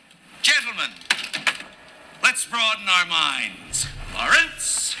gentlemen, let's broaden our minds.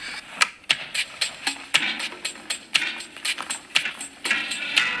 Lawrence?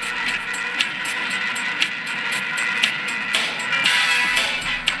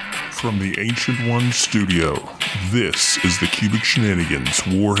 From the Ancient One studio, this is the Cubic Shenanigans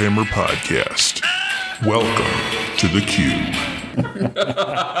Warhammer Podcast. Welcome to the Cube.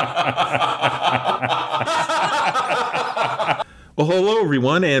 Well, hello,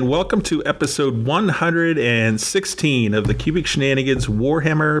 everyone, and welcome to episode 116 of the Cubic Shenanigans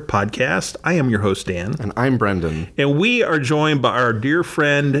Warhammer Podcast. I am your host, Dan. And I'm Brendan. And we are joined by our dear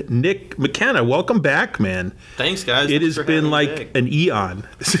friend, Nick McKenna. Welcome back, man. Thanks, guys. It has been like an eon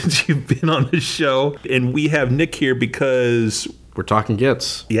since you've been on the show. And we have Nick here because... we're talking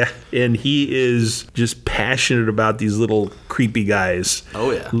Gitz. Yeah, and he is just passionate about these little creepy guys.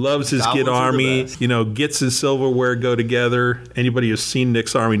 Oh, yeah. Loves his Goblins Git army. best. You know, Gitz and silverware go together. Anybody who's seen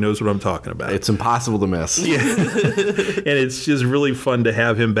Nick's army knows what I'm talking about. It's impossible to miss. Yeah. And it's just really fun to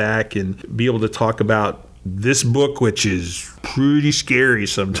have him back and be able to talk about this book, which is pretty scary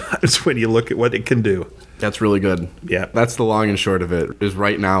sometimes when you look at what it can do. That's really good. Yeah. That's the long and short of it, is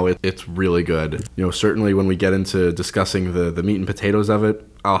right now it's really good. You know, certainly when we get into discussing the meat and potatoes of it,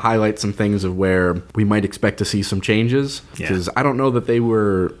 I'll highlight some things of where we might expect to see some changes. Because I don't know that they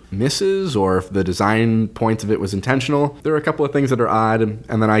were misses or if the design point of it was intentional. There are a couple of things that are odd,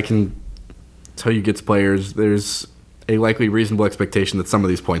 and then I can tell you, Gitz players, there's a likely reasonable expectation that some of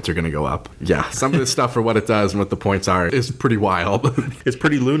these points are going to go up. Yeah, some of this stuff for what it does and what the points are is pretty wild. It's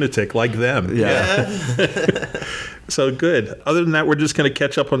pretty lunatic, like them. Yeah. So good. Other than that, we're just going to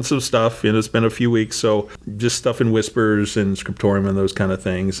catch up on some stuff. You know, it's been a few weeks, so just stuff in Whispers and Scriptorium and those kind of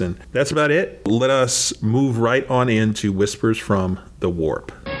things. And that's about it. Let us move right on into Whispers from the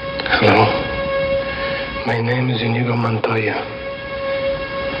Warp. Hello. My name is Inigo Montoya.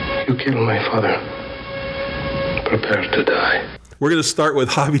 You killed my father. Prepare to die. We're going to start with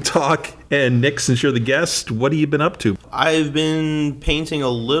hobby talk. And Nick, since you're the guest, what have you been up to? I've been painting a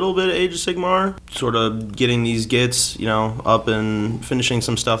little bit of Age of Sigmar, sort of getting these Gits, you know, up and finishing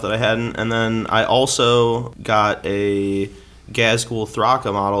some stuff that I hadn't. And then I also got a Gazgul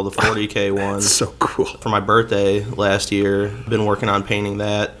Thraka model, the 40K one. So cool. For my birthday last year. Been working on painting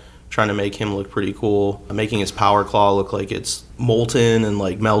that, trying to make him look pretty cool. Making his power claw look like it's molten and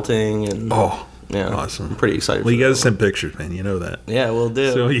like melting. And yeah, awesome. I'm pretty excited. Well, you got to send pictures, man. You know that. Yeah, we'll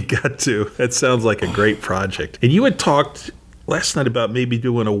do. So you got to. That sounds like a great project. And you had talked last night about maybe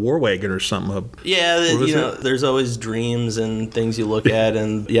doing a war wagon or something. Yeah, you know, there's always dreams and things you look at,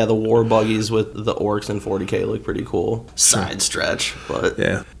 and yeah, the war buggies with the orcs and 40K look pretty cool. Side stretch, but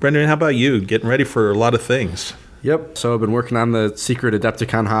yeah. Brendan, how about you? Getting ready for a lot of things. Yep. So I've been working on the Secret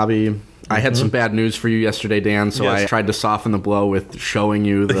Adepticon hobby. I had some bad news for you yesterday, Dan, so I tried to soften the blow with showing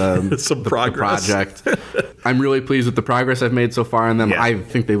you the, some the progress. project. I'm really pleased with the progress I've made so far on them. Yeah. I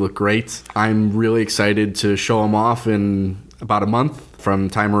think they look great. I'm really excited to show them off in about a month from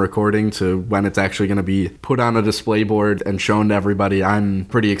time of recording to when it's actually going to be put on a display board and shown to everybody. I'm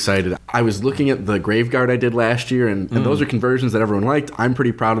pretty excited. I was looking at the Graveguard I did last year, and those are conversions that everyone liked. I'm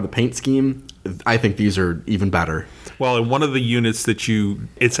pretty proud of the paint scheme. I think these are even better. Well, in one of the units that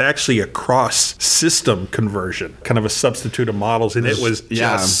it's actually a cross-system conversion, kind of a substitute of models, and it was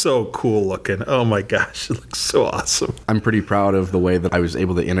just so cool looking. Oh my gosh, it looks so awesome. I'm pretty proud of the way that I was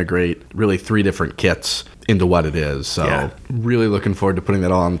able to integrate really 3 different kits into what it is. So really looking forward to putting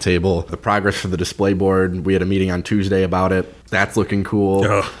that all on the table. The progress for the display board, we had a meeting on Tuesday about it. That's looking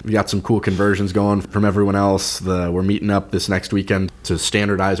cool. We got some cool conversions going from everyone else. We're meeting up this next weekend to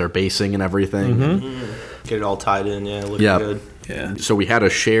standardize our basing and everything. get it all tied in. Yeah, looking good. Yeah. So we had a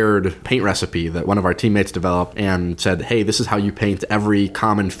shared paint recipe that one of our teammates developed and said, hey, this is how you paint every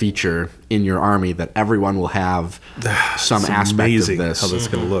common feature in your army, that everyone will have some aspect amazing of this. how this is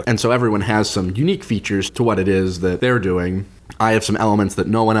going to look. And so everyone has some unique features to what it is that they're doing. I have some elements that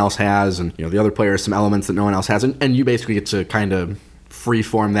no one else has, and the other player has some elements that no one else has, and you basically get to kind of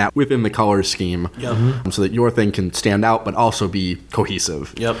freeform that within the color scheme, so that your thing can stand out but also be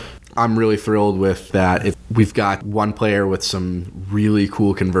cohesive. Yep. I'm really thrilled with that. We've got one player with some really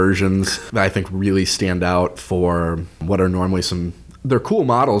cool conversions that I think really stand out for what are normally they're cool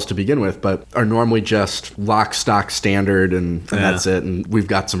models to begin with, but are normally just lock, stock, standard, and that's it. And we've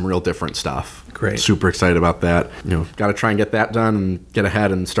got some real different stuff. Great. Super excited about that. Got to try and get that done and get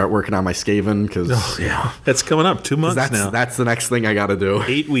ahead and start working on my Skaven, because That's coming up 2 months now. That's the next thing I got to do.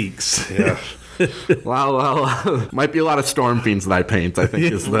 8 weeks. Yeah. Well, might be a lot of Storm Fiends that I paint, I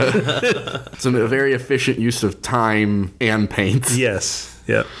think, is it's a very efficient use of time and paint. Yes.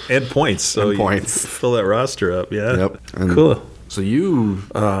 Yep. And points. So And points. you fill that roster up. Yeah. Yep. And cool. So you...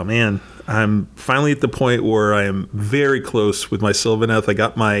 Oh, man. I'm finally at the point where I am very close with my Sylvaneth. I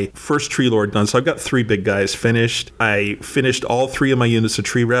got my first Tree Lord done, so I've got 3 big guys finished. I finished all 3 of my units of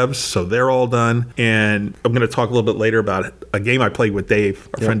Tree Revs, so they're all done. And I'm going to talk a little bit later about a game I played with Dave,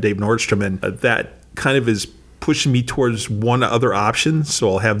 our friend Dave Nordstrom, and that kind of is pushing me towards one other option. So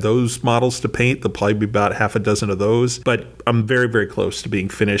I'll have those models to paint. There'll probably be about half a dozen of those. But I'm very, very close to being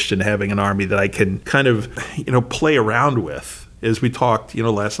finished and having an army that I can kind of, play around with. As we talked,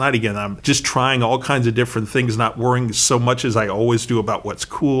 last night again, I'm just trying all kinds of different things, not worrying so much as I always do about what's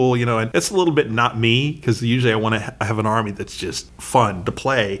cool, and it's a little bit not me, because usually I want to have an army that's just fun to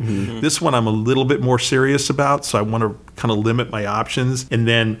play. Mm-hmm. This one I'm a little bit more serious about, so I want to kind of limit my options and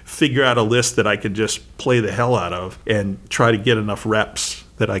then figure out a list that I could just play the hell out of and try to get enough reps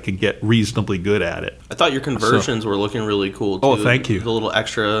that I could get reasonably good at it. I thought your conversions were looking really cool, too. Oh, thank you. The little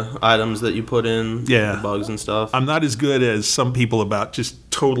extra items that you put in, the bugs and stuff. I'm not as good as some people about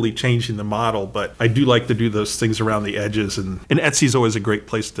just totally changing the model, but I do like to do those things around the edges, and Etsy's always a great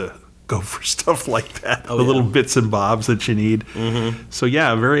place to go for stuff like that, little bits and bobs that you need. Mm-hmm. So,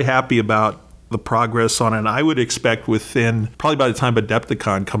 I'm very happy about the progress on it. And I would expect within, probably by the time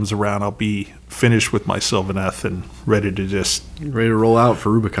Adepticon comes around, I'll be finished with my Sylvaneth and ready to roll out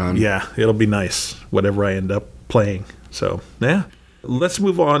for Rubicon. Yeah, it'll be nice, whatever I end up playing. So, Let's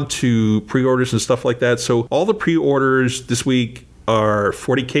move on to pre-orders and stuff like that. So all the pre-orders this week are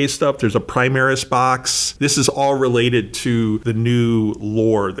 40K stuff. There's a Primaris box. This is all related to the new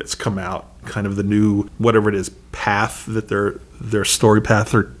lore that's come out, kind of the new, whatever it is, path that their story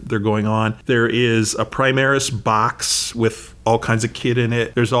path they're going on. There is a Primaris box with all kinds of kit in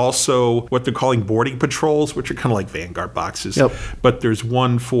it. There's also what they're calling boarding patrols, which are kind of like Vanguard boxes. Yep. But there's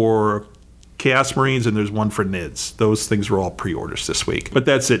one for Chaos Marines and there's one for NIDS. Those things were all pre-orders this week. But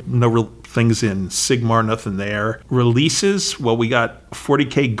that's it. No real things in Sigmar, nothing there. Releases, well, we got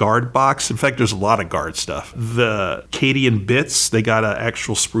 40K guard box. In fact, there's a lot of guard stuff. The Cadian bits, they got an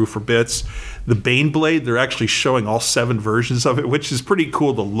actual sprue for bits. The Baneblade, they're actually showing all 7 versions of it, which is pretty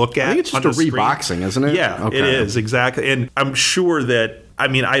cool to look at. I think it's just a reboxing, isn't it? Yeah, okay. It is, exactly. And I'm sure that,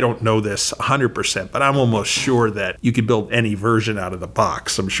 I don't know this 100%, but I'm almost sure that you could build any version out of the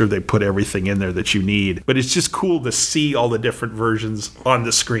box. I'm sure they put everything in there that you need. But it's just cool to see all the different versions on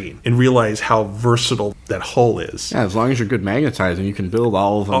the screen and realize how versatile that hull is. Yeah, as long as you're good magnetizing, you can build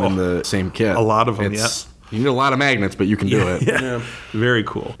all of them in the same kit. A lot of them, You need a lot of magnets, but you can do it. Yeah. Very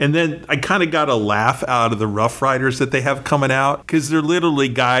cool. And then I kind of got a laugh out of the Rough Riders that they have coming out, because they're literally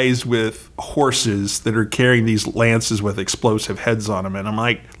guys with horses that are carrying these lances with explosive heads on them. And I'm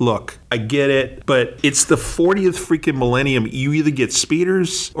like, look, I get it, but it's the 40th freaking millennium. You either get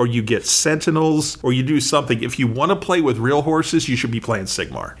speeders or you get sentinels or you do something. If you want to play with real horses, you should be playing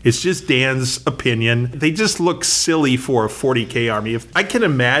Sigmar. It's just Dan's opinion. They just look silly for a 40K army. If I can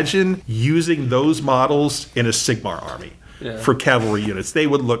imagine using those models in a Sigmar army. For cavalry units, they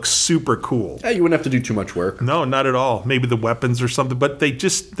would look super cool. Yeah, you wouldn't have to do too much work. No, not at all. Maybe the weapons or something, but they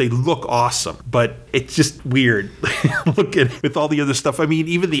look awesome. But it's just weird looking with all the other stuff.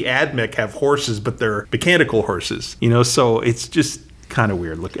 Even the AdMech have horses, but they're mechanical horses. So it's just kind of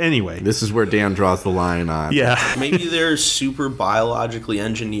weird look. Anyway, this is where Dan draws the line on. Yeah. Maybe they're super biologically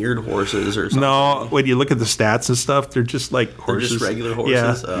engineered horses or something. No, when you look at the stats and stuff, they're just like horses. They're just regular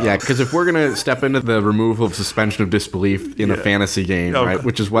horses. Yeah, because if we're going to step into the removal of suspension of disbelief in a fantasy game, right,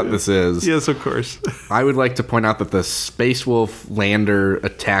 which is what this is. Yes, of course. I would like to point out that the Space Wolf Lander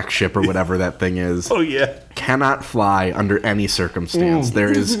attack ship or whatever that thing is. Oh, yeah. Cannot fly under any circumstance. There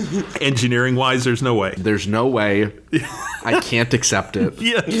is engineering wise, there's no way. There's no way. I can't accept it.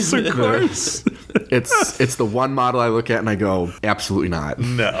 Yes, of course. It's the one model I look at and I go, absolutely not.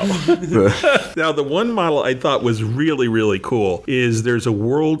 No. Now, the one model I thought was really, really cool is there's a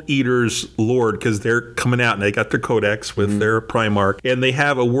World Eaters Lord, because they're coming out and they got their codex with their Primarch, and they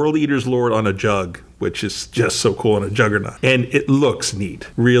have a World Eaters Lord on a jug, which is just so cool, on a juggernaut. And it looks neat.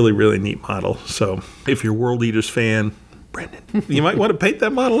 Really, really neat model. So if you're a World Eaters fan, Brendan, you might want to paint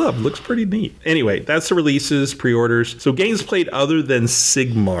that model up. It looks pretty neat. Anyway, that's the releases, pre-orders. So games played other than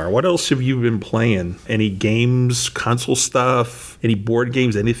Sigmar. What else have you been playing? Any games, console stuff, any board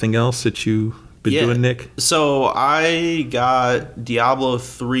games, anything else that you been doing, Nick? So I got Diablo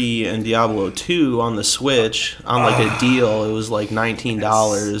 3 and Diablo 2 on the Switch on a deal. It was like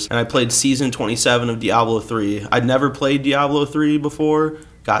 $19. And I played Season 27 of Diablo 3. I'd never played Diablo 3 before.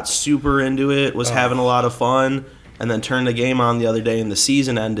 Got super into it. Was having a lot of fun. And then turned the game on the other day and the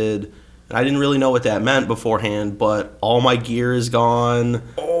season ended. And I didn't really know what that meant beforehand, but all my gear is gone.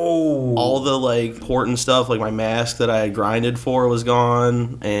 Oh. All the like important stuff, like my mask that I had grinded for was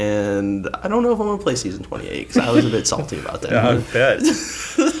gone, and I don't know if I'm gonna play season 28 because I was a bit salty about that. I bet.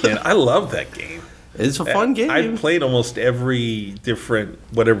 Man, I love that game. It's a fun game. I've played almost every different,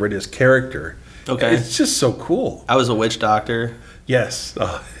 whatever it is, character. Okay. It's just so cool. I was a witch doctor. Yes.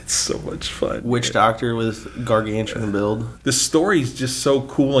 Oh, it's so much fun. Witch doctor with gargantuan build. The story's just so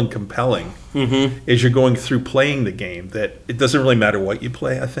cool and compelling as you're going through playing the game that it doesn't really matter what you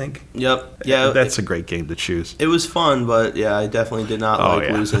play, I think. Yep. Yeah. That's a great game to choose. It was fun, but yeah, I definitely did not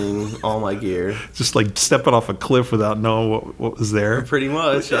losing all my gear. Just like stepping off a cliff without knowing what was there. Pretty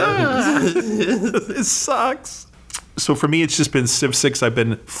much. Yeah. It sucks. So for me, it's just been Civ 6. I've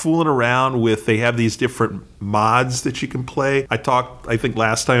been fooling around with, they have these different mods that you can play. I talked, I think,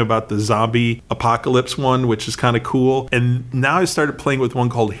 last time about the zombie apocalypse one, which is kind of cool. And now I started playing with one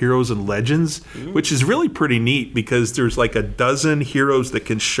called Heroes and Legends, which is really pretty neat because there's like a dozen heroes that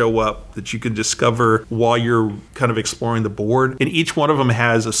can show up that you can discover while you're kind of exploring the board. And each one of them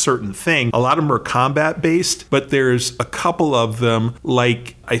has a certain thing. A lot of them are combat based, but there's a couple of them,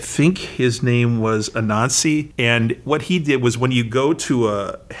 like I think his name was Anansi, and what he did was when you go to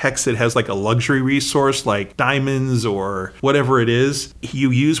a hex that has like a luxury resource like diamonds or whatever it is, you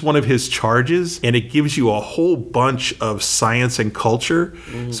use one of his charges and it gives you a whole bunch of science and culture.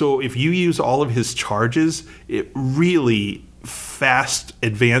 So if you use all of his charges, it really fast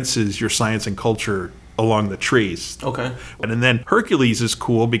advances your science and culture along the trees. Okay. And then Hercules is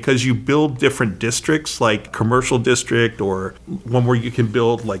cool because you build different districts, like commercial district or one where you can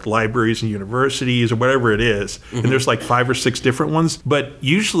build like libraries and universities or whatever it is. And there's like 5 or 6 different ones. But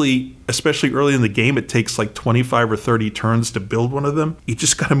usually, especially early in the game, it takes like 25 or 30 turns to build one of them. You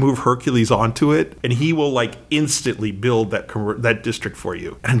just got to move Hercules onto it and he will like instantly build that district for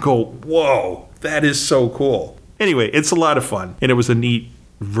you and go, whoa, that is so cool. Anyway, it's a lot of fun. And it was a neat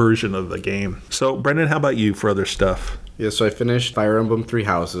version of the game. So, Brendan, how about you for other stuff? Yeah, so I finished Fire Emblem 3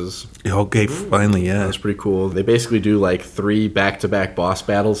 Houses. Okay, finally, yeah. That's pretty cool. They basically do like 3 back-to-back boss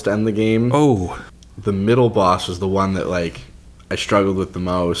battles to end the game. Oh. The middle boss was the one that like I struggled with the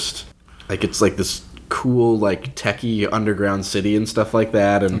most. Like it's like this cool like techie underground city and stuff like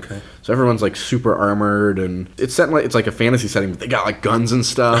that, and so everyone's like super armored, and it's set like it's like a fantasy setting, but they got like guns and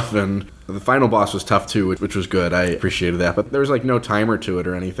stuff. And the final boss was tough too, which was good. I appreciated that, but there was like no timer to it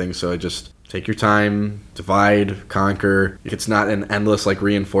or anything, so I just take your time, divide, conquer. It's not an endless like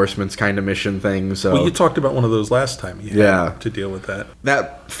reinforcements kind of mission thing. So well, you talked about one of those last time. You had to deal with that.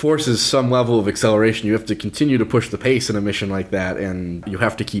 That forces some level of acceleration. You have to continue to push the pace in a mission like that, and you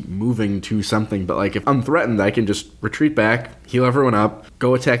have to keep moving to something. But like if I'm threatened, I can just retreat back, heal everyone up,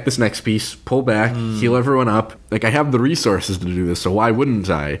 go attack this next piece, pull back, heal everyone up. Like I have the resources to do this, so why wouldn't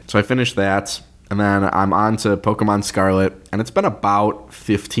I? So I finished that. And then I'm on to Pokemon Scarlet, and it's been about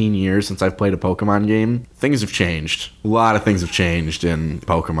 15 years since I've played a Pokemon game. Things have changed. A lot of things have changed in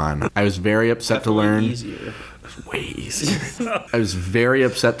Pokemon. I was very upset to learn... Easier. Way easier. I was very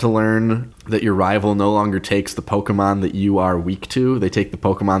upset to learn that your rival no longer takes the Pokemon that you are weak to. They take the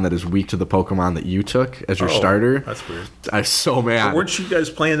Pokemon that is weak to the Pokemon that you took as your starter. That's weird. I was so mad. So weren't you guys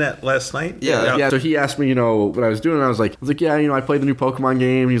playing that last night? Yeah. So he asked me, what I was doing, and I was like, yeah, I played the new Pokemon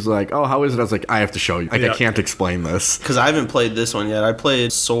game. He's like, oh, how is it? I was like, I have to show you. Like, I can't explain this. Because I haven't played this one yet. I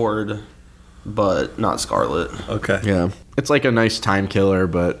played Sword, but not Scarlet. Okay. Yeah. It's like a nice time killer,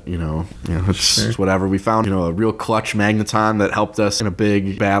 but, it's whatever. We found, a real clutch Magneton that helped us in a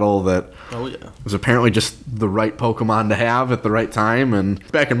big battle that was apparently just the right Pokemon to have at the right time. And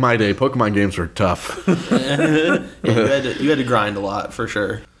back in my day, Pokemon games were tough. Yeah, you had to grind a lot, for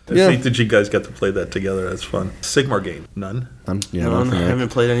sure. It's neat that you guys got to play that together. That's fun. Sigmar game. None? None. I haven't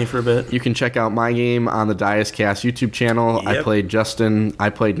played any for a bit. You can check out my game on the Diascast YouTube channel. Yep. I played Justin. I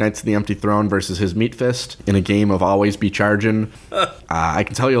played Knights of the Empty Throne versus his Meat Fist in a game of Always Be Charging. I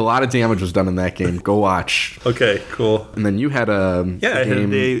can tell you a lot of damage was done in that game. Go watch. Okay, cool. And then you had a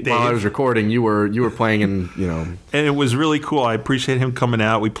game while I was recording. You were playing and And it was really cool. I appreciate him coming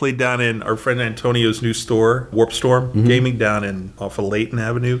out. We played down in our friend Antonio's new store, Warp Storm Gaming, down off of Layton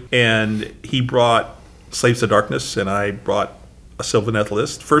Avenue. And he brought Slaves of Darkness, and I brought a Sylvaneth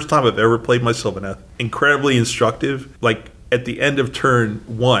list. First time I've ever played my Sylvaneth. Incredibly instructive. Like, at the end of turn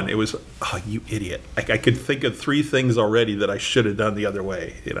 1, it was, oh, you idiot. I could think of 3 things already that I should have done the other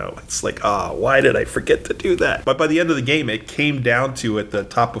way. It's like, why did I forget to do that? But by the end of the game, it came down to, at the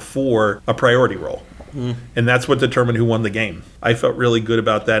top of 4, a priority roll. And that's what determined who won the game. I felt really good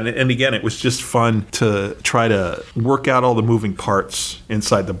about that. And again, it was just fun to try to work out all the moving parts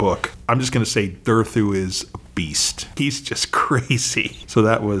inside the book. I'm just going to say Durthu is a beast. He's just crazy. So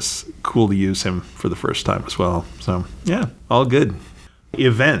that was cool to use him for the first time as well. So, yeah, all good.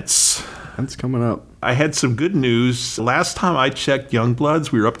 Events. That's coming up. I had some good news. Last time I checked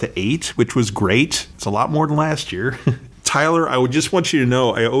Youngbloods, we were up to 8, which was great. It's a lot more than last year. Tyler, I would just want you to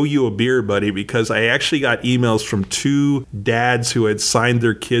know I owe you a beer, buddy, because I actually got emails from 2 dads who had signed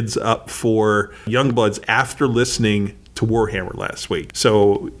their kids up for Youngbloods after listening to Warhammer last week.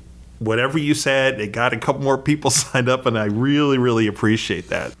 So whatever you said, it got a couple more people signed up, and I really, really appreciate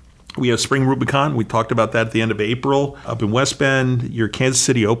that. We have Spring Rubicon. We talked about that at the end of April. Up in West Bend, your Kansas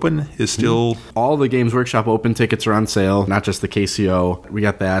City Open is still... All the Games Workshop Open tickets are on sale, not just the KCO. We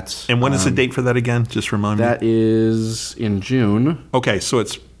got that. And when is the date for that again? Just remind me. That is in June. Okay, so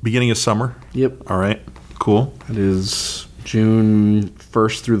it's beginning of summer? Yep. All right, cool. It is June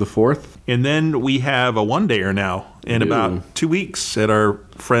 1st through the 4th. And then we have a one-dayer now in about 2 weeks at our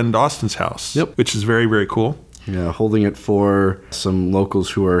friend Austin's house, which is very, very cool. Yeah, holding it for some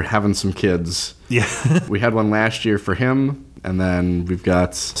locals who are having some kids. Yeah. We had one last year for him, and then we've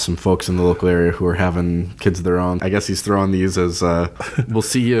got some folks in the local area who are having kids of their own. I guess he's throwing these as we'll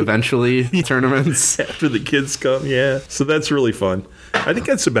see you eventually tournaments. After the kids come, yeah. So that's really fun. I think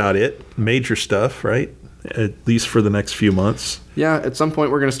that's about it. Major stuff, right? At least for the next few months. Yeah, at some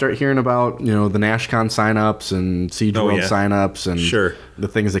point we're going to start hearing about, the NashCon signups and Siege World signups and the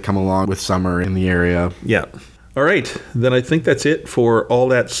things that come along with summer in the area. Yeah. All right, then I think that's it for all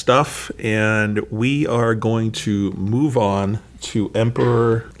that stuff, and we are going to move on to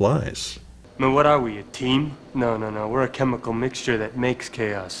Emperor Lies. Man, what are we, a team? No. We're a chemical mixture that makes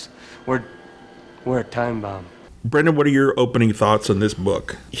chaos. We're a time bomb. Brendan, what are your opening thoughts on this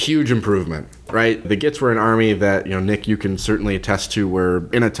book? Huge improvement, right? The Gitz were an army that, Nick, you can certainly attest to were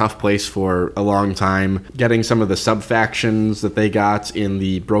in a tough place for a long time. Getting some of the sub-factions that they got in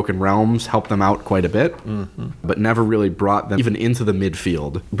the Broken Realms helped them out quite a bit, but never really brought them even into the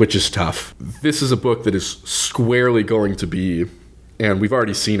midfield, which is tough. This is a book that is squarely going to be, and we've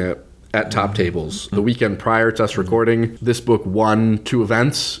already seen it, at top tables. The weekend prior to us recording, this book won 2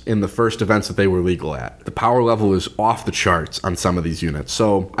 events in the first events that they were legal at. The power level is off the charts on some of these units.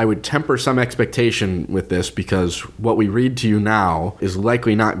 So I would temper some expectation with this because what we read to you now is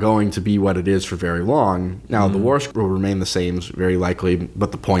likely not going to be what it is for very long. Now, the War Scroll will remain the same, very likely,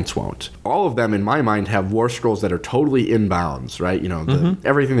 but the points won't. All of them, in my mind, have War Scrolls that are totally in bounds, right?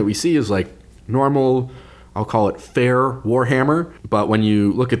 Everything that we see is like normal, I'll call it fair Warhammer, but when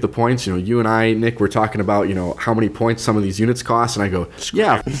you look at the points, you and I, Nick, we're talking about, how many points some of these units cost, and I go,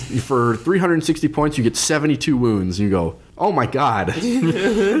 yeah, for 360 points, you get 72 wounds, and you go, oh my god,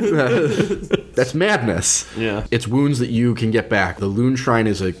 that's madness. Yeah. It's wounds that you can get back. The Loonshrine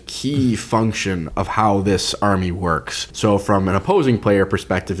is a key function of how this army works. So from an opposing player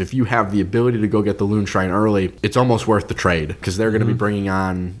perspective, if you have the ability to go get the Loonshrine early, it's almost worth the trade, because they're going to be bringing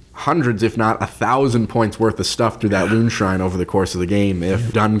on hundreds, if not 1,000 points worth of stuff through that Loonshrine over the course of the game,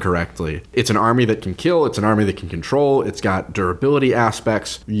 if done correctly. It's an army that can kill, it's an army that can control, it's got durability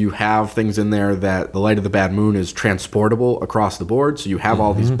aspects. You have things in there that the Light of the Bad Moon is transportable across the board, so you have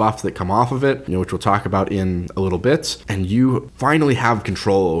all these buffs that come off of it, which we'll talk about in a little bit, and you finally have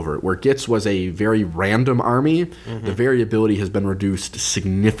control over it. Where Gitz was a very random army, the variability has been reduced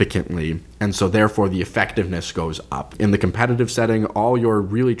significantly, and so therefore the effectiveness goes up. In the competitive setting, all you're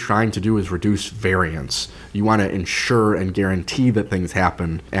really trying to do is reduce variance. You want to ensure and guarantee that things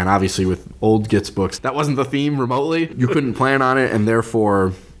happen, and obviously with old Gitz books, that wasn't the theme remotely. You couldn't plan on it, and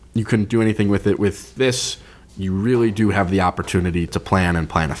therefore you couldn't do anything with it. With this, you really do have the opportunity to plan and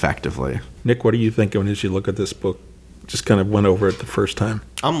plan effectively. Nick, what are you thinking as you look at this book? Just kind of went over it the first time.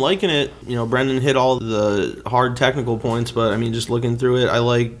 I'm liking it. Brendan hit all the hard technical points, but just looking through it, I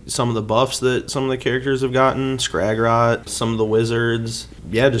like some of the buffs that some of the characters have gotten. Scragrot, some of the wizards.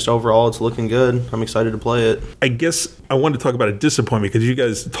 Yeah, just overall, it's looking good. I'm excited to play it. I guess I wanted to talk about a disappointment because you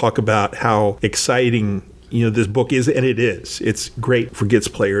guys talk about how exciting this book is, and it is. It's great for Gitz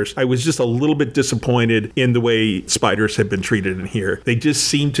players. I was just a little bit disappointed in the way spiders have been treated in here. They just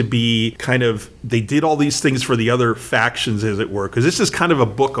seem to be they did all these things for the other factions, as it were, because this is kind of a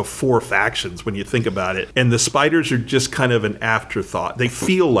book of 4 factions when you think about it. And the spiders are just kind of an afterthought. They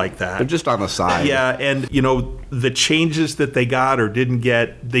feel like that. They're just on the side. Yeah, and, the changes that they got or didn't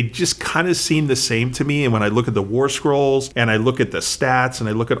get, they just kind of seem the same to me. And when I look at the War Scrolls and I look at the stats and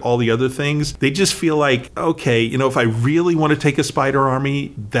I look at all the other things, they just feel like, okay, if I really want to take a spider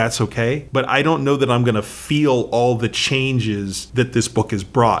army, that's okay. But I don't know that I'm going to feel all the changes that this book has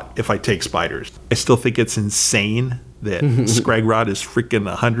brought if I take spiders. I still think it's insane that Scragrot is freaking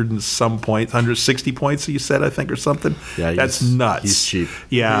 100 and some points, 160 points, you said, I think, or something. Yeah, that's nuts. He's cheap.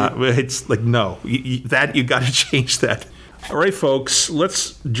 Yeah, it's like, no, you got to change that. All right, folks,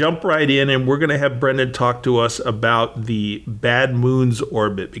 let's jump right in, and we're going to have Brendan talk to us about the Bad Moon's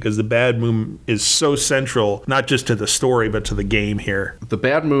orbit, because the Bad Moon is so central, not just to the story, but to the game here. The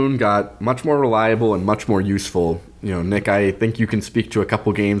Bad Moon got much more reliable and much more useful. You know, Nick, I think you can speak to a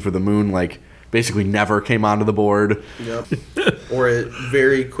couple games where the moon, like, basically never came onto the board. Yep. Or it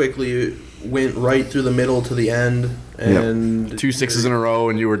very quickly went right through the middle to the end. And 2 6s in a row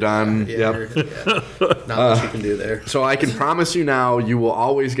and you were done. Not much you can do there. So I can promise you now, you will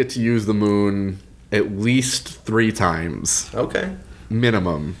always get to use the moon at least 3 times. Okay.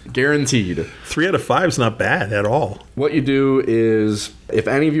 Minimum. Guaranteed. 3 out of 5 is not bad at all. What you do is, if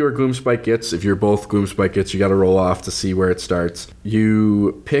any of you are Gloomspite Gitz, if you're both Gloomspite Gitz, you got to roll off to see where it starts.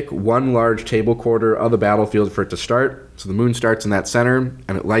 You pick one large table quarter of the battlefield for it to start. So the moon starts in that center,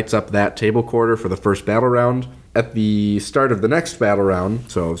 and it lights up that table quarter for the first battle round. At the start of the next battle round,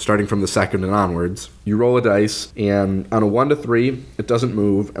 so starting from the second and onwards, you roll a dice, and on a 1 to 3, it doesn't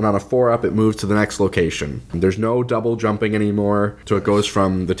move, and on a 4 up, it moves to the next location. There's no double jumping anymore, so it goes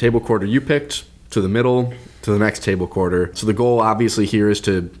from the table quarter you picked to the middle to the next table quarter. So the goal, obviously, here is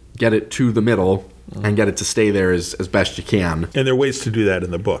to get it to the middle and get it to stay there as best you can. And there are ways to do that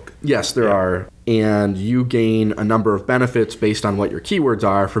in the book. Yes, there are. And you gain a number of benefits based on what your keywords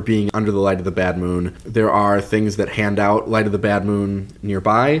are for being under the light of the Bad Moon. There are things that hand out light of the Bad Moon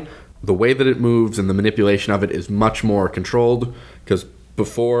nearby. The way that it moves and the manipulation of it is much more controlled, because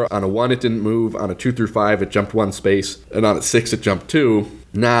before, on a 1, it didn't move. On a 2 through 5, it jumped 1 space. And on a 6, it jumped 2.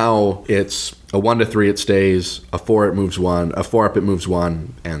 Now it's a 1 to 3, it stays. A 4, it moves 1. A 4 up, it moves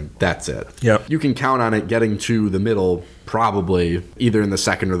 1. And that's it. Yep. You can count on it getting to the middle probably either in the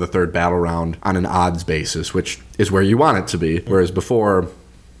second or the third battle round on an odds basis, which is where you want it to be. Whereas before,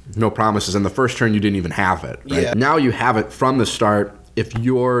 no promises. In the first turn, you didn't even have it. Right? Yeah. Now you have it from the start if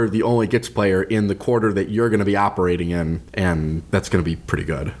you're the only Gitz player in the quarter that you're going to be operating in, and that's going to be pretty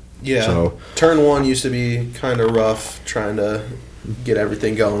good. Yeah. So, turn 1 used to be kind of rough trying to get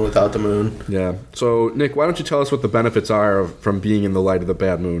everything going without the moon. yeah. So, Nick, why don't you tell us what the benefits are from being in the light of the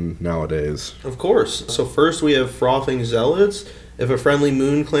Bad Moon nowadays? Of course. So first we have Frothing Zealots. If a friendly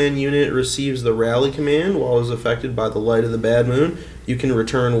Moon Clan unit receives the rally command while is affected by the light of the Bad Moon, you can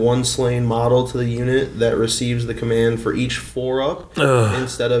return 1 slain model to the unit that receives the command for each 4-up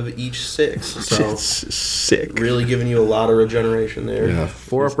instead of each 6. So It's sick. really giving you a lot of regeneration there. Yeah.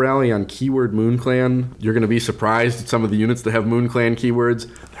 4-up rally on keyword Moon Clan. You're going to be surprised at some of the units that have Moon Clan keywords.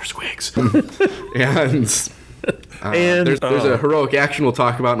 They're SQUIGS. and there's a heroic action we'll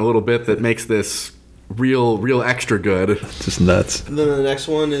talk about in a little bit that makes this real extra good. Just nuts. And then the next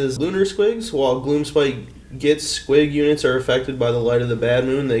one is Lunar SQUIGS. While Gloomspite Gitz squig units are affected by the light of the Bad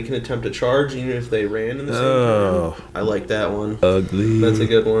Moon, they can attempt to charge even if they ran in the same turn. I like that one. Ugly. That's a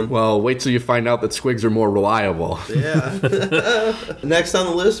good one. Well, wait till you find out that SQUIGs are more reliable. Yeah. Next on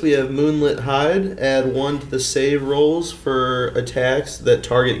the list, we have Moonlit Hide. Add 1 to the save rolls for attacks that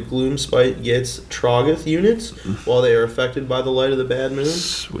target Gloomspite Gitz Troggoth units while they are affected by the light of the Bad Moon.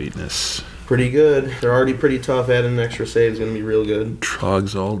 Sweetness. Pretty good. They're already pretty tough. Adding an extra save is going to be real good.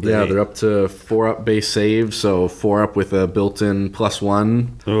 Trogs all day. Yeah, they're up to 4-up base save, so 4-up with a built-in +1.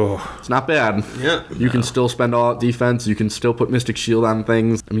 Oh. It's not bad. Yeah. You can still spend all out defense. You can still put Mystic Shield on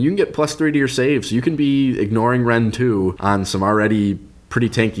things. I mean, you can get +3 to your save, so you can be ignoring Ren 2 on some already pretty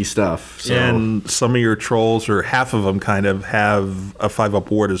tanky stuff. So. And some of your trolls, or half of them, kind of have a 5-up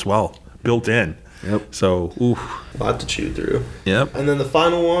ward as well, built in. Yep. So, oof. A lot to chew through. Yep. And then the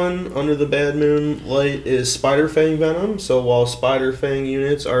final one under the Bad Moon light is Spider Fang Venom. So while Spider Fang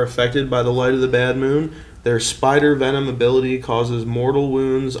units are affected by the light of the Bad Moon, their Spider Venom ability causes mortal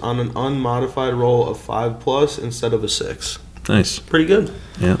wounds on an unmodified roll of 5+ instead of a 6. Nice. Pretty good.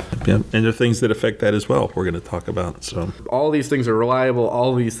 Yeah. And there are things that affect that as well we're going to talk about. So all these things are reliable.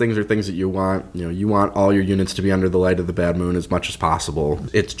 All these things are things that you want. You know, you want all your units to be under the light of the Bad Moon as much as possible.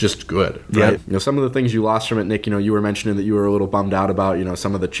 It's just good, right? Yep. You know, some of the things you lost from it, Nick, you know, you were mentioning that you were a little bummed out about, you know,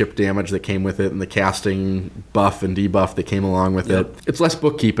 some of the chip damage that came with it and the casting buff and debuff that came along with it. It's less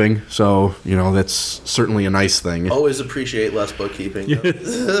bookkeeping, so, you know, that's certainly a nice thing. Always appreciate less bookkeeping.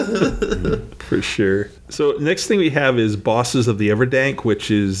 for sure. So next thing we have is Bosses of the Everdank,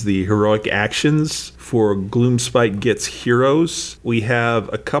 which is the heroic actions for Gloomspite Gitz heroes. We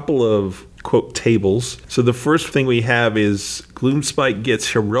have a couple of quote tables. So the first thing we have is Gloomspite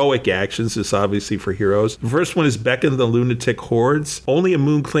Gitz heroic actions. This is obviously for heroes. The first one is Beckon the Lunatic Hordes. Only a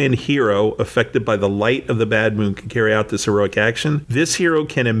Moon Clan hero affected by the light of the Bad Moon can carry out this heroic action. This hero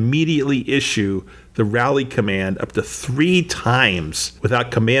can immediately issue the rally command up to 3 times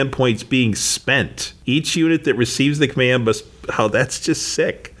without command points being spent. Each unit that receives the command must... Oh, that's just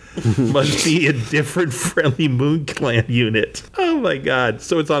sick. must be a different friendly Moon Clan unit. Oh my god.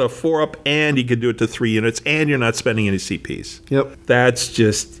 So it's on a 4-up, and you can do it to 3 units, and you're not spending any CPs. Yep. That's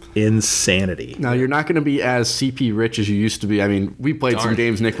just insanity. Now, you're not going to be as CP rich as you used to be. I mean, we played some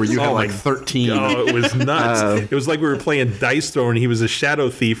games, Nick, where you had like 13. Oh, it was nuts. It was like we were playing Dice Thrower and he was a Shadow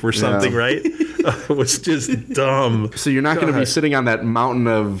Thief or something, right? It was just dumb. So you're not going to be sitting on that mountain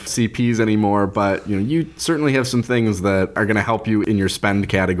of CPs anymore, but you certainly have some things that are going to help you in your spend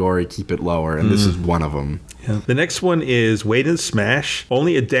category keep it lower, and this is one of them. Yeah. The next one is Wait and Smash.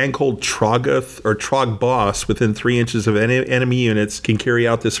 Only a Dankold Trogoth or Trog boss within 3 inches of any enemy units can carry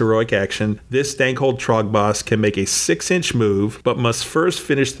out this heroic action. This Dankold Trog boss can make a 6-inch move, but must first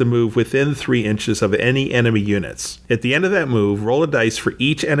finish the move within 3 inches of any enemy units. At the end of that move, roll a dice for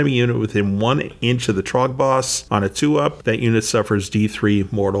each enemy unit within 1 inch of the Trog boss. On a 2-up, that unit suffers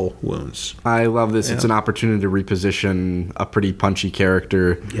D3 mortal wounds. I love this. Yeah. It's an opportunity to reposition a pretty punchy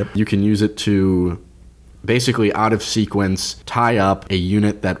character. Yep. You can use it to basically out of sequence tie up a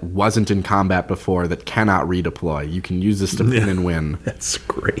unit that wasn't in combat before that cannot redeploy. You can use this to pin and win. That's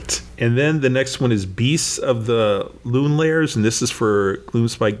great. And then the next one is Beasts of the Loon Lairs, and this is for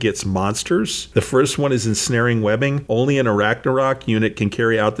Gloomspite Gitz monsters. The first one is Ensnaring Webbing. Only an Arachnarok unit can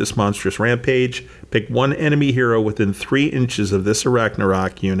carry out this monstrous rampage. Pick one enemy hero within 3 inches of this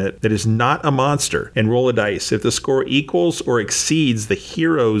Arachnarok unit that is not a monster and roll a dice. If the score equals or exceeds the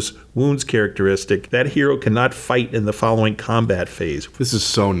hero's wounds characteristic, that hero cannot fight in the following combat phase. This is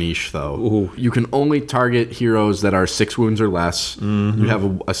so niche, though. Ooh. You can only target heroes that are 6 wounds or less. You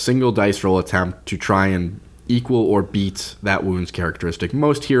have a single dice roll attempt to try and equal or beat that wounds characteristic.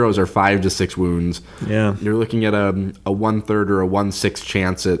 Most heroes are 5 to 6 wounds. Yeah. You're looking at a 1/3 or a 1/6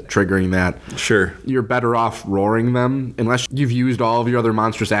 chance at triggering that. Sure. You're better off roaring them, unless you've used all of your other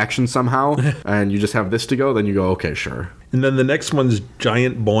monstrous actions somehow, and you just have this to go, then you go, okay, sure. And then the next one's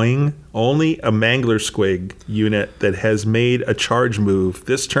Giant Boing. Only a Mangler Squig unit that has made a charge move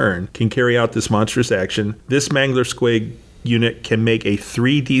this turn can carry out this monstrous action. This Mangler Squig unit can make a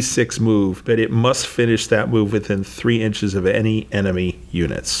 3d6 move, but it must finish that move within 3 inches of any enemy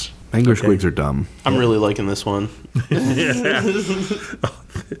units. Mangler Squigs are dumb. I'm really liking this one.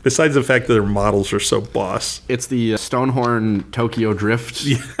 Besides the fact that their models are so boss. It's the Stonehorn Tokyo Drift,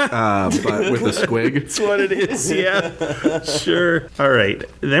 but with a squig. That's what it is, yeah. Sure. All right.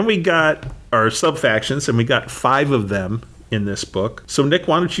 Then we got our sub-factions, and we got 5 of them in this book. So, Nick,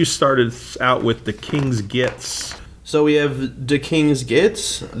 why don't you start us out with the King's Gitz? So we have the King's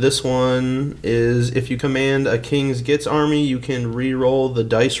Gitz. This one is if you command a King's Gitz army, you can re-roll the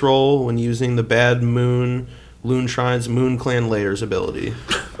dice roll when using the Bad Moon Loonshrines Moon Clan Layers ability.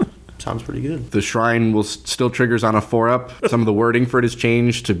 Sounds pretty good. The shrine will still triggers on a 4-up. Some of the wording for it has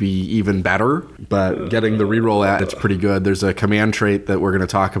changed to be even better, but getting the reroll at it's pretty good. There's a command trait that we're going to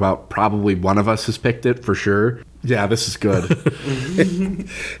talk about. Probably one of us has picked it for sure. Yeah, this is good.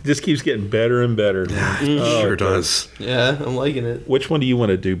 Just keeps getting better and better. Yeah, it sure does. Yeah, I'm liking it. Which one do you want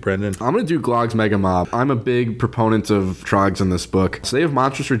to do, Brendan? I'm going to do Glog's Mega Mob. I'm a big proponent of Trogs in this book. So they have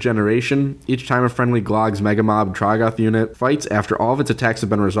monstrous regeneration. Each time a friendly Glog's Mega Mob Trogoth unit fights, after all of its attacks have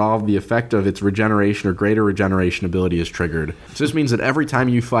been resolved, the effect of its regeneration or greater regeneration ability is triggered. So this means that every time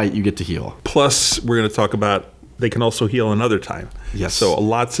you fight, you get to heal. Plus, we're going to talk about they can also heal another time. Yes. So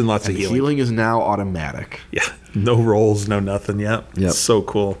lots and lots of healing. Healing is now automatic. Yeah. No rolls, no nothing. Yeah. Yep. So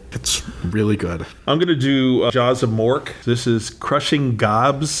cool. It's really good. I'm going to do Jaws of Mork. This is Crushing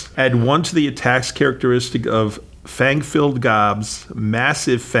Gobs. Add 1 to the attacks characteristic of fang-filled gobs,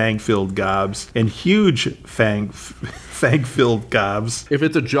 massive fang-filled gobs, and huge fang-filled gobs. If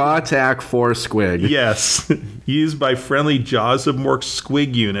it's a jaw attack for squig. Yes. Used by friendly Jaws of Mork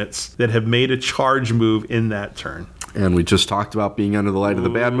squig units that have made a charge move in that turn. And we just talked about being under the light of the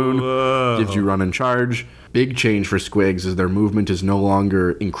bad moon. Whoa. Gives you run and charge. Big change for squigs is their movement is no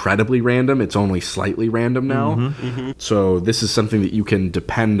longer incredibly random. It's only slightly random now. So this is something that you can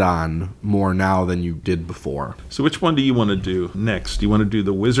depend on more now than you did before. So which one do you want to do next? Do you want to do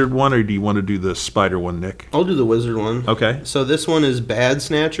the wizard one or do you want to do the spider one, Nick? I'll do the wizard one. Okay. So this one is Bad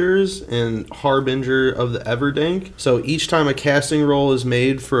Snatchers and Harbinger of the Everdank. So each time a casting roll is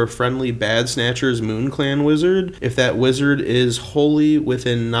made for a friendly Bad Snatchers Moon Clan wizard, if that wizard is wholly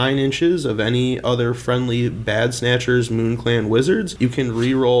within 9 inches of any other friendly Bad Snatchers Moon Clan wizards, you can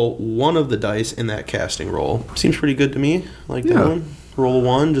re-roll 1 of the dice in that casting roll. Seems pretty good to me. I like that one. Roll a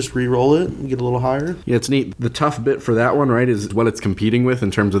 1, just re-roll it, and get a little higher. Yeah, it's neat. The tough bit for that one, right, is what it's competing with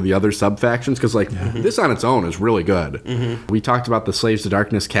in terms of the other sub-factions, because, this on its own is really good. We talked about the Slaves to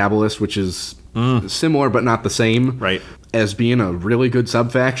Darkness Kabbalist, which is similar but not the same. Right. as being a really good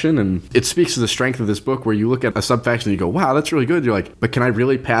sub-faction, and it speaks to the strength of this book where you look at a sub-faction and you go, wow, that's really good. You're like, but can I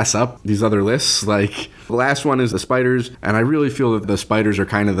really pass up these other lists? Like, the last one is the spiders, and I really feel that the spiders are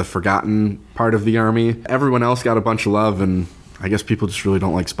kind of the forgotten part of the army. Everyone else got a bunch of love, and I guess people just really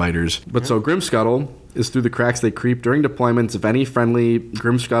don't like spiders. But so Grimscuttle is through the cracks they creep during deployments of any friendly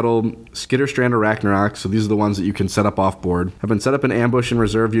Grimscuttle, Skitterstrand, or Ragnarok, so these are the ones that you can set up off-board, have been set up in ambush and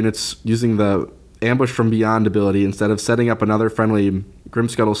reserve units using the Ambush from Beyond ability. Instead of setting up another friendly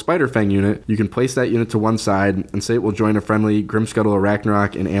Grimscuttle Spiderfang unit, you can place that unit to one side and say it will join a friendly Grimscuttle or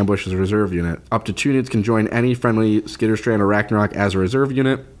Ragnarok in ambush as a reserve unit. Up to 2 units can join any friendly Skitterstrand or Ragnarok as a reserve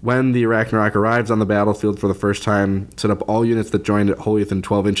unit. When the Ragnarok arrives on the battlefield for the first time, set up all units that joined it wholly within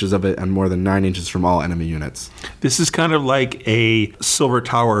 12 inches of it and more than 9 inches from all enemy units. This is kind of like a Silver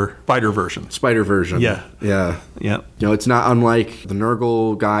Tower spider version. Spider version. Yeah. Yeah. Yeah. You know, it's not unlike the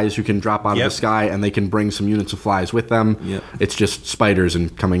Nurgle guys who can drop out of the sky and they can bring some units of flies with them. Yep. It's just spiders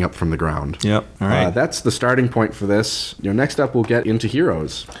and coming up from the ground. Yep. All right. That's the starting point for this. Next up, we'll get into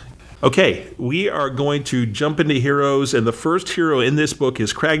heroes. Okay, we are going to jump into heroes, and the first hero in this book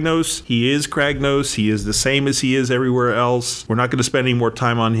is Kragnos. He is Kragnos. He is the same as he is everywhere else. We're not going to spend any more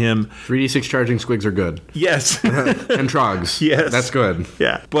time on him. 3d6 charging squigs are good. Yes. And trogs. Yes. That's good.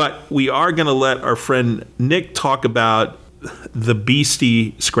 Yeah. But we are going to let our friend Nick talk about the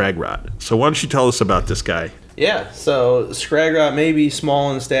beastie Scragrot. So why don't you tell us about this guy? Yeah, so Scragrot may be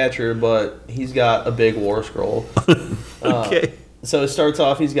small in stature, but he's got a big war scroll. Okay. So it starts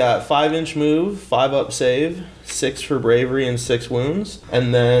off, he's got 5-inch move, 5 up save, 6 for bravery, and 6 wounds.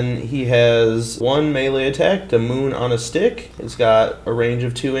 And then he has 1 melee attack, the moon on a stick. It's got a range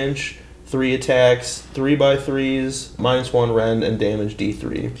of 2-inch, 3 attacks, 3x3s, -1 rend, and damage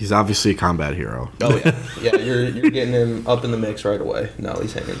D3. He's obviously a combat hero. Oh, yeah. Yeah, you're getting him up in the mix right away. No,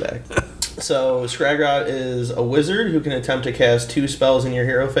 he's hanging back. So, Scragrot is a wizard who can attempt to cast 2 spells in your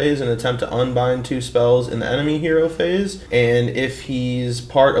hero phase and attempt to unbind 2 spells in the enemy hero phase. And if he's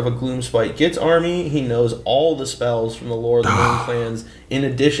part of a Gloomspite Gitz army, he knows all the spells from the Lore of the Moon clans in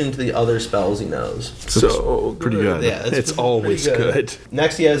addition to the other spells he knows. So pretty good. Yeah, it's always good.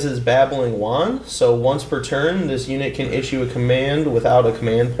 Next, he has his Babbling Wand. So, once per turn, this unit can issue a command without a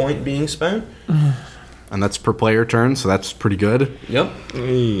command point being spent. And that's per player turn, so that's pretty good. Yep.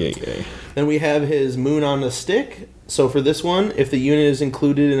 Then we have his Moon on the Stick. So for this one, if the unit is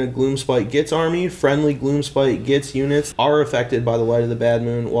included in a Gloomspite Gitz army, friendly Gloomspite Gitz units are affected by the light of the bad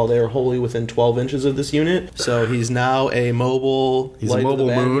moon while they are wholly within 12 inches of this unit. So he's now a mobile He's light a mobile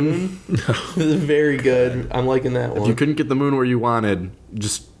of the bad moon. Very good. I'm liking that one. If you couldn't get the moon where you wanted,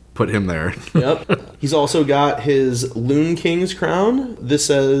 just put him there. Yep. He's also got his Loon King's crown. This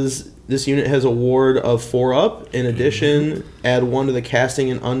says this unit has a ward of 4 up. In addition, add 1 to the casting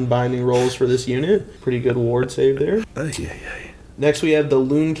and unbinding rolls for this unit. Pretty good ward save there. Next, we have the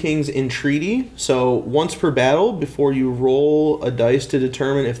Loon King's Entreaty. So, once per battle, before you roll a dice to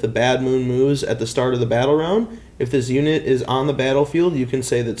determine if the bad moon moves at the start of the battle round, if this unit is on the battlefield, you can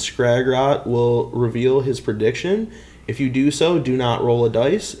say that Scragrot will reveal his prediction. If you do so, do not roll a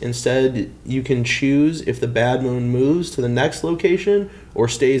dice. Instead, you can choose if the bad moon moves to the next location or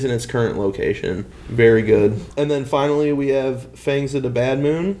stays in its current location. Very good. And then finally, we have Fangs of the Bad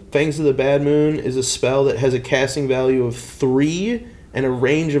Moon. Fangs of the Bad Moon is a spell that has a casting value of 3 and a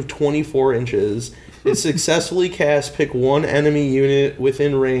range of 24 inches. It successfully casts, pick 1 enemy unit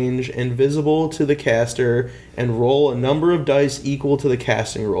within range and visible to the caster and roll a number of dice equal to the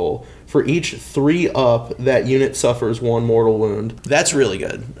casting roll. For each 3 up, that unit suffers 1 mortal wound. That's really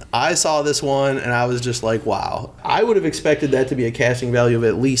good. I saw this one and I was just like, wow. I would have expected that to be a casting value of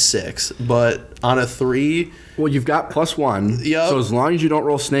at least 6, but on a 3... Well, you've got +1. Yep. So as long as you don't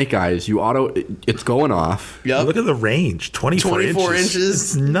roll snake eyes, it's going off. Yep. Look at the range. 24 inches.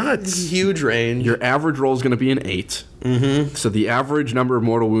 It's nuts. Huge range. Your average roll is going to be an 8. Mm-hmm. So the average number of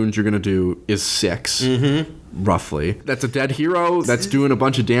mortal wounds you're going to do is 6. Mm-hmm. Roughly. That's a dead hero that's doing a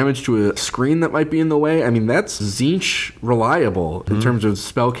bunch of damage to a screen that might be in the way. I mean, that's Tzeentch reliable in terms of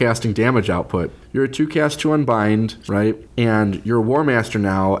spellcasting damage output. You're a 2 cast, 2 unbind, right? And you're a War Master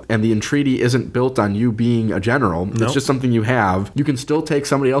now, and the entreaty isn't built on you being a general. Nope. It's just something you have. You can still take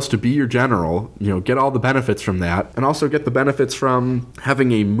somebody else to be your general, get all the benefits from that, and also get the benefits from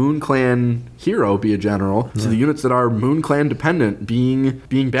having a Moon Clan hero be a general. Yeah. So the units that are Moon Clan dependent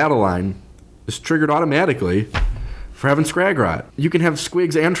being battle line is triggered automatically for having Scragrot. You can have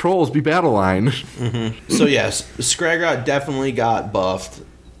Squigs and Trolls be battle line. Mm-hmm. So yes, Scragrot definitely got buffed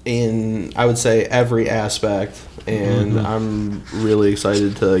in, I would say, every aspect, and I'm really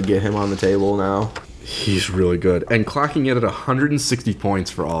excited to get him on the table now. He's really good. And clocking it at 160 points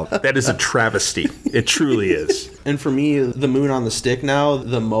for all. That is a travesty. It truly is. And for me, the moon on the stick now,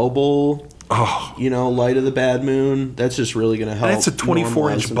 the mobile, light of the bad moon, that's just really going to help. That's a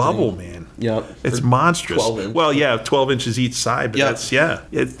 24-inch bubble, man. Yep. It's monstrous. 12 inch. Well, yeah, 12 inches each side, but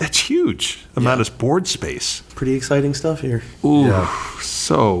that's huge amount of board space. Pretty exciting stuff here. Ooh,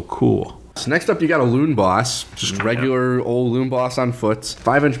 so cool. So next up, you got a Loon Boss, just regular old Loon Boss on foot.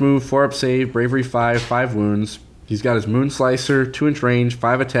 5-inch move, 4-up save, bravery 5, 5 wounds. He's got his Moon Slicer, 2-inch range,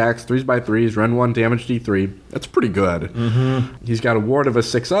 5 attacks, 3x3s, rend 1, damage D3. That's pretty good. Mm-hmm. He's got a ward of a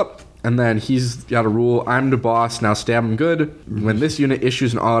 6-up, and then he's got a rule, I'm the boss, now stab him good. When this unit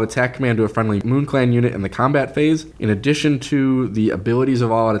issues an all-out attack command to a friendly Moon Clan unit in the combat phase, in addition to the abilities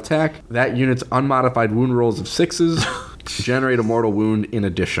of all-out attack, that unit's unmodified wound rolls of 6s generate a mortal wound in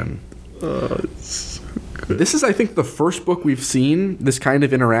addition. It's so good. This is, I think, the first book we've seen this kind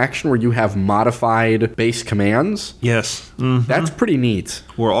of interaction where you have modified base commands. Yes. Mm-hmm. That's pretty neat.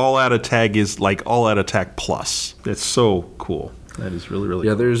 Where all-out attack is like all-out attack plus. That's so cool. That is really, really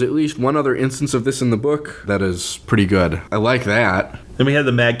cool. There's at least one other instance of this in the book that is pretty good. I like that. Then we have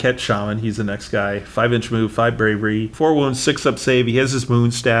the Mad Cat Shaman. He's the next guy. 5-inch move, 5 bravery, 4 wounds, 6-up save. He has his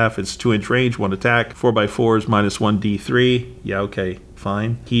Moon Staff. It's 2-inch range, 1 attack, 4x4s, -1 D3. Yeah, okay,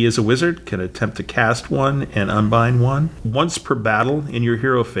 fine. He is a wizard, can attempt to cast one and unbind one. Once per battle in your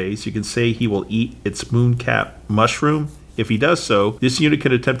hero phase, you can say he will eat its Mooncap mushroom. If he does so, this unit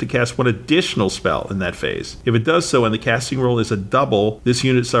can attempt to cast one additional spell in that phase. If it does so and the casting roll is a double, this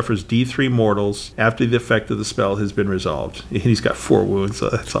unit suffers D3 mortals after the effect of the spell has been resolved. And he's got 4 wounds, so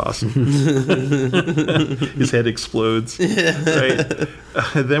that's awesome. His head explodes. Right?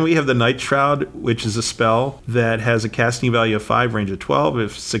 Then we have the Night Shroud, which is a spell that has a casting value of 5, range of 12.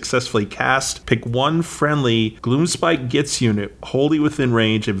 If successfully cast, pick one friendly Gloomspite Gitz unit wholly within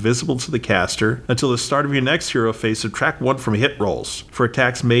range and visible to the caster. Until the start of your next hero phase, subtract 1 from hit rolls for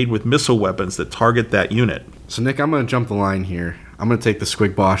attacks made with missile weapons that target that unit. So, Nick, I'm going to jump the line here. I'm going to take the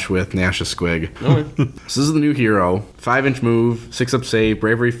Squig Bosch with Nasha Squig. Okay. So this is the new hero. 5-inch move, 6-up save,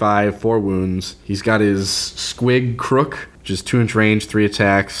 bravery 5, 4 wounds. He's got his Squig Crook, which is 2-inch range, 3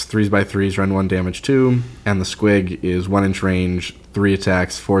 attacks, 3x3s, rend 1, damage 2. And the Squig is 1-inch range, 3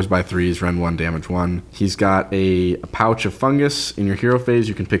 attacks, 4x3s, rend 1, damage 1. He's got a pouch of fungus. In your hero phase,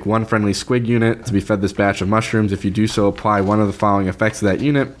 you can pick one friendly Squig unit to be fed this batch of mushrooms. If you do so, apply one of the following effects to that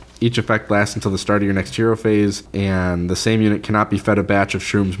unit. Each effect lasts until the start of your next hero phase, and the same unit cannot be fed a batch of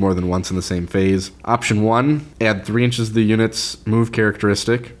shrooms more than once in the same phase. Option 1, add 3 inches to the unit's move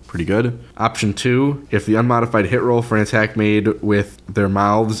characteristic. Pretty good. Option 2, if the unmodified hit roll for an attack made with their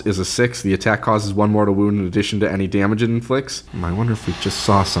mouths is a 6, the attack causes 1 mortal wound in addition to any damage it inflicts. I wonder if we just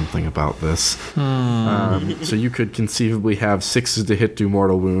saw something about this. So you could conceivably have 6s to hit do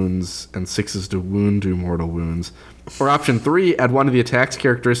mortal wounds and 6s to wound do mortal wounds. Or option 3, add 1 of the attack's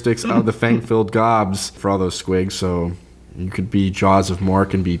characteristics of the fang-filled gobs for all those squigs. So you could be Jaws of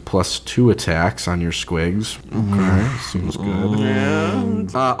Mork and be +2 attacks on your squigs. Okay, seems good.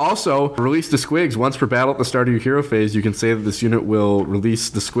 Yeah. Also, release the squigs. Once per battle at the start of your hero phase, you can say that this unit will release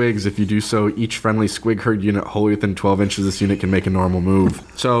the squigs. If you do so, each friendly squig herd unit wholly within 12 inches of this unit can make a normal move.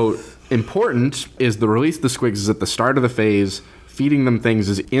 So important is the release the squigs is at the start of the phase. Feeding them things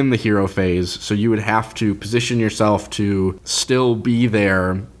is in the hero phase, so you would have to position yourself to still be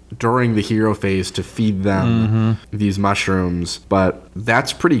there during the hero phase to feed them these mushrooms. But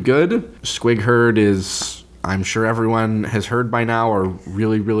that's pretty good. Squig Herd is, I'm sure everyone has heard by now, are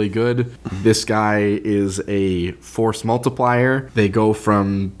really, really good. This guy is a force multiplier. They go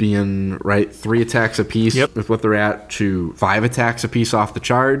from being, 3 attacks a piece with what they're at to 5 attacks a piece off the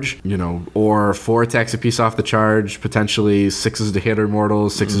charge, or 4 attacks a piece off the charge, potentially 6s to hit or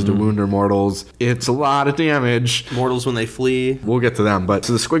mortals, 6s to wound or mortals. It's a lot of damage. Mortals when they flee. We'll get to them. But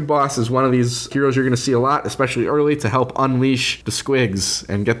so the Squig Boss is one of these heroes you're going to see a lot, especially early, to help unleash the squigs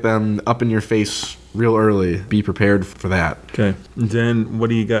and get them up in your face real early. Be prepared for that. Okay. Then what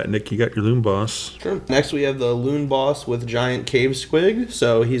do you got, Nick? You got your Loon Boss. Sure. Next we have the Loon Boss with Giant Cave Squig.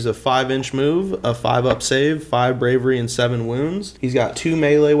 So he's a 5-inch move, a 5-up save, 5 bravery, and 7 wounds. He's got 2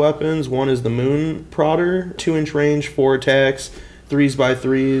 melee weapons. One is the Moon Prodder, 2-inch range, 4 attacks,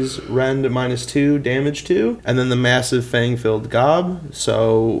 3x3s, rend -2, damage 2, and then the massive fang-filled gob.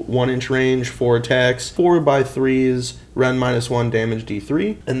 So 1-inch range, 4 attacks, 4x3s, rend -1, damage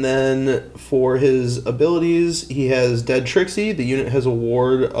D3. And then for his abilities, he has Dead Trixie. The unit has a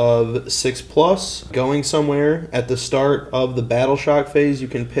ward of 6+. Going somewhere at the start of the Battle Shock phase, you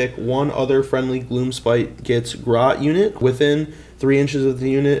can pick one other friendly Gloomspite Gitz Grot unit within 3 inches of the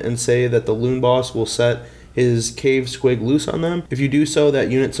unit and say that the Loon Boss will set his cave squig loose on them. If you do so, that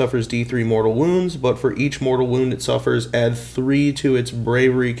unit suffers D3 mortal wounds, but for each mortal wound it suffers, add 3 to its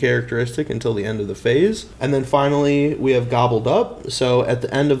bravery characteristic until the end of the phase. And then finally, we have Gobbled Up. So at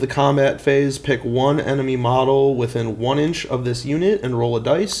the end of the combat phase, pick one enemy model within 1 inch of this unit and roll a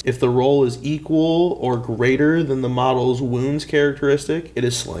dice. If the roll is equal or greater than the model's wounds characteristic, it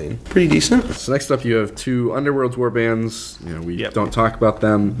is slain. Pretty decent. So next up, you have 2 Underworld's warbands. You know, we don't talk about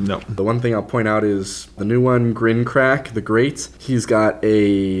them. No. The one thing I'll point out is the new one, Grincrack the Great. He's got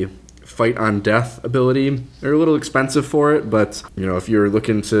a fight on death ability. They're a little expensive for it, but you know, if you're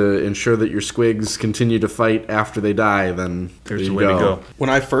looking to ensure that your squigs continue to fight after they die, then there's the way to go. When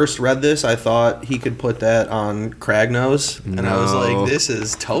I first read this, I thought he could put that on Kragnose, and I was like, this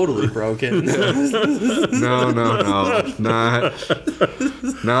is totally broken. No,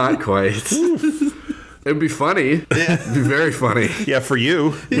 not quite. It'd be funny. Yeah. It'd be very funny. Yeah, for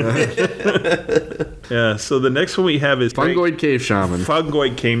you. Yeah, so the next one we have is Fungoid Cave Shaman.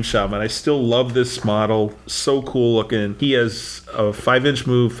 Fungoid Cave Shaman. I still love this model. So cool looking. He has a 5-inch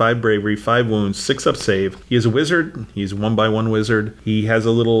move, 5 bravery, 5 wounds, 6 up save. He is a wizard. He's 1/1 wizard. He has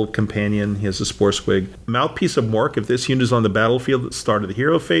a little companion. He has a Spore Squig. Mouthpiece of Mork. If this unit is on the battlefield at the start of the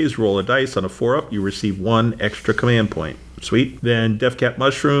hero phase, roll a dice. On a 4-up, you receive 1 extra command point. Sweet. Then Deathcap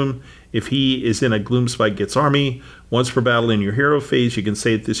Mushroom. If he is in a Gloomspite Gitz army, once per battle in your hero phase, you can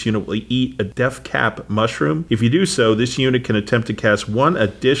say that this unit will eat a Deathcap Mushroom. If you do so, this unit can attempt to cast 1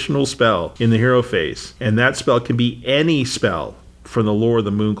 additional spell in the hero phase, and that spell can be any spell from the lore of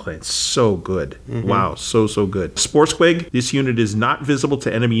the Moon Clan. So good. Wow, so good. Spore Squig, this unit is not visible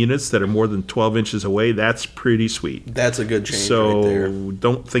to enemy units that are more than 12 inches away. That's pretty sweet. That's a good change so right there.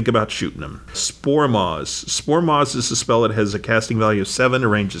 Don't think about shooting them. Spore Maws. Spore Maws is a spell that has a casting value of 7, a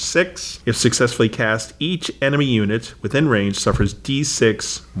range of 6. If successfully cast, each enemy unit within range suffers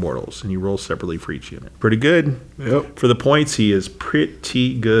D6 mortals, and you roll separately for each unit. Pretty good. Yep. For the points, he is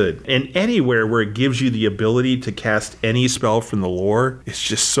pretty good. And anywhere where it gives you the ability to cast any spell from the lore, it's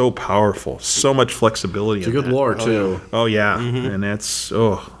just so powerful. So much flexibility. It's a good lore, too. Oh, yeah. And that's,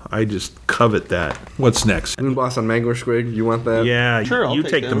 I just covet that. What's next? Moon Boss on Mangler Squig. You want that? Yeah, Sure, I'll you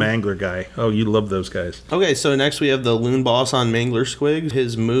take take the them. Mangler guy. Oh, you love those guys. Okay, so next we have the Loon Boss on Mangler Squig.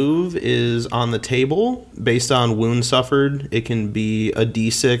 His move is on the table. Based on wound suffered, it can be a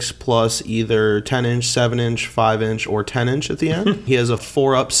d6 plus either 10-inch, 7-inch, 5-inch, or 10-inch at the end. He has a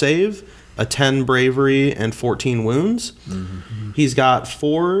 4-up save, a 10 bravery, and 14 wounds. He's got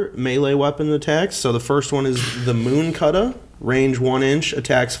 4 melee weapon attacks. So the first one is the Moon Kutta. Range 1 inch,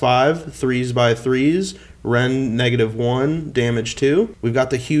 attacks 5, 3s by 3s, Ren -1, damage 2. We've got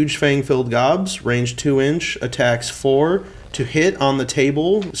the Huge Fang-Filled Gobs, range 2 inch, attacks 4, to hit on the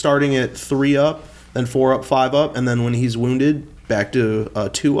table, starting at 3 up, then 4 up, 5 up, and then when he's wounded, back to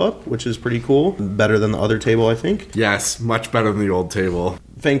 2 up, which is pretty cool. Better than the other table, I think. Yes, much better than the old table.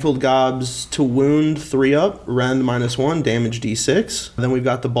 Fang-Filled Gobs to wound 3 up, Rend -1, damage d6. Then we've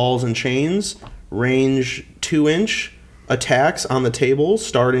got the Balls and Chains, range 2 inch, attacks on the table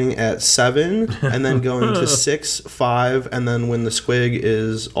starting at 7 and then going to 6, 5, and then when the squig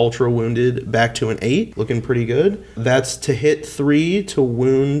is ultra wounded, back to an 8. Looking pretty good. That's to hit 3, to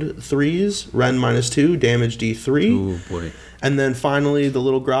wound 3s, Rend -2, damage d3. Oh boy. And then finally, the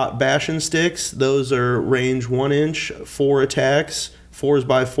little Grot Bastion Sticks. Those are range 1 inch, 4 attacks, 4s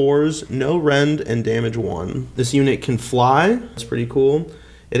by 4s, no rend, and damage 1. This unit can fly. That's pretty cool.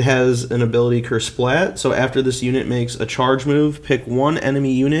 It has an ability Kersplat. So after this unit makes a charge move, pick one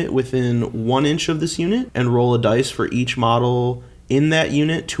enemy unit within 1 inch of this unit and roll a dice for each model in that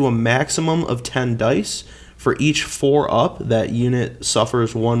unit to a maximum of 10 dice. For each 4 up, that unit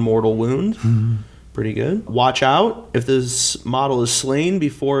suffers 1 mortal wound. Pretty good. Watch out. If this model is slain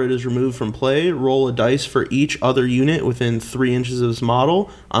before it is removed from play, roll a dice for each other unit within 3 inches of this model.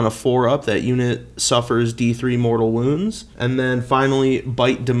 On a 4 up, that unit suffers D3 mortal wounds. And then finally,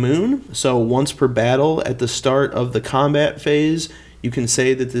 Bite de Moon. So once per battle, at the start of the combat phase, you can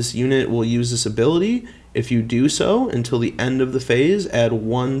say that this unit will use this ability. If you do so, until the end of the phase, add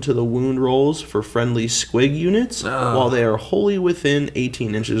 1 to the wound rolls for friendly squig units while they are wholly within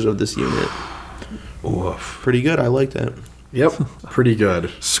 18 inches of this unit. Oof. Pretty good. I like that. Yep, pretty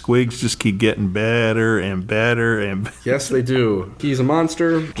good. Squigs just keep getting better and better and Yes, they do. He's a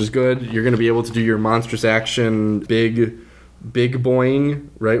monster, which is good. You're going to be able to do your monstrous action big boing,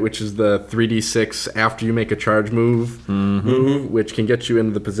 right, which is the 3d6 after you make a charge move, which can get you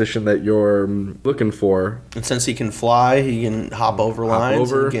into the position that you're looking for. And since he can fly, he can hop over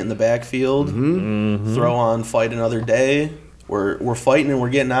lines and get in the backfield, throw on Fight Another Day. We're fighting and we're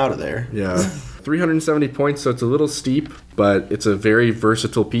getting out of there. Yeah. 370 points, so it's a little steep, but it's a very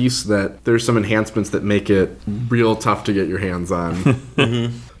versatile piece that there's some enhancements that make it real tough to get your hands on.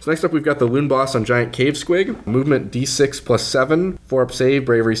 So next up, we've got the Loon Boss on Giant Cave Squig. Movement D6 plus 7, 4-up save,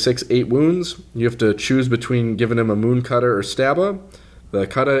 bravery 6, 8 wounds. You have to choose between giving him a Moon Cutter or Stabba. The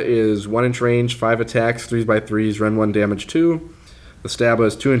Cutter is 1-inch range, 5 attacks, 3s/3s, Ren 1, damage 2. The Stabba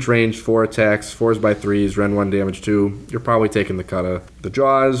is 2-inch range, 4 attacks, 4s/3s, Ren 1, damage 2. You're probably taking the Cutter. The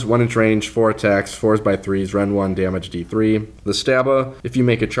Jaws, 1-inch range, 4 attacks, 4s/3s, Ren 1, damage D3. The Stabba, if you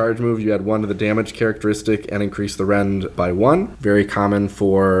make a charge move, you add 1 to the damage characteristic and increase the Rend by 1. Very common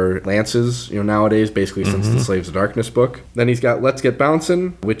for lances, nowadays, basically since the Slaves of Darkness book. Then he's got Let's Get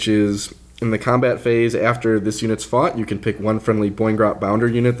Bouncin', which is in the combat phase after this unit's fought, you can pick one friendly Boingrot Bounder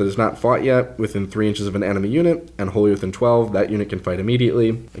unit that is not fought yet within 3 inches of an enemy unit, and wholly within 12, that unit can fight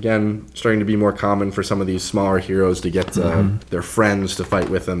immediately. Again, starting to be more common for some of these smaller heroes to get their friends to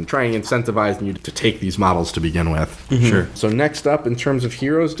fight with them, trying incentivizing you to take these models to begin with. Sure. So next up, in terms of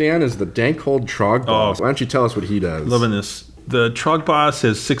heroes, Dan, is the Dankhold Trog Boss. Why don't you tell us what he does? Loving this. The Trog Boss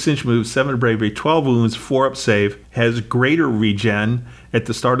has 6-inch move, 7 bravery, 12 wounds, 4-up save, has greater regen. At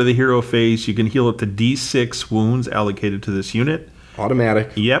the start of the hero phase, you can heal up to D6 wounds allocated to this unit.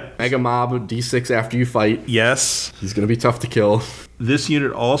 Automatic. Yep. Mega Mob, D6 after you fight. Yes. He's going to be tough to kill. This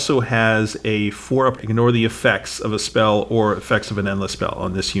unit also has a 4-up, ignore the effects of a spell or effects of an endless spell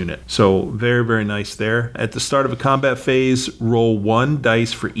on this unit. So very, very nice there. At the start of a combat phase, roll 1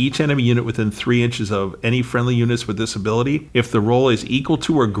 dice for each enemy unit within 3 inches of any friendly units with this ability. If the roll is equal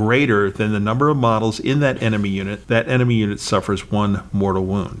to or greater than the number of models in that enemy unit suffers 1 mortal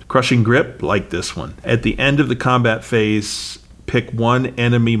wound. Crushing Grip, like this one. At the end of the combat phase, pick 1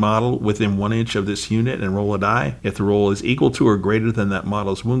 enemy model within 1 inch of this unit and roll a die. If the roll is equal to or greater than that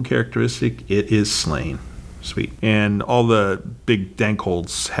model's wound characteristic, it is slain. Sweet. And all the big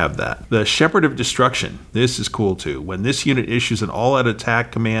Dankholds have that. The Shepherd of Destruction. This is cool too. When this unit issues an all-out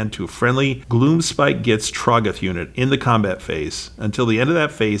attack command to a friendly Gloomspite Gitz Troggoth unit in the combat phase, until the end of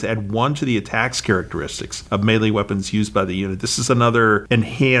that phase, add 1 to the attack's characteristics of melee weapons used by the unit. This is another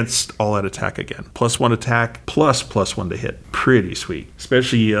enhanced all-out attack again. +1 attack, +1 to hit. Pretty sweet.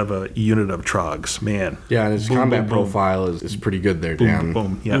 Especially you have a unit of Trogs. Man. Yeah, and his combat profile is pretty good there, Dan.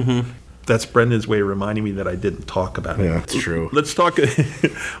 Boom. Yeah. That's Brendan's way of reminding me that I didn't talk about it. Yeah, that's true. Let's talk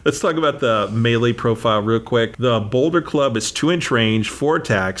about the melee profile real quick. The Boulder Club is 2-inch range, 4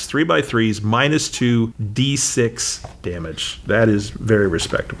 attacks, 3x3s, -2 D6 damage. That is very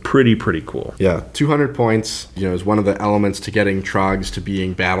respectable. Pretty cool. Yeah, 200 points, is one of the elements to getting Trogs to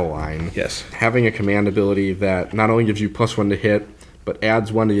being battle line. Yes. Having a command ability that not only gives you +1 to hit, but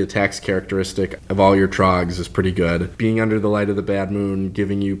adds 1 to the attack's characteristic of all your Trogs is pretty good. Being under the light of the bad moon,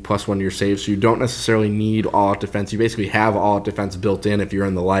 giving you +1 to your save, so you don't necessarily need all-out defense. You basically have all-out defense built in if you're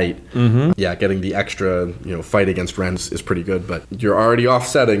in the light. Yeah, getting the extra, fight against Rends is pretty good, but you're already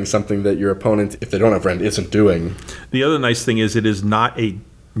offsetting something that your opponent, if they don't have Rend, isn't doing. The other nice thing is it is not a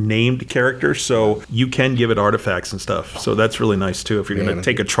named character, so you can give it artifacts and stuff. So that's really nice too. If you're going to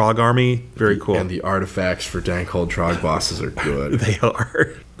take a Trog army, very cool. And the artifacts for Dankhold Trog bosses are good. They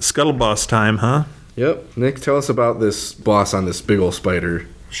are. Scuttle Boss time, huh? Yep. Nick, tell us about this boss on this big ol' spider.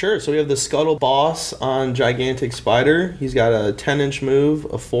 Sure, so we have the Scuttle Boss on Gigantic Spider. He's got a 10-inch move,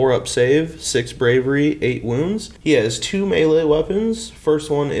 a 4-up save, 6 bravery, 8 wounds. He has 2 melee weapons. First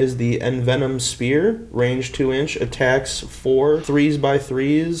one is the Envenom Spear, range 2-inch, attacks 4,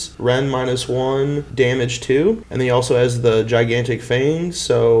 3s/3s, Ren -1, damage 2. And then he also has the Gigantic Fangs,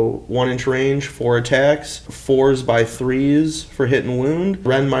 so 1-inch range, 4 attacks, 4s/3s for hit and wound,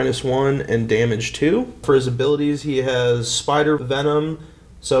 Ren -1, and damage 2. For his abilities, he has Spider Venom.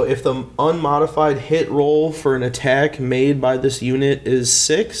 So if the unmodified hit roll for an attack made by this unit is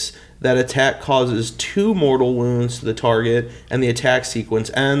 6, that attack causes 2 mortal wounds to the target, and the attack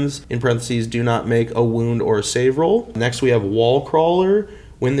sequence ends. In parentheses, do not make a wound or a save roll. Next, we have Wall Crawler.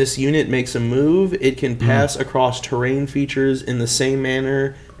 When this unit makes a move, it can pass across terrain features in the same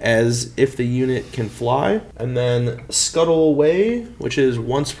manner as if the unit can fly. And then Scuttle Away, which is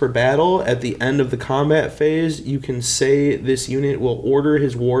once per battle. At the end of the combat phase, you can say this unit will order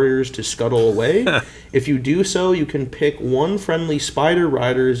his warriors to scuttle away. If you do so, you can pick 1 friendly Spider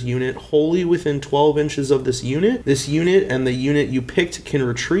Riders unit wholly within 12 inches of this unit. This unit and the unit you picked can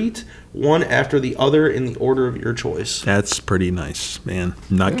retreat, one after the other in the order of your choice. That's pretty nice, man.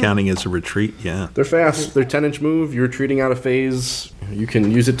 Not counting as a retreat, yeah. They're fast. They're 10-inch move. You're retreating out of phase. You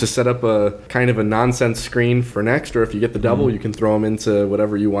can use it to set up a kind of a nonsense screen for next, or if you get the double, you can throw them into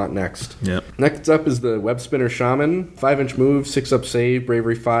whatever you want next. Yep. Next up is the Web Spinner Shaman. 5-inch move, 6-up save,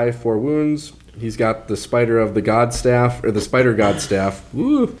 bravery 5, 4 wounds. He's got the Spider of the God Staff, or the Spider God Staff.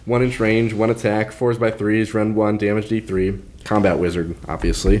 Woo! 1 inch range, 1 attack, 4s by 3s, rend 1, damage D3. Combat Wizard,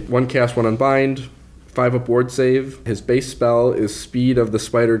 obviously. 1 cast, 1 unbind, 5 up ward save. His base spell is Speed of the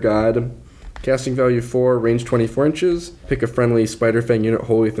Spider God. Casting value 4, range 24 inches. Pick a friendly Spider Fang unit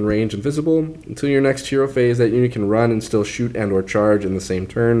wholly within range and visible. Until your next hero phase, that unit can run and still shoot and or charge in the same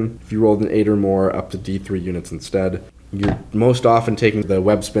turn. If you rolled an 8 or more, up to D3 units instead. You're most often taking the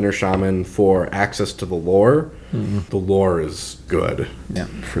Web Spinner Shaman for access to the lore. Mm-hmm. The lore is good. Yeah,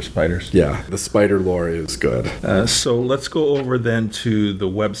 for spiders. Yeah, the spider lore is good. So let's go over then to the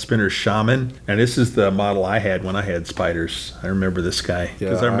Web Spinner Shaman. And this is the model I had when I had spiders. I remember this guy.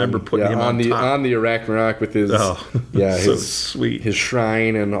 Because I remember putting him on top. On the Arachnarok with his, so his, sweet. His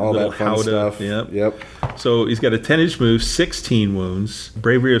shrine and all that fun stuff. Yep. So he's got a 10-inch move, 16 wounds,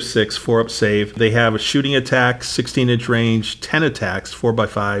 bravery of 6, 4 up save. They have a shooting attack, 16-inch range, 10 attacks,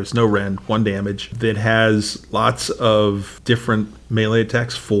 4x5s, no rend, 1 damage. That has lots of different melee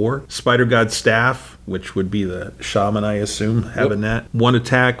attacks, 4. Spider God Staff, which would be the shaman, I assume, having that. 1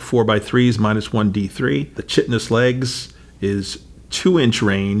 attack, 4x3s, minus 1 D3. The Chitinous Legs is 2-inch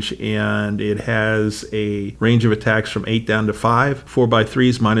range, and it has a range of attacks from 8 down to 5.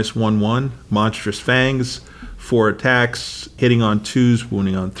 4x3s, minus 1/1. Monstrous Fangs, 4 attacks, hitting on 2s,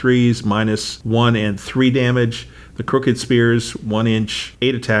 wounding on 3s, minus 1 and 3 damage. The Crooked Spears, 1 inch,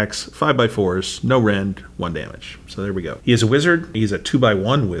 8 attacks, 5x4s, no rend, 1 damage. So there we go. He is a wizard. He's a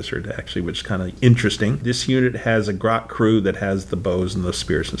 2x1 wizard, actually, which is kind of interesting. This unit has a grot crew that has the bows and the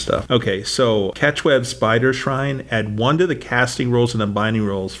spears and stuff. Okay, so Catchweb Spider Shrine. Add 1 to the casting rolls and unbinding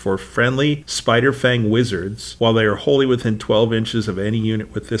rolls for friendly Spider Fang wizards while they are wholly within 12 inches of any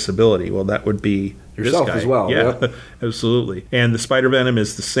unit with this ability. Well, that would be yourself as well. Yeah, absolutely. And the spider venom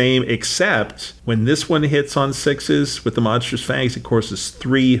is the same, except when this one hits on 6s with the monstrous fangs, it causes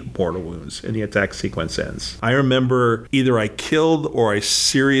 3 mortal wounds and the attack sequence ends. I remember either I killed or I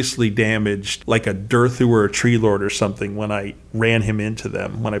seriously damaged like a Durthu or a Tree Lord or something when I ran him into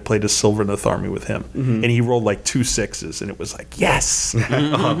them, when I played a Sylvaneth army with him. Mm-hmm. And he rolled like 2 6s and it was like, yes!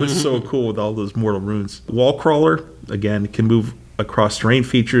 It was so cool with all those mortal runes. Wall Crawler, again, can move across terrain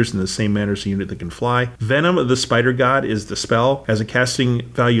features in the same manner as a unit that can fly. Venom of the Spider God is the spell. Has a casting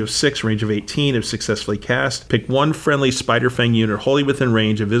value of 6, range of 18 if successfully cast. Pick 1 friendly Spider Fang unit wholly within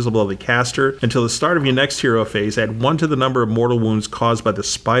range and visible of the caster. Until the start of your next hero phase, add 1 to the number of mortal wounds caused by the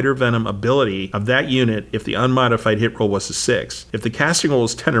Spider Venom ability of that unit if the unmodified hit roll was a 6. If the casting roll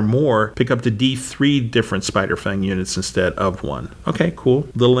is 10 or more, pick up to D3 different Spider Fang units instead of 1. Okay, cool.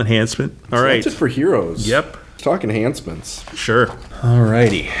 Little enhancement. All right. That's it for heroes. Yep. Let's talk enhancements. Sure.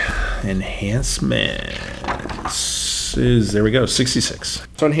 Alrighty. Enhancements is, there we go, 66.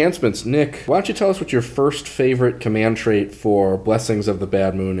 So enhancements. Nick, why don't you tell us what your first favorite command trait for Blessings of the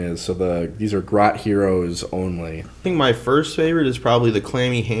Bad Moon is? So these are Grot heroes only. I think my first favorite is probably the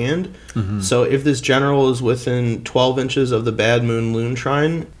Clammy Hand. Mm-hmm. So if this general is within 12 inches of the Bad Moon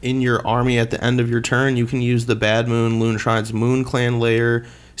Loonshrine, in your army at the end of your turn, you can use the Bad Moon Loonshrine's Moon Clan Lair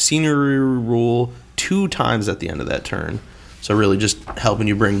scenery rule 2 times at the end of that turn. So really just helping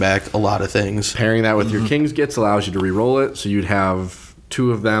you bring back a lot of things. Pairing that with your King's Gitz allows you to re-roll it, so you'd have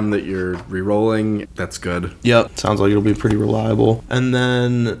 2 of them that you're re-rolling. That's good. Yep, sounds like it'll be pretty reliable. And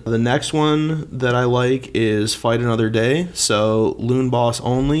then the next one that I like is Fight Another Day. So Loon Boss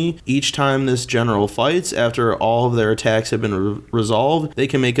only. Each time this general fights, after all of their attacks have been resolved, they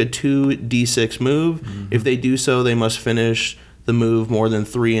can make a 2d6 move. Mm-hmm. If they do so, they must finish the move more than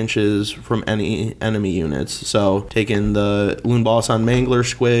 3 inches from any enemy units. So taking the Loon Boss on Mangler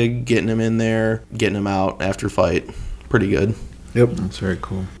Squig, getting him in there, getting him out after fight. Pretty good. Yep. That's very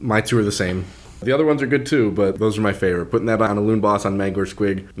cool. My 2 are the same. The other ones are good too, but those are my favorite. Putting that on a Loon Boss on Mangler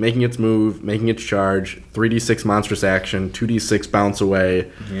Squig, making its move, making its charge, 3d6 monstrous action, 2d6 bounce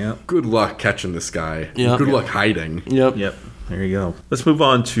away. Yep. Good luck catching this guy. Yep. Good luck hiding. Yep. There you go. Let's move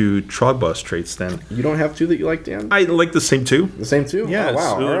on to Trogbus traits then. You don't have 2 that you like, Dan? I like the same 2. The same 2? Yeah, oh, wow.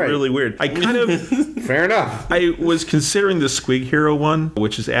 it's really, all right. really weird. I kind of... Fair enough. I was considering the Squig Hero one,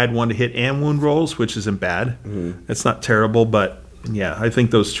 which is add 1 to hit and wound rolls, which isn't bad. Mm-hmm. It's not terrible, but yeah, I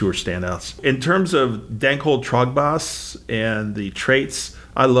think those 2 are standouts. In terms of Dankhold Trogbus and the traits,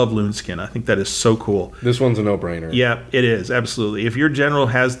 I love Loonskin. I think that is so cool. This one's a no-brainer. Yeah, it is, absolutely. If your general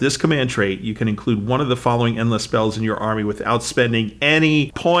has this command trait, you can include one of the following endless spells in your army without spending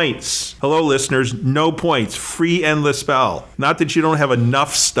any points. Hello, listeners, no points. Free endless spell. Not that you don't have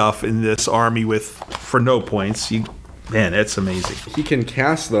enough stuff in this army for no points. Man, that's amazing. He can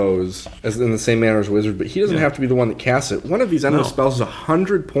cast those as in the same manner as a wizard, but he doesn't have to be the one that casts it. One of these endless spells is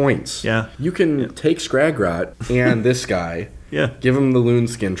 100 points. Yeah. You can take Scragrot and this guy. Yeah. Give him the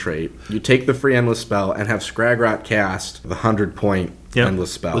Loonskin trait. You take the free endless spell and have Scragrot cast the 100-point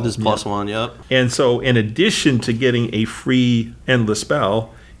endless spell. With his +1, yep. And so in addition to getting a free endless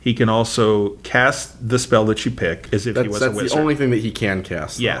spell, he can also cast the spell that you pick as if he was a wizard. That's the only thing that he can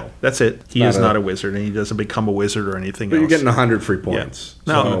cast, though. Yeah, that's it. He is not a wizard, and he doesn't become a wizard or anything else. But you're getting 100 free points.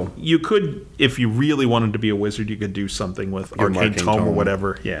 Yeah. Now, you could, if you really wanted to be a wizard, you could do something with Arcane Tome or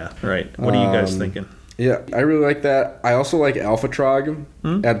whatever. Yeah, right. What are you guys thinking? Yeah, I really like that. I also like Alpha Trog.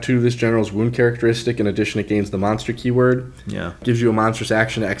 Add 2 to this general's wound characteristic. In addition, it gains the monster keyword. Yeah. Gives you a monstrous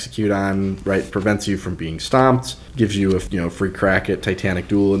action to execute on, right? Prevents you from being stomped. Gives you a free crack at Titanic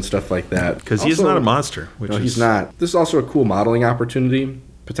Duel and stuff like that. Because he's not a monster. He's not. This is also a cool modeling opportunity,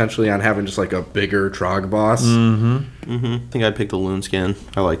 potentially on having just like a bigger Trog boss. I think I'd pick the Loonskin.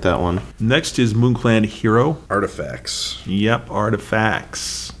 I like that one. Next is MoonClan Hero. Artifacts. Yep,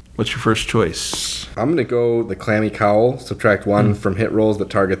 artifacts. What's your first choice? I'm going to go the Clammy Cowl. Subtract 1 from hit rolls that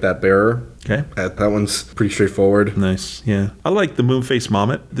target that bearer. Okay. That one's pretty straightforward. Nice, yeah. I like the Moonface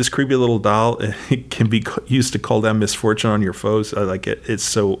Mommet. This creepy little doll, it can be used to call down misfortune on your foes. I like it. It's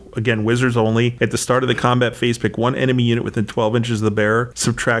so, again, wizards only. At the start of the combat phase, pick 1 enemy unit within 12 inches of the bearer.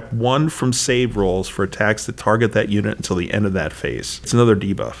 Subtract 1 from save rolls for attacks that target that unit until the end of that phase. It's another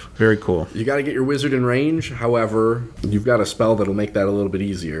debuff. Very cool. You got to get your wizard in range. However, you've got a spell that'll make that a little bit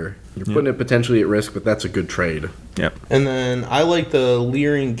easier. You're putting it potentially at risk, but that's a good trade. Yep. And then I like the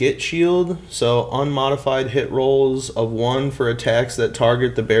Leering Git Shield. So unmodified hit rolls of 1 for attacks that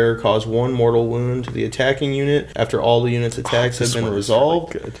target the bearer cause 1 mortal wound to the attacking unit after all the unit's attacks have been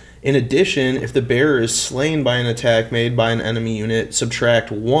resolved. Really good. In addition, if the bearer is slain by an attack made by an enemy unit, subtract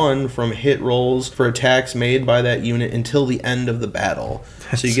 1 from hit rolls for attacks made by that unit until the end of the battle.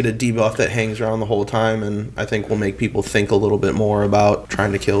 So you get a debuff that hangs around the whole time, and I think will make people think a little bit more about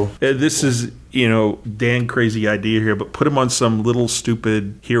trying to kill. This is, Dan crazy idea here, but put him on some little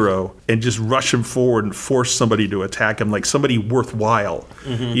stupid hero and just rush him forward and force somebody to attack him, like somebody worthwhile,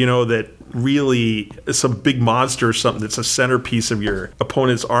 that really some big monster or something that's a centerpiece of your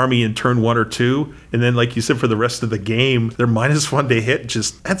opponent's army in turn 1 or 2, and then like you said, for the rest of the game they're -1 to hit.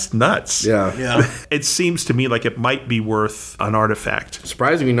 Just that's nuts. Yeah. It seems to me like it might be worth an artifact.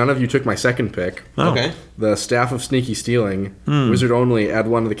 Surprisingly, none of you took my second pick. Okay. The Staff of Sneaky Stealing. Wizard only, add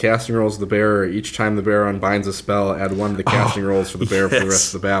 1 to the casting rolls of the bearer. Each time the bearer unbinds a spell, add 1 to the casting rolls for the bearer for the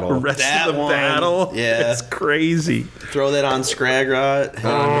rest of the battle. The rest of the battle? Yeah. It's crazy. Throw that on Scragrot.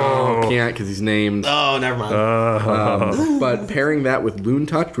 No, can't because he's named. Oh, never mind. But pairing that with Loon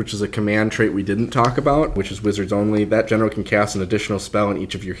Touch, which is a command trait we didn't talk about, which is wizards only, that general can cast an additional spell in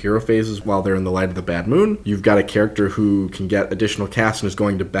each of your hero phases while they're in the light of the bad moon. You've got a character who can get additional cast and is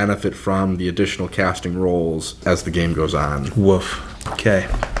going to benefit from the additional casting rolls as the game goes on. Woof. Okay.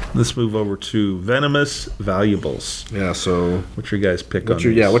 Let's move over to Venomous Valuables. Yeah, so What's your guys' pick on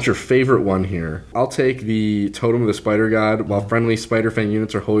these? what's your favorite one here? I'll take the Totem of the Spider God. While friendly Spider Fang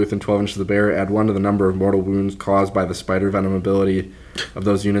units are wholly within 12 inches of the bearer, add 1 to the number of mortal wounds caused by the Spider Venom ability of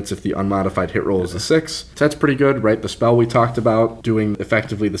those units if the unmodified hit roll is a 6. So that's pretty good, right? The spell we talked about doing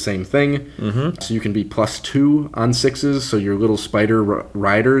effectively the same thing. So you can be +2 on 6s, so your little spider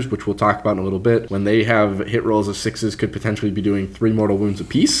riders, which we'll talk about in a little bit, when they have hit rolls of 6s, could potentially be doing 3 mortal wounds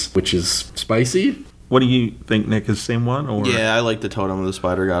apiece, which is spicy. What do you think, Nick? Is the same one? Or? Yeah, I like the Totem of the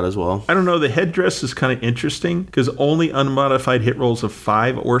Spider God as well. I don't know. The headdress is kind of interesting because only unmodified hit rolls of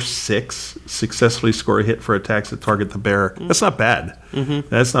 5 or 6 successfully score a hit for attacks that target the bearer. That's not bad.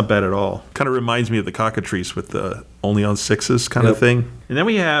 That's not bad at all. Kind of reminds me of the cockatrice with the only on 6s kind of thing. And then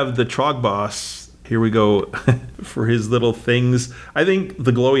we have the Trog boss. Here we go for his little things. I think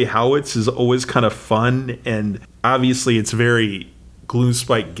the glowy howitz is always kind of fun, and obviously it's very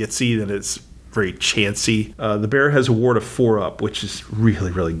Gloomspite Gitzy, that it's very chancy. The bearer has a ward of 4 up, which is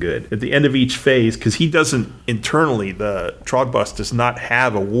really, really good. At the end of each phase, because he doesn't internally, the Trog boss does not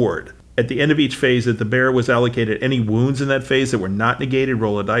have a ward. At the end of each phase, if the bearer was allocated any wounds in that phase that were not negated,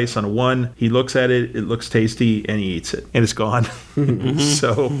 roll a dice on a 1. He looks at it, it looks tasty, and he eats it. And it's gone.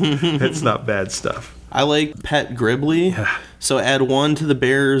 So that's not bad stuff. I like Pet Gribbly. So add 1 to the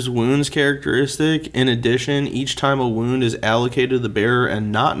bearer's wounds characteristic. In addition, each time a wound is allocated to the bearer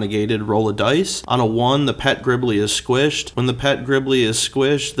and not negated, roll a dice. On a 1, the Pet Gribbly is squished. When the Pet Gribbly is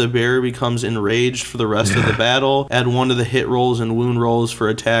squished, the bearer becomes enraged for the rest of the battle. Add 1 to the hit rolls and wound rolls for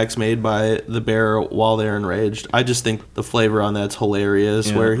attacks made by the bearer while they're enraged. I just think the flavor on that's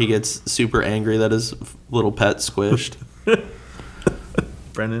hilarious, where he gets super angry that his little pet squished.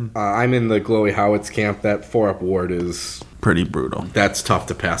 Brendan? I'm in the Glowy Howitz camp. That 4-up ward is... Pretty brutal. That's tough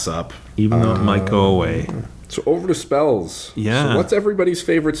to pass up. Even though it might go away. So over to spells. Yeah. So what's everybody's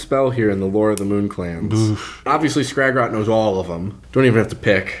favorite spell here in the lore of the Moon Clans? Oof. Obviously, Scragrot knows all of them. Don't even have to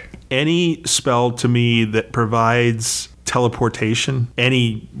pick. Any spell to me that provides teleportation,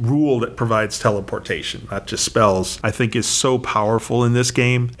 any rule that provides teleportation, not just spells, I think is so powerful in this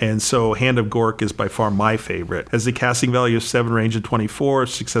game. And so Hand of Gork is by far my favorite. Has the casting value of 7, range of 24,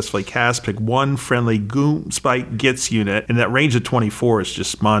 successfully cast, pick one friendly Gloomspite Gitz unit, and that range of 24 is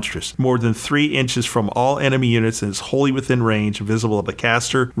just monstrous. More than 3 inches from all enemy units and is wholly within range, visible of the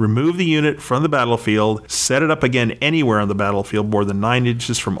caster. Remove the unit from the battlefield, set it up again anywhere on the battlefield, more than 9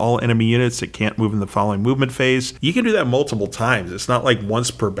 inches from all enemy units. It can't move in the following movement phase. You can do that multiple times. It's not like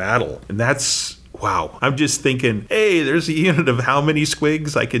once per battle. And that's, wow. I'm just thinking, hey, there's a unit of how many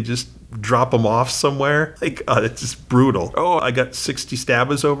squigs? I could just drop them off somewhere. Like, it's just brutal. Oh, I got 60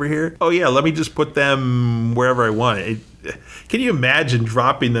 stabbers over here. Oh yeah, let me just put them wherever I want. Can you imagine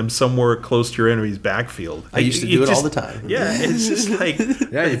dropping them somewhere close to your enemy's backfield? I used to do it all the time. Yeah, it's just like...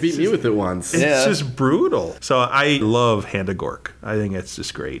 Yeah, you beat me with it once. It's just brutal. So I love Hand of Gork. I think it's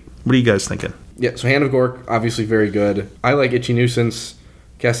just great. What are you guys thinking? Yeah, so Hand of Gork, obviously very good. I like Itchy Nuisance.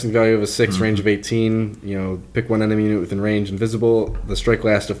 Casting value of a 6, range of 18. You know, pick one enemy unit within range, invisible. The strike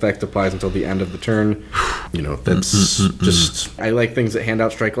last effect applies until the end of the turn. You know, that's just... I like things that hand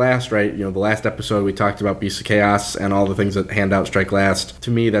out strike last, right? You know, the last episode we talked about Beasts of Chaos and all the things that hand out strike last. To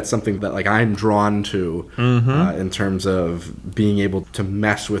me, that's something that, like, I'm drawn to in terms of being able to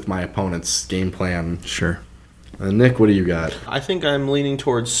mess with my opponent's game plan. Sure. Nick, what do you got? I think I'm leaning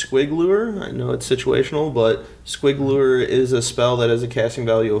towards Squig Lure. I know it's situational, but Squig Lure is a spell that has a casting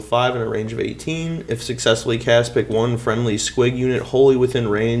value of 5 and a range of 18. If successfully cast, pick one friendly Squig unit wholly within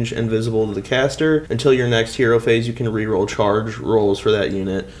range and visible to the caster. Until your next hero phase, you can reroll charge rolls for that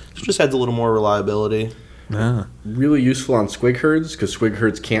unit. So it just adds a little more reliability. Really useful on Squig Herds, because Squig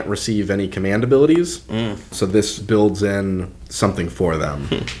Herds can't receive any command abilities. So this builds in something for them.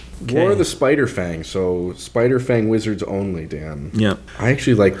 War of the Spider Fang. So Spider Fang wizards only, Dan. Yeah. I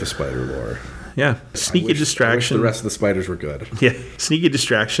actually like the spider lore. Yeah. Sneaky Distraction. I wish the rest of the spiders were good. Yeah. Sneaky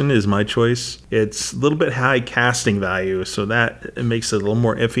Distraction is my choice. It's a little bit high casting value, so that it makes it a little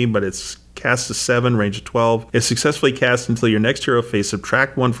more iffy, but it's cast to 7, range of 12. If successfully cast until your next hero phase,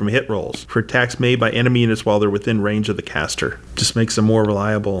 subtract 1 from hit rolls for attacks made by enemy units while they're within range of the caster. Just makes them more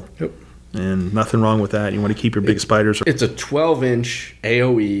reliable. Yep. And nothing wrong with that. You want to keep your big spiders. It's a 12-inch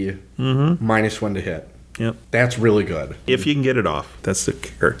AoE -1 to hit. Yep. That's really good. If you can get it off. That's the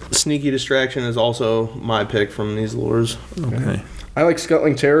kicker. Sneaky Distraction is also my pick from these lures. Okay. I like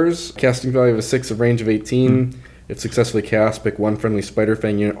Scuttling Terrors. Casting value of a 6, of range of 18. If successfully cast, pick one friendly Spider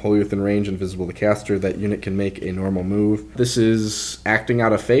Fang unit wholly within range and visible to caster. That unit can make a normal move. This is acting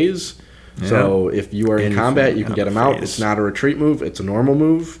out of phase. So if you are in combat, you can get them out. It's not a retreat move. It's a normal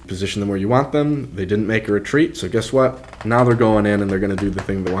move. Position them where you want them. They didn't make a retreat, so guess what? Now they're going in and they're going to do the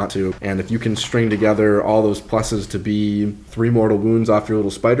thing they want to. And if you can string together all those pluses to be 3 mortal wounds off your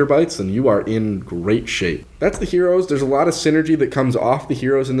little spider bites, then you are in great shape. That's the heroes. There's a lot of synergy that comes off the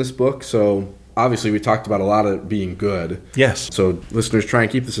heroes in this book, so... Obviously, we talked about a lot of it being good. Yes. So listeners, try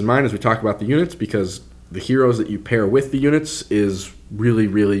and keep this in mind as we talk about the units, because the heroes that you pair with the units is really,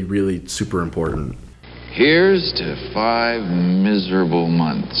 really, really super important. Here's to 5 miserable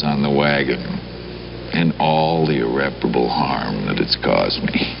months on the wagon and all the irreparable harm that it's caused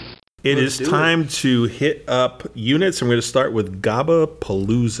me. It is time to hit up units. I'm going to start with Gaba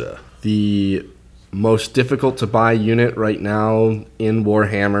Palooza. The most difficult to buy unit right now in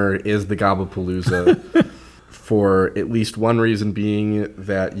Warhammer is the Gabapalooza for at least one reason being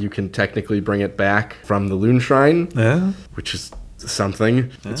that you can technically bring it back from the Loonshrine, which is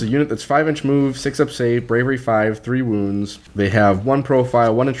something. It's a unit that's 5-inch move, 6-up save, bravery 5, 3 wounds. They have 1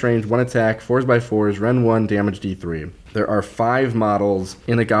 profile, 1 inch range, 1 attack, 4x4s, Ren 1, damage D3. There are 5 models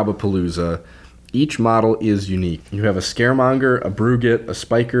in a Gabapalooza. Each model is unique. You have a Scaremonger, a Brugit, a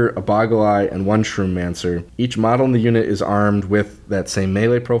Spiker, a Boggle-Eye, and 1 Shroommancer. Each model in the unit is armed with that same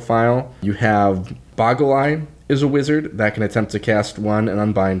melee profile. You have Boggle-Eye is a wizard that can attempt to cast 1 and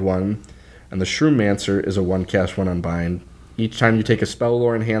unbind 1. And the Shroommancer is a 1 cast 1 unbind. Each time you take a spell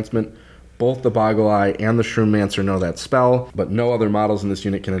lore enhancement, both the Boggle-Eye and the Shroommancer know that spell, but no other models in this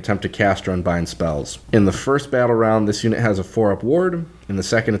unit can attempt to cast or unbind spells. In the first battle round, this unit has a 4-up ward. In the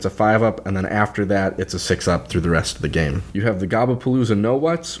second, it's a 5-up, and then after that, it's a 6-up through the rest of the game. You have the Gabapalooza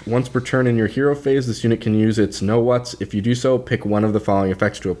Know-Whats. Once per turn in your hero phase, this unit can use its Know-Whats. If you do so, pick one of the following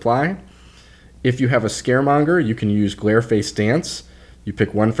effects to apply. If you have a Scaremonger, you can use Glareface Dance. You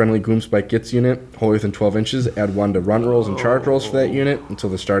pick one friendly Gloomspite Gitz unit, wholly within 12 inches, add 1 to run rolls and charge rolls for that unit until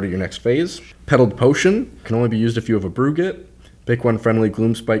the start of your next phase. Petaled Potion can only be used if you have a Brew Git. Pick one friendly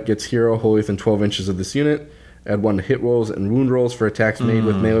Gloomspite Gitz hero, wholly within 12 inches of this unit. Add 1 to hit rolls and wound rolls for attacks made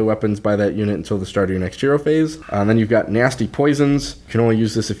with melee weapons by that unit until the start of your next hero phase. And then you've got Nasty Poisons. You can only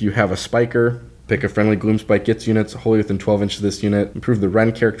use this if you have a Spiker. Pick a friendly Gloomspite Gitz units, wholly within 12 inches of this unit. Improve the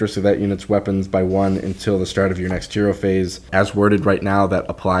Ren characteristics of that unit's weapons by 1 until the start of your next hero phase. As worded right now, that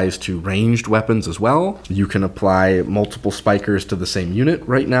applies to ranged weapons as well. You can apply multiple Spikers to the same unit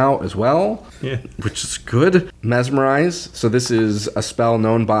right now as well, which is good. Mesmerize. So this is a spell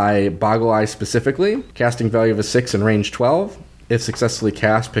known by Boggle Eye specifically. Casting value of a 6 and range 12. If successfully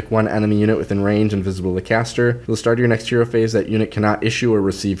cast, pick one enemy unit within range and visible to the caster. At the start of your next hero phase, that unit cannot issue or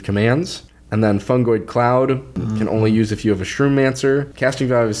receive commands. And then Fungoid Cloud can only use if you have a Shroomancer. Casting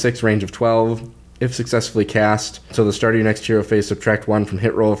value of 6, range of 12. If successfully cast, until the start of your next hero phase, subtract 1 from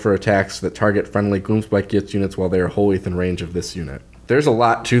hit roll for attacks that target friendly Gloomspite Gitz units while they are wholly within range of this unit. There's a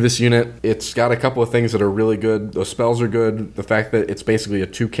lot to this unit. It's got a couple of things that are really good. Those spells are good. The fact that it's basically a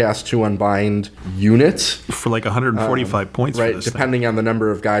 2-cast, 2-unbind unit. For like 145 points right, for this depending on the number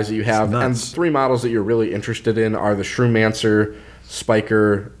of guys that you have. And 3 models that you're really interested in are the Shroomancer,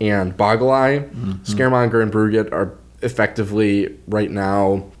 Spiker, and Boggle Eye. Scaremonger and Brugit are effectively, right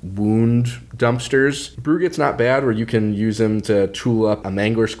now, wound dumpsters. Brugit's not bad, where you can use him to tool up a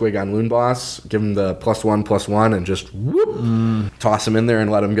Mangler Squig on Loon Boss, give him the +1/+1, and just whoop, toss him in there and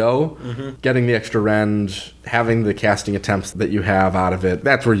let him go. Getting the extra rend, having the casting attempts that you have out of it,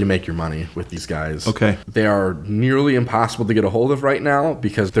 that's where you make your money with these guys. Okay. They are nearly impossible to get a hold of right now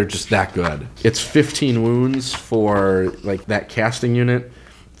because they're just that good. It's 15 wounds for like that casting unit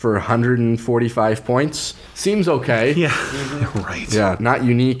for 145 points. Seems okay. Yeah. Right. Yeah, not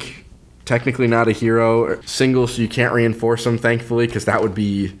unique. Technically not a hero. Single, so you can't reinforce them, thankfully, because that would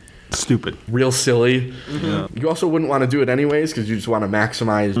be stupid. Real silly. Yeah. You also wouldn't want to do it anyways, because you just want to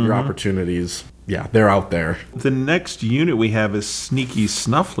maximize your opportunities. Yeah, they're out there. The next unit we have is Sneaky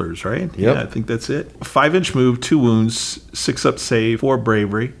Snufflers, right? Yep. Yeah, I think that's it. 5-inch move, 2 wounds, 6 up save, 4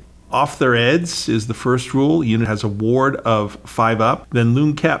 bravery. Off their heads is the first rule. Unit has a ward of 5 up. Then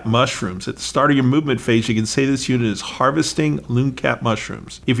Looncap Mushrooms. At the start of your movement phase, you can say this unit is harvesting Looncap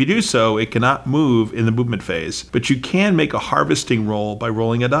Mushrooms. If you do so, it cannot move in the movement phase, but you can make a harvesting roll by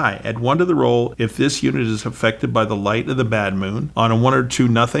rolling a die. Add 1 to the roll if this unit is affected by the light of the bad moon. On a 1 or 2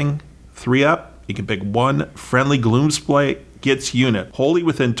 nothing, 3 up, you can pick 1 friendly Gloomspite Gitz unit, wholly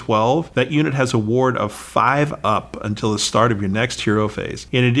within 12. That unit has a ward of 5 up until the start of your next hero phase.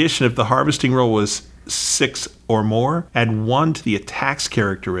 In addition, if the harvesting roll was 6 or more, add 1 to the attacks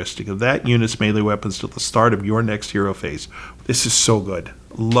characteristic of that unit's melee weapons till the start of your next hero phase. This is so good.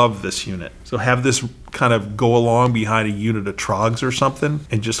 Love this unit. So have this kind of go along behind a unit of Trogs or something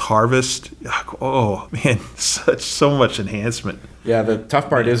and just harvest. Oh man, so much enhancement. Yeah, the tough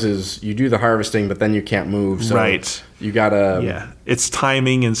part is you do the harvesting, but then you can't move. So right. You gotta. Yeah, it's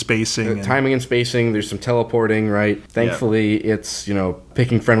timing and spacing. Timing and spacing. There's some teleporting, right? Thankfully, it's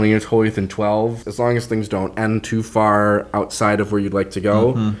picking friendly units wholly within 12. As long as things don't end too far outside of where you'd like to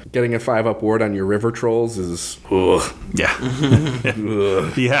go. Getting a 5-up ward on your river trolls is. Ugh. Yeah.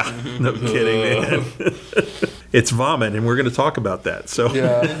 Yeah. No kidding, man. It's vomit, and we're going to talk about that. So,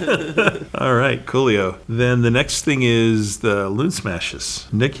 yeah. All right, coolio. Then the next thing is the Loon Smashes.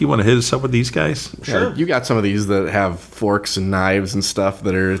 Nick, you want to hit us up with these guys? Sure. Yeah, you got some of these that have forks and knives and stuff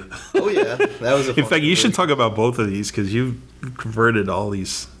that are. Oh yeah, that was. In fact, you should talk about both of these because you've converted all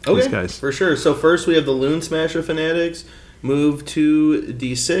these guys. For sure. So first we have the Loon Smasher Fanatics. Move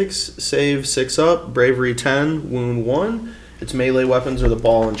 2d6, save 6 up, bravery 10, wound 1. Its melee weapons are the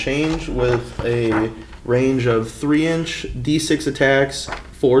ball and change with a range of 3-inch, d6 attacks,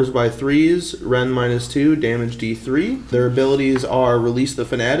 4s by 3s, Ren -2, damage d3. Their abilities are release the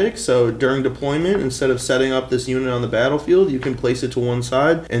fanatic, so during deployment, instead of setting up this unit on the battlefield, you can place it to one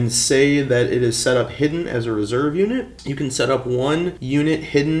side and say that it is set up hidden as a reserve unit. You can set up 1 unit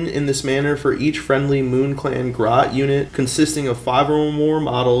hidden in this manner for each friendly Moon Clan Grot unit consisting of 5 or more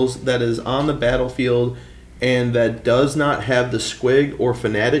models that is on the battlefield and that does not have the squig or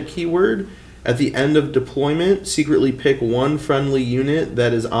fanatic keyword. At the end of deployment, secretly pick 1 friendly unit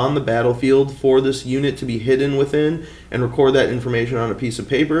that is on the battlefield for this unit to be hidden within and record that information on a piece of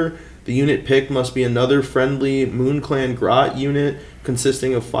paper. The unit picked must be another friendly Moon Clan Grot unit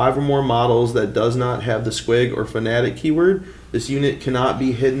consisting of 5 or more models that does not have the squig or fanatic keyword. This unit cannot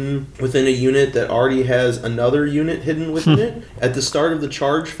be hidden within a unit that already has another unit hidden within it. At the start of the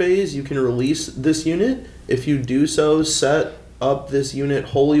charge phase, you can release this unit. If you do so, set up this unit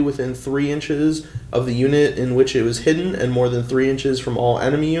wholly within 3 inches of the unit in which it was hidden and more than 3 inches from all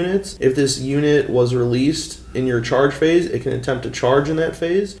enemy units. If this unit was released in your charge phase, it can attempt to charge in that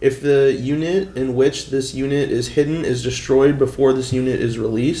phase. If the unit in which this unit is hidden is destroyed before this unit is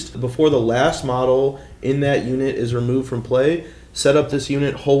released, before the last model in that unit is removed from play, set up this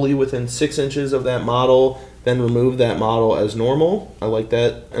unit wholly within 6 inches of that model, then remove that model as normal. I like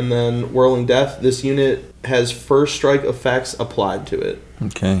that. And then Whirling Death, this unit has first strike effects applied to it.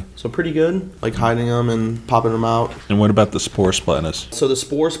 Okay. So pretty good, like hiding them and popping them out. And what about the Spore Splatus? So the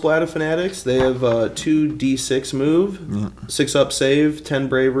Spore Splatter Fanatics, they have 2d6 move, 6 up save, 10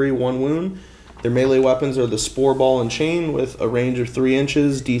 bravery, 1 wound. Their melee weapons are the Spore Ball and Chain with a range of 3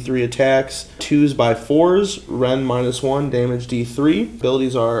 inches, D3 attacks, 2s by 4s, Ren -1, damage D3.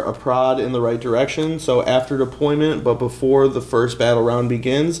 Abilities are a prod in the right direction, so after deployment but before the first battle round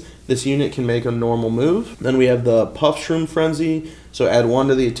begins, this unit can make a normal move. Then we have the Puff Shroom Frenzy, so add 1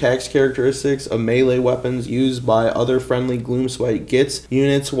 to the attacks characteristics of melee weapons used by other friendly Gloomspite Gitz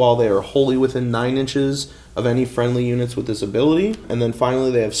units while they are wholly within 9 inches of any friendly units with this ability. And then finally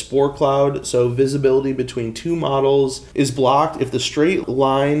they have Spore Cloud, so visibility between 2 models is blocked if the straight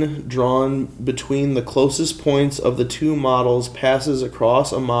line drawn between the closest points of the 2 models passes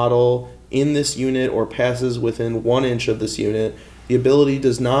across a model in this unit or passes within 1 inch of this unit. The ability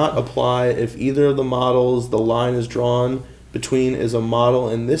does not apply if either of the models the line is drawn between is a model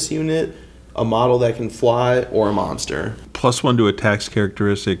in this unit, a model that can fly, or a monster. +1 to attacks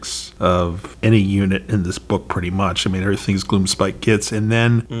characteristics of any unit in this book, pretty much. I mean, everything's Gloomspite Gitz, and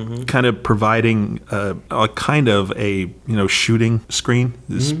then kind of providing a kind of a shooting screen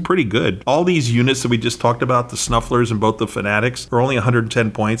is pretty good. All these units that we just talked about, the Snufflers and both the Fanatics, are only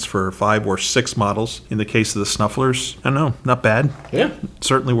 110 points for 5 or 6 models. In the case of the Snufflers, I don't know, not bad. Yeah,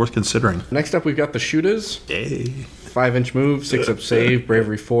 certainly worth considering. Next up, we've got the Shooters. Hey. 5-inch move, 6 up save,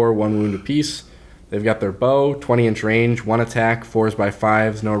 bravery 4, 1 wound apiece. They've got their bow, 20-inch range, 1 attack, 4s by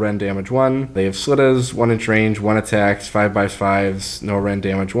 5s, no Ren damage 1. They have Slitters, 1-inch range, 1 attacks, 5 by 5s, no Ren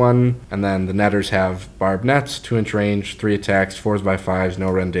damage 1. And then the Netters have barbed nets, 2-inch range, 3 attacks, 4s by 5s,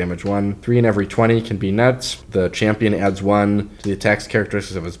 no Ren damage 1. 3 in every 20 can be nets. The champion adds 1 to the attacks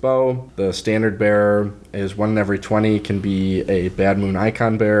characteristics of his bow. The standard bearer is 1 in every 20, can be a Bad Moon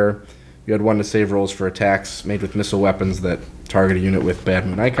Icon bearer. You had 1 to save rolls for attacks made with missile weapons that target a unit with Bad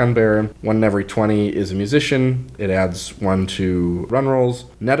Moon Icon Bearer. 1 in every 20 is a musician. It adds 1 to run rolls.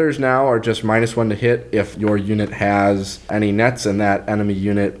 Netters now are just -1 to hit if your unit has any nets and that enemy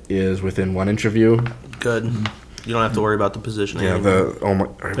unit is within 1 inch of you. Good. You don't have to worry about the positioning. Yeah,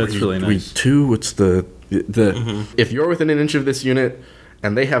 that's really nice. What's the if you're within 1 inch of this unit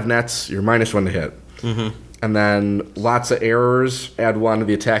and they have nets, you're -1 to hit. And then lots of errors, add 1 to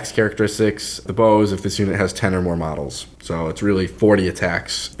the attacks characteristics, the bows, if this unit has 10 or more models. So it's really 40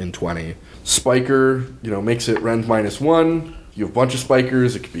 attacks in 20. Spiker, makes it Ren -1. You have a bunch of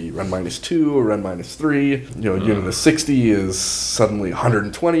Spikers, it could be Ren -2 or Ren -3. A unit of 60 is suddenly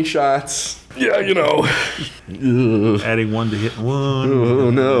 120 shots. Yeah, Adding 1 to hit 1. Oh,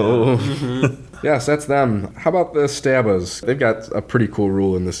 no. Yes, that's them. How about the Stabbas? They've got a pretty cool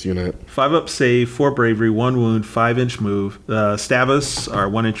rule in this unit. 5 up save, 4 bravery, 1 wound, 5-inch move. The Stabbas are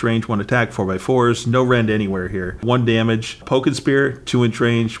 1-inch range, 1 attack, 4 by 4s. No rend anywhere here. 1 damage. Poke and Spear, 2-inch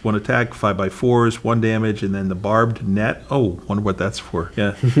range, 1 attack, 5 by 4s, 1 damage. And then the Barbed Net. Oh, wonder what that's for.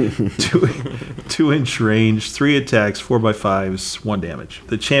 Yeah. 2-inch range, 3 attacks, 4 by 5s, 1 damage.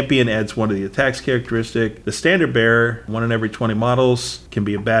 The Champion adds 1 to the attacks characteristic. The Standard Bearer, 1 in every 20 models, can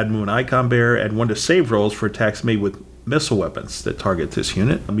be a Bad Moon Icon Bearer. Add 1 to save rolls for attacks made with missile weapons that target this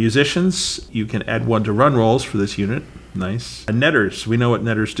unit. Musicians, you can add 1 to run rolls for this unit. Nice. And Netters, we know what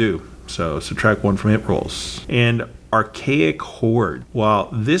Netters do, so subtract 1 from hit rolls. And Archaic Horde. While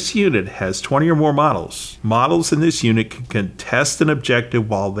this unit has 20 or more models in this unit can contest an objective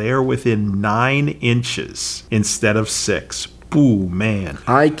while they are within 9 inches instead of 6. Boo, man.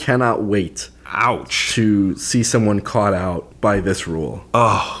 I cannot wait. Ouch. To see someone caught out by this rule.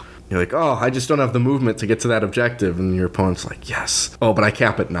 Oh, you're like, I just don't have the movement to get to that objective. And your opponent's like, yes. Oh, but I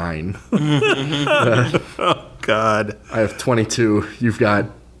cap at 9. Oh, God. I have 22. You've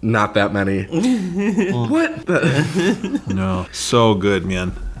got not that many. What? No. So good,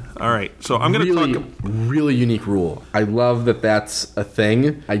 man. All right, so I'm going to talk... Really unique rule. I love that that's a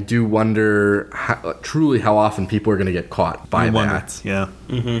thing. I do wonder truly how often people are going to get caught by that. Yeah,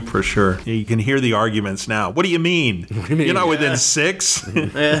 for sure. Yeah, you can hear the arguments now. What do you mean? You're not within 6?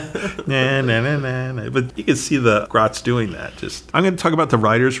 Nah. But you can see the Grots doing that. I'm going to talk about the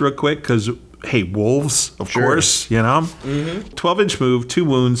riders real quick because... Hey, wolves, of course, 12-inch move, 2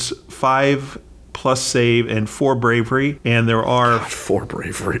 wounds, 5 plus save and 4 bravery. And there are 4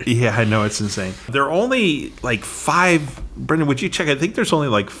 bravery. Yeah, I know, it's insane. There are only like 5. Brendan, would you check? I think there's only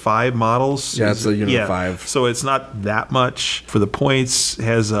like 5 models. Yeah, it's a unit of 5. So it's not that much. For the points,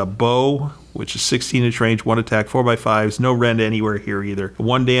 has a bow, which is 16-inch range, 1 attack, 4x5s. No rend anywhere here either.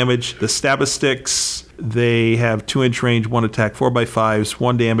 1 damage. The Stabistics, they have 2-inch range, 1 attack, 4x5s,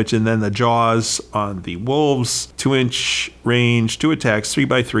 1 damage. And then the Jaws on the Wolves, 2-inch range, 2 attacks,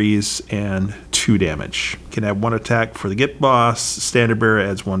 3x3s, and 2 damage. Can have 1 attack for the Git Boss. Standard Bearer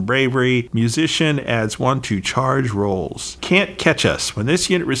adds 1 bravery. Musician adds 1 to charge rolls. Can't catch us. When this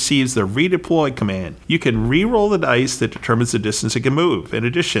unit receives the redeploy command, you can re-roll the dice that determines the distance it can move. In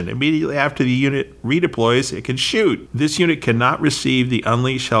addition, immediately after the unit redeploys, it can shoot. This unit cannot receive the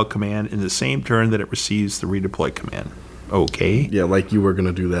Unleash Hell command in the same turn that it receives the redeploy command. Okay. Yeah, like you were going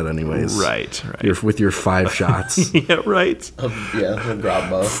to do that anyways. Right. With your 5 shots. Yeah, right. The grab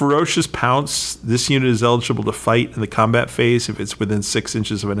bow. Ferocious Pounce. This unit is eligible to fight in the combat phase if it's within 6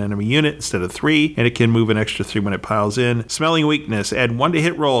 inches of an enemy unit instead of 3, and it can move an extra 3 when it piles in. Smelling Weakness. Add 1 to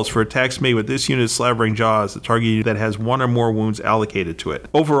hit rolls for attacks made with this unit's Slavering Jaws, the target unit that has 1 or more wounds allocated to it.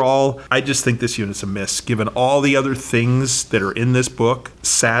 Overall, I just think this unit's a miss, given all the other things that are in this book.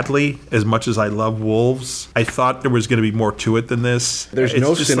 Sadly, as much as I love wolves, I thought there was going to be more to it than this. There's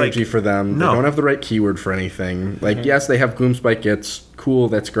no synergy for them. No. They don't have the right keyword for anything. Like, yes, they have Gloomspite Gitz. Cool,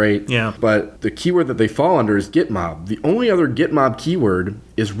 that's great. Yeah. But the keyword that they fall under is Git Mob. The only other Git Mob keyword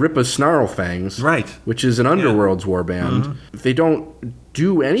is Rippa's Snarlfangs. Right. Which is an Underworld's warband. Mm-hmm. They don't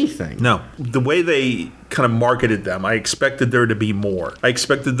do anything. No. The way they kind of marketed them, I expected there to be more. I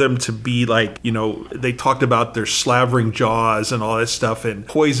expected them to be like, you know, they talked about their Slavering Jaws and all that stuff and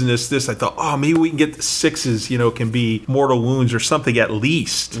poisonous this. I thought, oh, maybe we can get the 6s, you know, can be mortal wounds or something at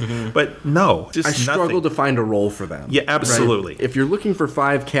least. Mm-hmm. But no, just I struggled to find a role for them. Yeah, absolutely. Right? If you're looking for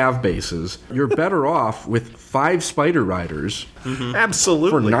 5 cav bases, you're better off with 5 Spider Riders. Mm-hmm. Absolutely.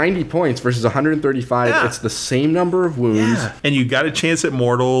 For 90 points versus 135. Yeah. It's the same number of wounds. Yeah. And you got a chance at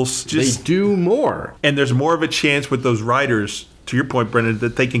mortals. They do more. And there's more of a chance with those riders, to your point, Brendan,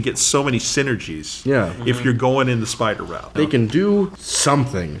 that they can get so many synergies. Yeah. If you're going in the spider route. They can do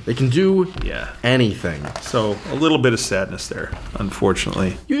something. They can do anything. So a little bit of sadness there,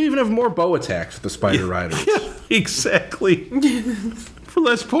 unfortunately. You even have more bow attacks with the spider riders. Yeah, exactly. For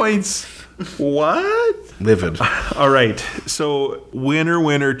less points. What? Livid. All right. So,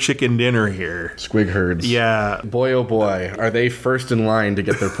 winner, chicken dinner here. Squig herds. Yeah. Boy, oh boy. Are they first in line to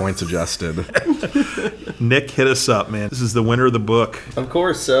get their points adjusted? Nick, hit us up, man. This is the winner of the book. Of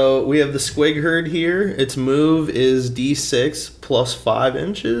course. So, we have the Squig herd here. Its move is D6 plus 5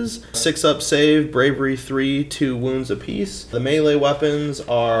 inches. 6 up save, bravery 3, 2 wounds apiece. The melee weapons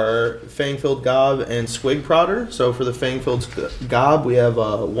are Fang-filled Gob and Squig Prodder. So, for the Fang-filled Gob, we have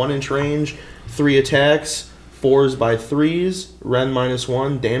a 1-inch range, 3 attacks, 4s by 3s, rend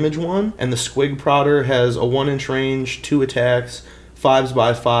 -1, damage 1. And the Squig Prodder has a 1-inch range, 2 attacks, 5s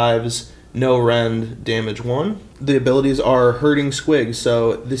by 5s, no rend, damage 1. The abilities are herding squigs,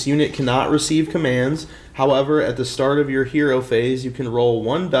 so this unit cannot receive commands. However, at the start of your hero phase, you can roll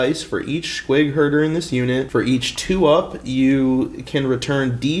 1 dice for each squig herder in this unit. For each 2 up, you can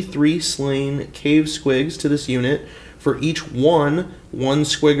return D3 slain cave squigs to this unit. For each one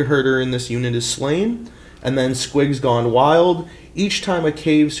squig herder in this unit is slain. And then Squigs Gone Wild. Each time a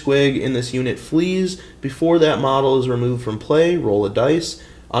cave squig in this unit flees, before that model is removed from play, roll a dice.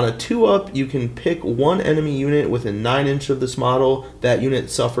 On a 2-up, you can pick 1 enemy unit within 9 inches of this model. That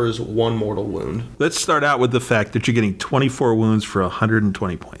unit suffers 1 mortal wound. Let's start out with the fact that you're getting 24 wounds for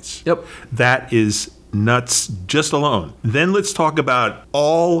 120 points. Yep. That is nuts just alone. Then let's talk about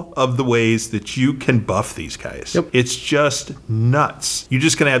all of the ways that you can buff these guys. Yep. It's just nuts. You're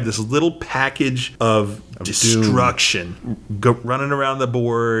just going to have this little package of destruction running around the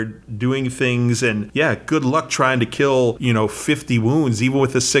board, doing things, and yeah, good luck trying to kill, 50 wounds, even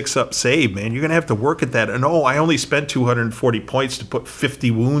with a 6-up save, man. You're going to have to work at that. And I only spent 240 points to put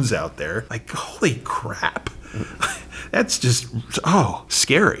 50 wounds out there. Like, holy crap. That's just,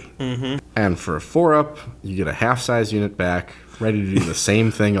 scary. Mm-hmm. And for a 4-up, you get a half-size unit back, ready to do the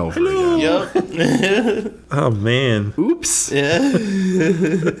same thing over again. Yep. Oh, man. Oops. Yeah.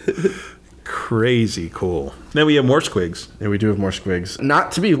 Crazy cool. Then we have more squigs. Yeah, we do have more squigs.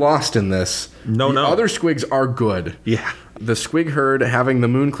 Not to be lost in this. The other squigs are good. Yeah. The squig herd having the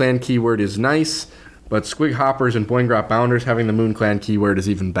Moon Clan keyword is nice, but Squig Hoppers and Boingrot Bounders having the Moon Clan keyword is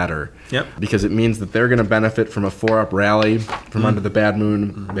even better. Yep. Because it means that they're going to benefit from a 4-up rally from Under the Bad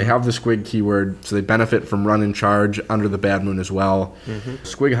Moon. Mm-hmm. They have the Squig keyword, so they benefit from Run and Charge Under the Bad Moon as well. Mm-hmm.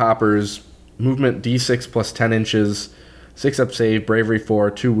 Squig Hoppers, movement D6 plus 10 inches, 6-up save, bravery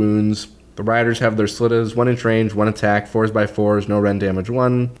 4, 2 wounds. The riders have their Slittas, 1-inch range, 1 attack, 4s/4s, no rend damage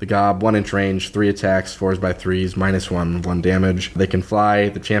 1. The Gob, 1-inch range, 3 attacks, 4s/3s, -1, 1 damage. They can fly.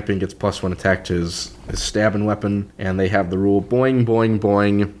 The champion gets +1 attack to his stabbing weapon. And they have the rule, boing, boing,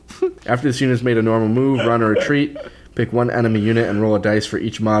 boing. After this unit has made a normal move, run or retreat, pick one enemy unit and roll a dice for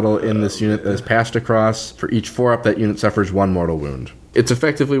each model in this unit that is passed across. For each 4-up, that unit suffers 1 mortal wound. It's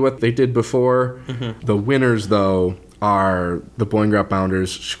effectively what they did before. The winners, though, are the Boingrot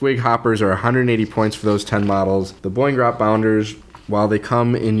Bounders. Squig Hoppers are 180 points for those 10 models. The Boingrot Bounders, while they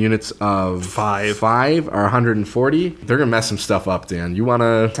come in units of 5 are 140. They're going to mess some stuff up, Dan. You want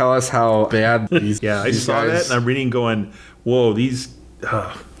to tell us how bad these Yeah, I these saw guys... that, and I'm reading going, whoa, these...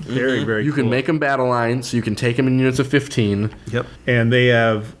 very, very You cool. can make them battle line, so you can take them in units of 15. Yep. And they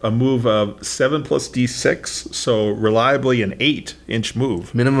have a move of 7 plus D6, so reliably an 8-inch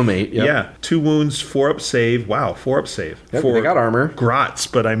move. Minimum 8, yep. Yeah. 2 wounds, 4-up save. Wow, 4-up save. Yep, For they got armor. Grots,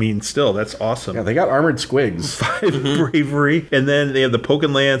 but I mean, still, that's awesome. Yeah, they got armored squigs. 5 bravery. And then they have the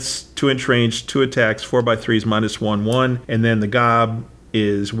Poking Lance, 2-inch range, 2 attacks, 4x3s, -1/1. And then the Gob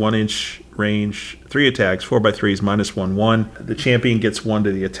is 1-inch range, 3 attacks, 4x3s, -1/1. The champion gets 1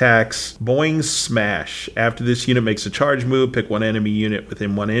 to the attacks. Boing Smash. After this unit makes a charge move, pick one enemy unit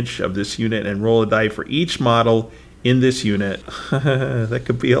within 1 inch of this unit and roll a die for each model in this unit. That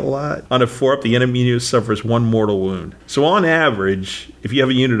could be a lot. On a 4-up, the enemy unit suffers 1 mortal wound. So on average, if you have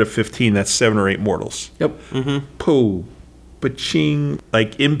a unit of 15, that's 7 or 8 mortals. Yep. Pooh. Ba-ching.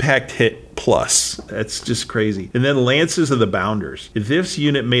 Like impact hit plus. That's just crazy. And then Lances of the Bounders. If this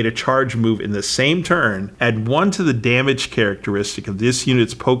unit made a charge move in the same turn, add 1 to the damage characteristic of this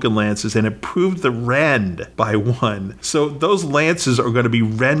unit's Poking Lances and improve the rend by 1. So those Lances are going to be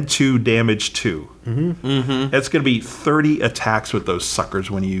rend 2, damage 2. That's going to be 30 attacks with those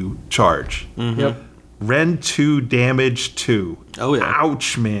suckers when you charge. Yep. Rend 2, damage 2. Oh, yeah.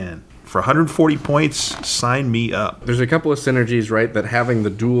 Ouch, man. For 140 points, sign me up. There's a couple of synergies, right, that having the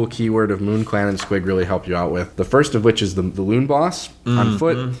dual keyword of Moon Clan and Squig really help you out with. The first of which is the Loon Boss on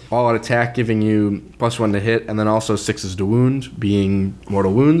foot. All out attack giving you +1 to hit, and then also 6s to wound, being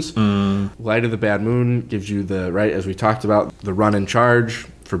mortal wounds. Light of the Bad Moon gives you the, right, as we talked about, the run and charge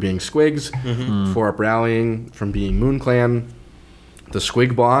for being Squigs. 4-up rallying from being Moon Clan. The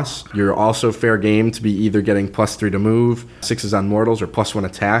Squig Boss, you're also fair game to be either getting +3 to move, 6s on mortals, or +1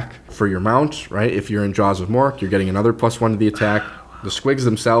 attack for your mount, right? If you're in Jaws of Mork, you're getting another +1 to the attack. The Squigs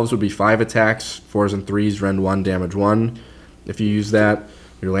themselves would be 5 attacks, 4s and 3s, rend 1, damage 1. If you use that,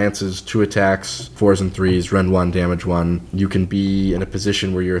 your Lances, 2 attacks, 4s and 3s, rend 1, damage 1. You can be in a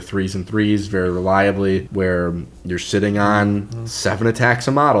position where you're 3s and 3s very reliably, where you're sitting on 7 attacks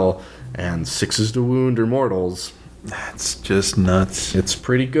a model, and 6s to wound or mortals. That's just nuts. It's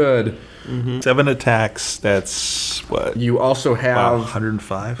pretty good. 7 attacks, that's what? You also have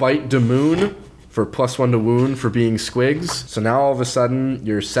 105? Bite de Moon for +1 to wound for being Squigs. So now all of a sudden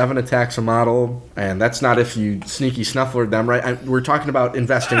you're 7 attacks a model, and that's not if you sneaky snufflered them, right? We're talking about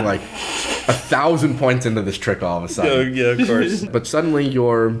investing like 1,000 points into this trick all of a sudden. Yeah, of course. But suddenly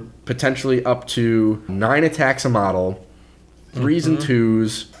you're potentially up to 9 attacks a model, 3s and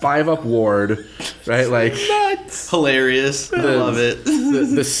 2s, 5-up ward, right? Like Hilarious. I love it.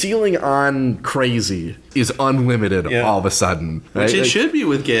 the ceiling on crazy is unlimited all of a sudden. Right? Which it Like, should be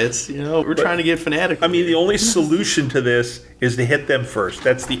with Gitz. You know, we're trying to get fanatical. I mean, the only solution to this is to hit them first.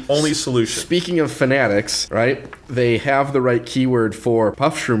 That's the only solution. Speaking of fanatics, right? They have the right keyword for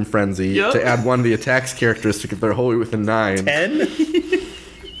Puff Shroom Frenzy Yep. to add 1 to the attacks characteristic if they're wholly within 9. 10?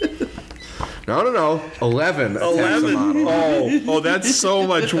 No. 11 attacks a model. Oh, that's so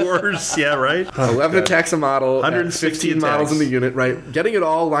much worse. Yeah, right? 11 attacks a model, 160 115 models in the unit, right? Getting it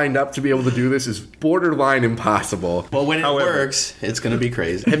all lined up to be able to do this is borderline impossible. but when it However- works, it's going to be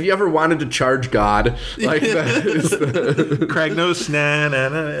crazy. Have you ever wanted to charge God? Like that is the... Cragnos, nah.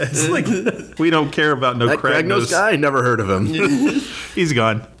 It's like, we don't care about no That Kragnos Cragnos. guy? Never heard of him. He's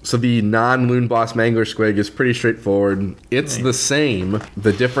gone. So the non-Loon Boss Mangler Squig is pretty straightforward. It's the same.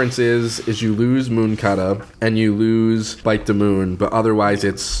 The difference is you lose Mooncutta and you lose Bite the Moon, but otherwise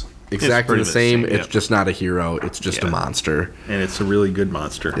it's exactly pretty the same. the same, It's just not a hero. It's just a monster. And it's a really good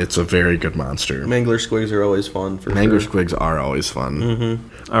monster. It's a very good monster. Mangler Squigs are always fun. For Mangler sure. Squigs are always fun.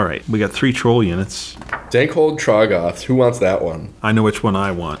 All right, we got 3 troll units. Dankhold Troggoth. Who wants that one? I know which one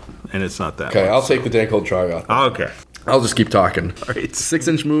I want, and it's not that Okay, one. I'll take the Dankhold Troggoth. Okay. I'll just keep talking. All right.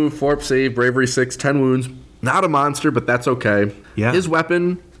 6-inch move, 4-up save, bravery 6, 10 wounds. Not a monster, but that's okay. Yeah. His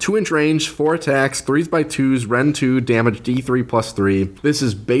weapon, 2-inch range, 4 attacks, 3x2s, Ren 2, damage D3 plus 3. This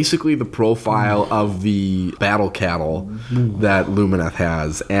is basically the profile of the battle cattle that Lumineth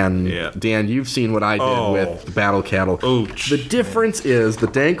has. And Dan, you've seen what I did with the battle cattle. The difference is the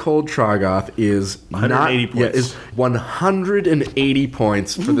Dankhold Troggoth is 180 points. is 180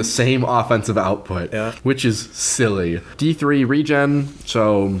 points for the same offensive output, which is silly. D3 regen,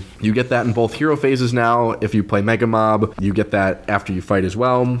 so you get that in both hero phases now. If you play Mega Mob, you get that after you fight as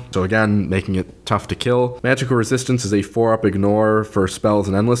well. So again, making it tough to kill. Magical resistance is a 4-up ignore for spells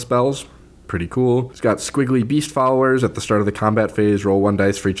and endless spells. Pretty cool. It's got squiggly beast followers. At the start of the combat phase, roll 1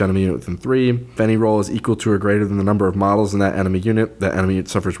 dice for each enemy unit within 3. If any roll is equal to or greater than the number of models in that enemy unit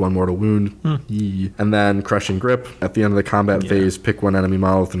suffers 1 mortal wound. And then crushing grip. At the end of the combat phase, pick 1 enemy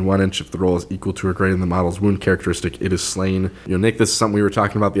model within 1 inch. If the roll is equal to or greater than the model's wound characteristic, it is slain. Nick, this is something we were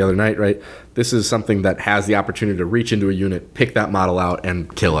talking about the other night, right? This is something that has the opportunity to reach into a unit, pick that model out,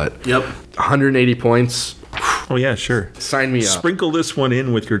 and kill it. Yep. 180 points. Oh, yeah, sure. Sign me up. Sprinkle this one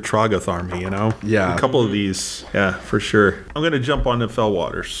in with your Troggoth army, Yeah. A couple of these. Yeah, for sure. I'm going to jump on the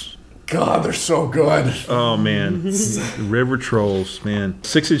Fellwaters. God, they're so good. Oh, man. River Trolls, man.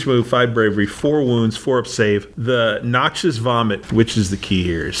 6-inch move, 5 bravery, 4 wounds, 4 up save. The Noxious Vomit, which is the key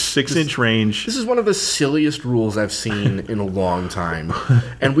here, is 6-inch range. This is one of the silliest rules I've seen in a long time.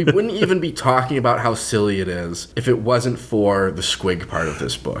 And we wouldn't even be talking about how silly it is if it wasn't for the squig part of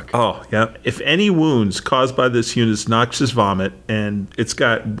this book. Oh, yeah. If any wounds caused by this unit's Noxious Vomit, and it's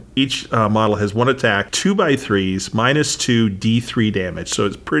got, each model has 1 attack, 2x3s, -2 D3 damage. So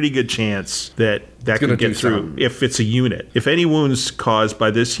it's pretty good chance that can get through if it's a unit. If any wounds caused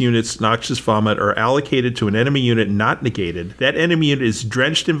by this unit's Noxious Vomit are allocated to an enemy unit not negated, that enemy unit is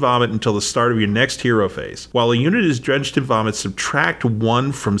drenched in vomit until the start of your next hero phase. While a unit is drenched in vomit, subtract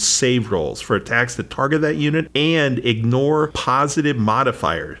 1 from save rolls for attacks that target that unit and ignore positive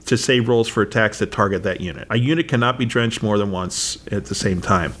modifier to save rolls for attacks that target that unit. A unit cannot be drenched more than once at the same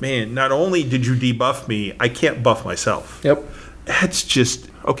time. Man, not only did you debuff me, I can't buff myself. Yep. That's just,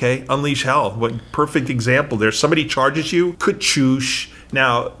 okay, unleash hell. What perfect example there. Somebody charges you, ka-choosh.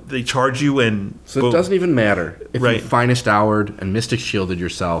 Now, they charge you and So boom. it doesn't even matter if you Finest Houred and Mystic Shielded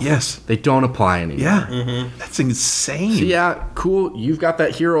yourself. Yes. They don't apply anymore. Yeah. That's insane. So yeah, cool. You've got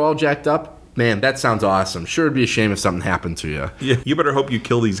that hero all jacked up. Man, that sounds awesome. Sure, it'd be a shame if something happened to you. Yeah, you better hope you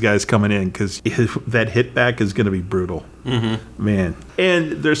kill these guys coming in because that hit back is going to be brutal. Man.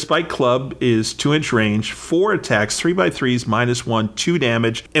 And their Spike Club is 2-inch range, 4 attacks, 3x3s, -1, 2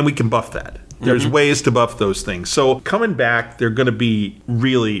 damage, and we can buff that. There's ways to buff those things. So coming back, they're going to be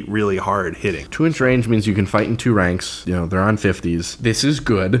really, really hard hitting. 2-inch range means you can fight in 2 ranks. They're on 50s. This is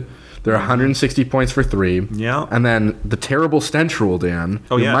good. They're 160 points for 3. Yeah. And then the terrible stench rule, Dan.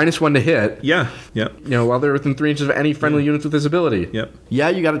 Oh, yeah. -1 to hit. Yeah. Yep. While they're within 3 inches of any friendly units with this ability. Yep. Yeah,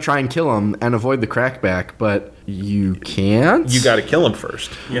 you got to try and kill them and avoid the crackback, but you can't. You got to kill them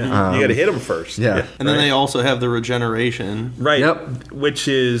first. Yeah. You got to hit them first. Yeah. And then they also have the regeneration. Right. Yep. Which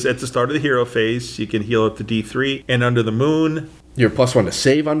is at the start of the hero phase, you can heal up to D3, and under the moon. You're +1 to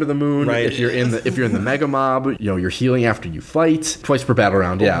save under the moon. Right. If you're in the Mega Mob, you're healing after you fight. Twice per battle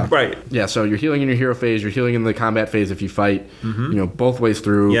round, yeah. Right. Yeah, so you're healing in your hero phase, you're healing in the combat phase if you fight, both ways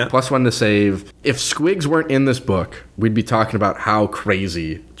through. Yeah. +1 to save. If squigs weren't in this book, we'd be talking about how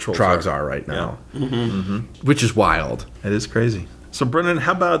crazy Trogs are right now. Which is wild. That is crazy. So, Brennan,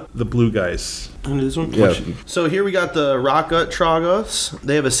 how about the blue guys? This one? Yeah. So here we got the Rockgut Troggoths.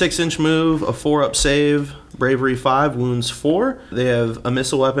 They have a 6-inch move, a 4-up save, bravery 5, wounds 4. They have a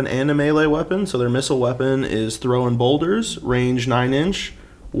missile weapon and a melee weapon. So their missile weapon is throwing boulders, range 9-inch,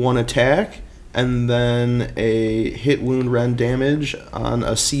 1 attack, and then a hit wound rend damage on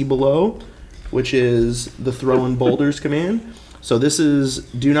a C below, which is the throwing boulders command. So this is,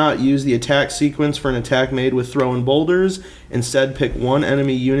 do not use the attack sequence for an attack made with throwing boulders. Instead, pick 1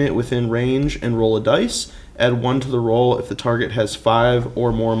 enemy unit within range and roll a dice. Add 1 to the roll if the target has 5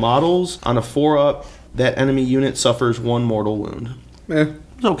 or more models. On a 4-up, that enemy unit suffers 1 mortal wound.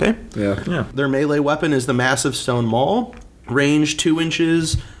 It's okay. Yeah. Their melee weapon is the Massive Stone Maul. Range 2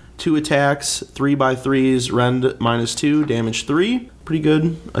 inches, 2 attacks, 3x3s, rend -2, damage 3. Pretty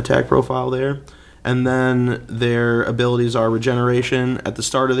good attack profile there. And then their abilities are regeneration. At the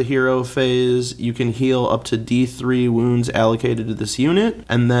start of the hero phase, you can heal up to D3 wounds allocated to this unit.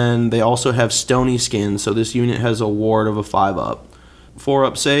 And then they also have Stony Skin, so this unit has a ward of a 5-up.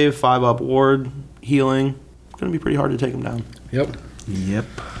 4-up save, 5-up ward, healing. It's going to be pretty hard to take them down. Yep. Yep.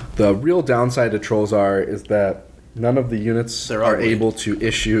 The real downside to Trolls is that none of the units are ugly. able to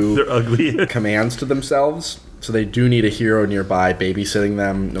issue They're ugly. commands to themselves. So they do need a hero nearby babysitting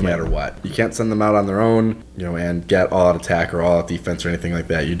them no matter what. You can't send them out on their own, and get all-out attack or all-out defense or anything like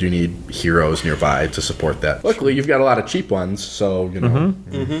that. You do need heroes nearby to support that. Luckily, you've got a lot of cheap ones, so,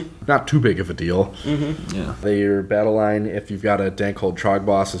 not too big of a deal. Yeah. Your battle line, if you've got a Dankhold Trog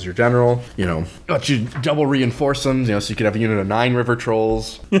boss as your general, let you double reinforce them, so you could have a unit of 9 river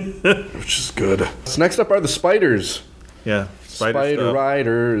trolls, which is good. So next up are the spiders. Yeah. Spider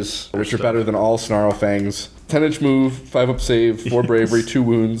Riders, which are better than all Snarl Fangs. 10-inch move, 5-up save, 4 bravery, 2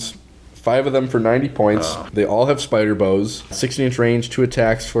 wounds. 5 of them for 90 points. They all have spider bows. 16-inch range, 2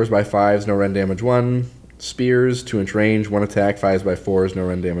 attacks, 4s/5s, no rend damage 1. Spears, 2-inch range, 1 attack, 5s/4s, no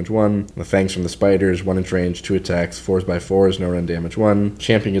rend damage 1. The fangs from the spiders, 1-inch range, 2 attacks, 4s/4s, no rend damage 1.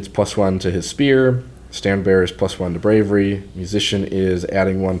 Champion gets +1 to his spear. Stand bearer is +1 to bravery. Musician is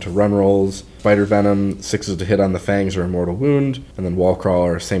adding 1 to run rolls. Spider venom, 6s to hit on the fangs or a mortal wound. And then wall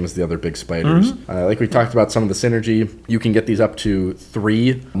crawler, same as the other big spiders. Like we talked about some of the synergy, you can get these up to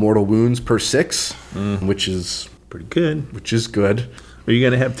 3 mortal wounds per 6, which is pretty good. Which is good. Are you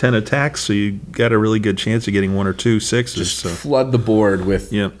going to have 10 attacks, so you got a really good chance of getting 1 or 2 6s. Just flood the board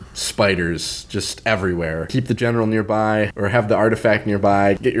with spiders just everywhere. Keep the general nearby, or have the artifact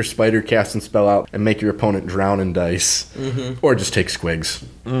nearby. Get your spider cast and spell out, and make your opponent drown in dice. Or just take squigs.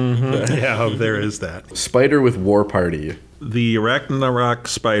 Yeah, there is that. Spider with War Party. The Arachnarok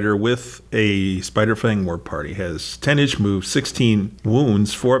spider with a Spider Fang War Party has 10-inch move, 16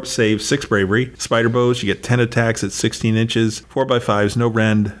 wounds, 4-up save, 6 bravery. Spider bows, you get 10 attacks at 16 inches, 4x5s, no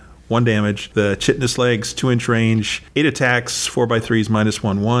rend, 1 damage. The Chitinous legs, 2-inch range, 8 attacks, 4x3s,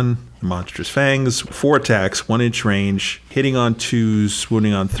 -1/1. The Monstrous Fangs, 4 attacks, 1-inch range, hitting on 2s,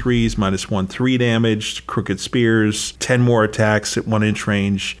 wounding on 3s, -1, 3 damage. Crooked Spears, 10 more attacks at 1-inch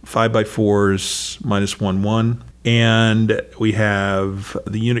range, 5x4s, -1/1. And we have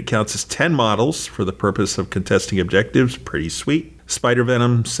the unit counts as 10 models for the purpose of contesting objectives. Pretty sweet. Spider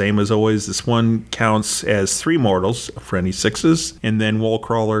Venom, same as always. This one counts as 3 mortals for any 6s. And then Wall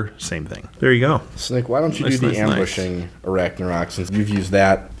Crawler, same thing. There you go. So, Nick, why don't you do the ambushing Arachnarok, since you've used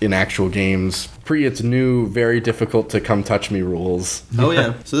that in actual games? Its new, very difficult to come touch me rules. Oh,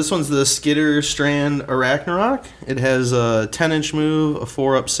 yeah. So this one's the Skitter Strand Arachnarok. It has a 10-inch move, a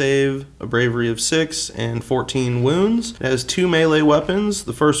 4-up save, a bravery of 6, and 14 wounds. It has 2 melee weapons.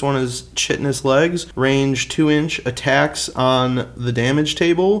 The first one is Chitinous Legs, range 2-inch attacks on the damage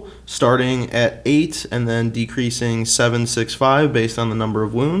table, starting at 8 and then decreasing 7, 6, 5 based on the number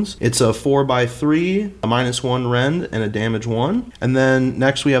of wounds. It's a 4x3, a -1 rend, and a damage 1. And then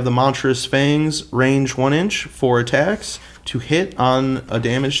next we have the Monstrous Fangs, range 1-inch, 4 attacks to hit on a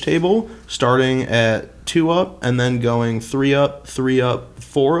damage table, starting at 2-up and then going 3-up, 3-up,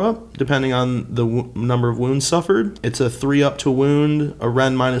 4-up, depending on the number of wounds suffered. It's a 3-up to wound, a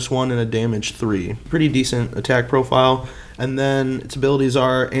rend -1, and a damage 3. Pretty decent attack profile. And then its abilities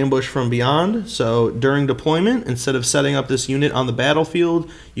are Ambush from Beyond. So during deployment, instead of setting up this unit on the battlefield,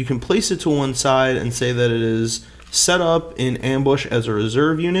 you can place it to one side and say that it is set up in ambush as a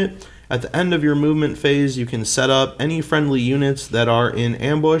reserve unit. At the end of your movement phase, you can set up any friendly units that are in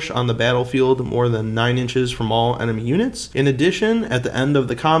ambush on the battlefield more than 9 inches from all enemy units. In addition, at the end of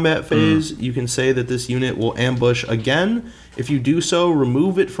the combat phase, you can say that this unit will ambush again. If you do so,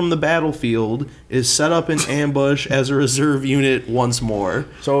 remove it from the battlefield. It is set up in ambush as a reserve unit once more.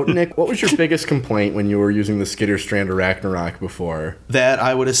 So, Nick, what was your biggest complaint when you were using the Skitter Strand Arachnarok before? That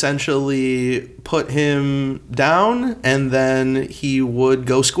I would essentially put him down, and then he would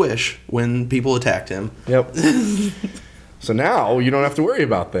go squish when people attacked him. Yep. So now you don't have to worry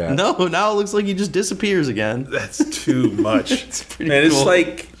about that. No, now it looks like he just disappears again. That's too much. It's pretty Man, cool. it's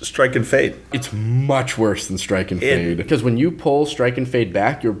like Strike and Fade. It's much worse than Strike and Fade. Because when you pull Strike and Fade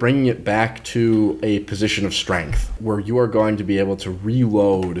back, you're bringing it back to a position of strength where you are going to be able to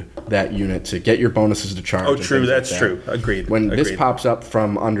reload that unit to get your bonuses to charge. Oh, true. That's true. Agreed. When this pops up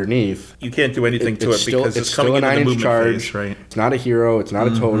from underneath, you can't do anything to it because it's coming still a into the 9-inch movement charge. phase, right? It's not a hero. It's not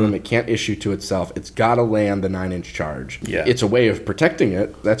a totem. It can't issue to itself. It's got to land the 9-inch charge. Yeah. It's a way of protecting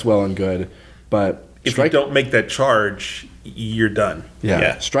it. That's well and good. But if you don't make that charge, you're done.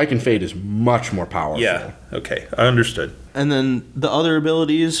 Yeah. Strike and Fade is much more powerful. Yeah. Okay. I understood. And then the other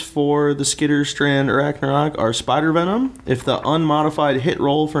abilities for the Skitter Strand Arachnarok are Spider Venom. If the unmodified hit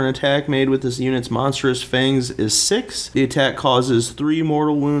roll for an attack made with this unit's Monstrous Fangs is 6, the attack causes 3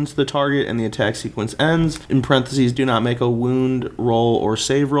 mortal wounds to the target and the attack sequence ends. In parentheses, do not make a wound roll or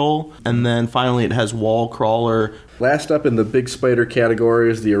save roll. And then finally it has Wall Crawler. Last up in the big spider category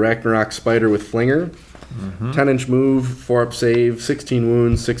is the Arachnarok Spider with Flinger. 10-inch move, 4-up save, 16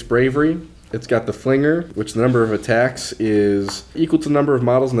 wounds, 6 bravery. It's got the Flinger, which the number of attacks is equal to the number of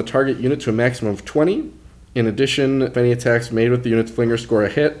models in the target unit to a maximum of 20. In addition, if any attacks made with the unit's flinger score a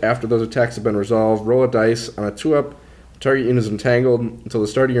hit, after those attacks have been resolved, roll a dice on a 2-up. Target unit is entangled until the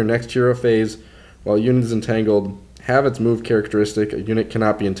start of your next hero phase. While a unit is entangled, have its move characteristic. A unit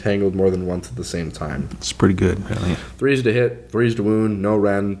cannot be entangled more than once at the same time. It's pretty good, really. 3s to hit, 3s to wound, no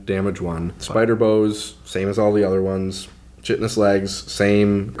rend, damage 1. Spider bows, same as all the other ones. Chitinous legs,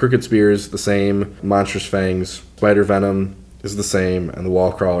 same. Crooked spears, the same. Monstrous fangs. Spider venom is the same, and the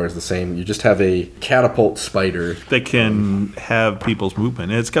wall crawler is the same. You just have a catapult spider that can have people's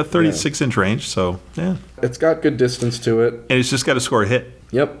movement. And it's got 36-inch range, so yeah. It's got good distance to it. And it's just got to score a hit.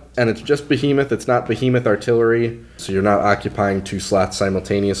 Yep, and it's just behemoth. It's not behemoth artillery, so you're not occupying 2 slots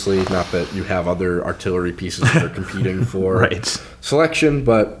simultaneously. Not that you have other artillery pieces that are competing for selection,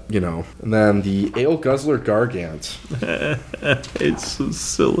 but, you know. And then the Ale Guzzler Gargant. It's so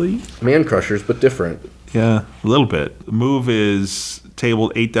silly. Man crushers, but different. Yeah, a little bit. The move is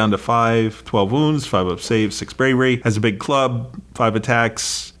tabled 8 down to 5, 12 wounds, 5 up save, 6 bravery. Has a big club, 5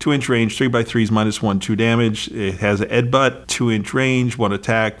 attacks, 2-inch range, 3x3s, -1, 2 damage. It has an headbutt, 2-inch range, 1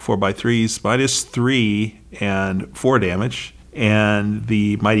 attack, 4x3s, -3 and 4 damage. And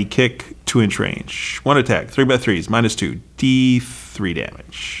the Mighty Kick, 2-inch range, 1 attack, 3x3s, -2, D3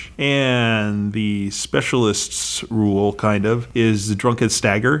 damage. And the specialist's rule, kind of, is the Drunken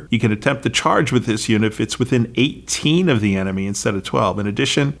Stagger. You can attempt to charge with this unit if it's within 18 of the enemy instead of 12. In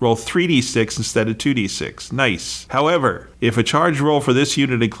addition, roll 3d6 instead of 2d6. Nice. However, if a charge roll for this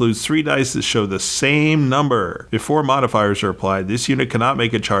unit includes 3 dice that show the same number before modifiers are applied, this unit cannot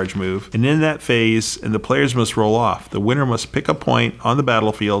make a charge move. And in that phase, and the players must roll off. The winner must pick a point on the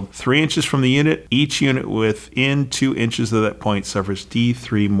battlefield 3 inches from the unit. Each unit within 2 inches of that point suffers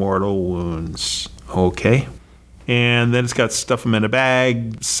D3 mortal wounds. Okay. And then it's got stuff them in a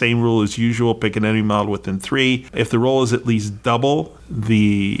bag. Same rule as usual. Pick an enemy model within 3. If the roll is at least double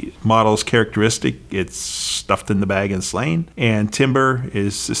the model's characteristic, it's stuffed in the bag and slain. And timber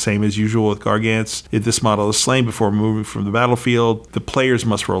is the same as usual with Gargants. If this model is slain before moving from the battlefield, the players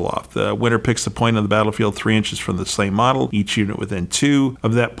must roll off. The winner picks the point on the battlefield 3 inches from the slain model. Each unit within 2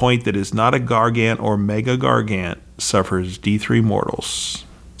 of that point that is not a Gargant or Mega Gargant suffers D3 mortals.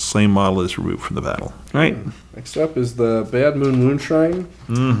 Slain model is removed from the battle. All right. Next up is the Bad Moon Loonshrine.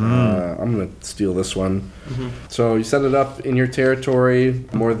 I'm going to steal this one. So you set it up in your territory,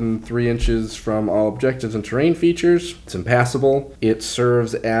 more than 3 inches from all objectives and terrain features. It's impassable. It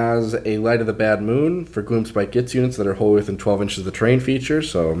serves as a Light of the Bad Moon for Gloomspite Gitz units that are wholly within 12 inches of the terrain feature.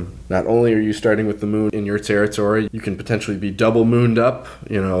 So not only are you starting with the moon in your territory, you can potentially be double mooned up.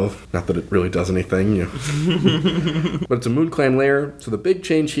 You know, not that it really does anything. You know. But it's a Moon Clan lair. So the big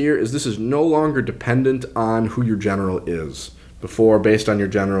change here is this is no longer dependent on who your general is. Before, based on your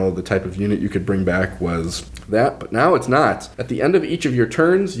general, the type of unit you could bring back was that, but now it's not. At the end of each of your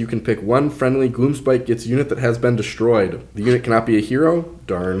turns, you can pick one friendly Gloomspite Gitz unit that has been destroyed. The unit cannot be a hero,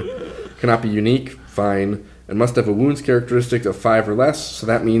 darn. Cannot be unique, fine. And must have a wounds characteristic of 5 or less, so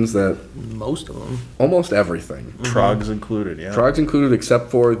that means that... Most of them. Almost everything. Trogs included, yeah. Trogs included except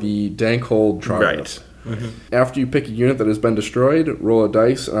for the Dankhold Trog. Right. After you pick a unit that has been destroyed, roll a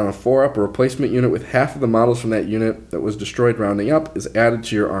dice, and on a 4-up, a replacement unit with half of the models from that unit that was destroyed rounding up is added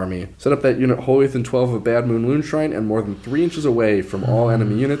to your army. Set up that unit wholly within 12 of a Bad Moon Loonshrine and more than 3 inches away from all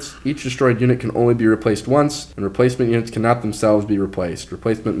enemy units. Each destroyed unit can only be replaced once, and replacement units cannot themselves be replaced.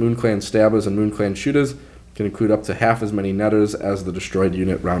 Replacement Moon Clan Stabbas and Moon Clan Shootas can include up to half as many netters as the destroyed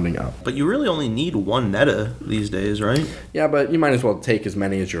unit rounding up. But you really only need 1 netta these days, right? Yeah, but you might as well take as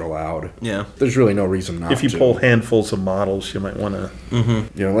many as you're allowed. Yeah. There's really no reason not to. If you pull handfuls of models, you might want to... You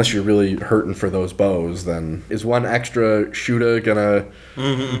know, unless you're really hurting for those bows, then is 1 extra shooter gonna,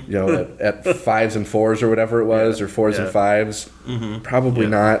 you know, at 5s and 4s or whatever it was, or 4s and 5s? Probably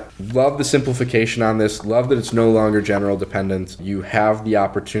not. Love the simplification on this. Love that it's no longer general dependent. You have the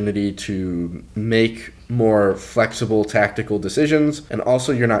opportunity to make more flexible tactical decisions, and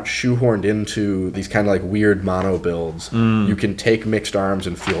also you're not shoehorned into these kind of like weird mono builds. You can take mixed arms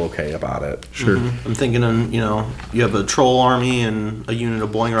and feel okay about it. Sure. I'm thinking, you know, you have a troll army and a unit of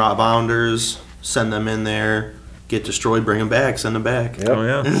Boing Rot Bounders, send them in there, get destroyed, bring them back, send them back. Yep. Oh,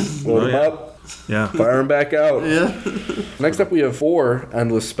 yeah. Load them up. Yeah. Fire them back out. Yeah. Next up, we have 4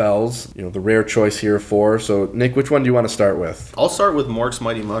 endless spells. You know, the rare choice here of 4. So, Nick, which one do you want to start with? I'll start with Mork's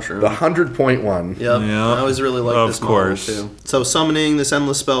Mighty Mushroom. The 100-point one. Yep. Yeah. I always really like this model, course. too. So, summoning this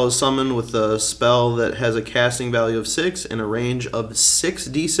endless spell is summoned with a spell that has a casting value of 6 and a range of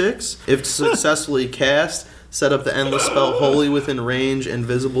 6d6. If successfully cast, Set up the endless spell wholly within range and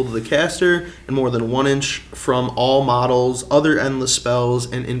visible to the caster, and more than 1 inch from all models, other endless spells,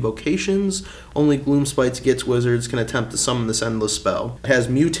 and invocations. Only Gloomspite Gitz wizards can attempt to summon this endless spell. It has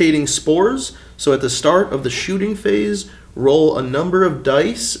mutating spores, so at the start of the shooting phase, roll a number of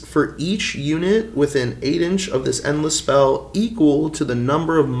dice for each unit within 8 inch of this endless spell equal to the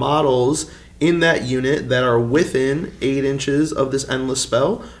number of models in that unit that are within 8 inches of this endless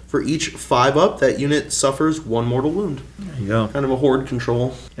spell. For each 5-up, that unit suffers 1 mortal wound. There you go. Kind of a horde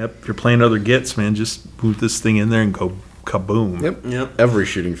control. Yep, if you're playing other Gits, man, just move this thing in there and go kaboom. Yep. Every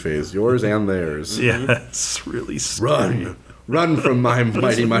shooting phase, yours and theirs. Yeah, it's really scary. Run from my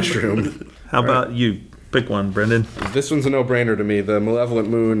mighty mushroom. How about you? Pick one, Brendan. This one's a no-brainer to me. The Malevolent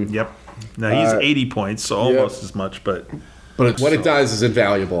Moon. Yep. Now, he's 80 points, so almost as much, but what it does is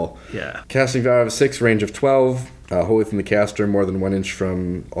invaluable. yeah. Casting value of 6, range of 12. Wholly from the caster, more than 1 inch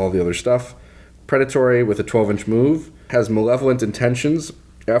from all the other stuff. Predatory with a 12-inch move. Has malevolent intentions.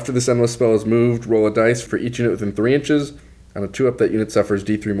 After this endless spell is moved, roll a dice for each unit within 3 inches. On a 2-up, that unit suffers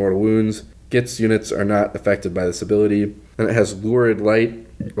D3 mortal wounds. Gitz units are not affected by this ability. And it has lurid light.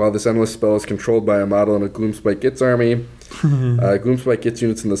 While this endless spell is controlled by a model in a Gloomspite Gitz army, Gloomspite Gitz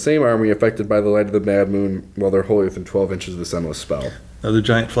units in the same army affected by the light of the Mad Moon while they're wholly within 12 inches of this endless spell. Another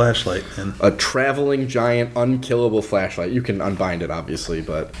giant flashlight, man. A traveling giant unkillable flashlight. You can unbind it, obviously,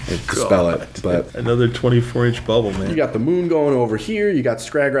 but dispel it. But another 24-inch bubble, man. You got the moon going over here. You got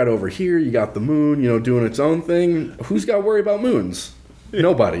Scragrat over here. You got the moon, doing its own thing. Who's got to worry about moons?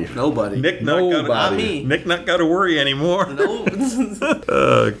 Nobody. Nick not got to worry anymore. No.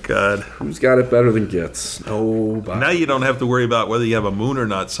 Oh, God. Who's got it better than Gitz? Nobody. Now you don't have to worry about whether you have a moon or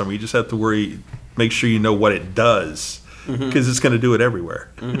not, Summer. You just have to make sure you know what it does. Because it's going to do it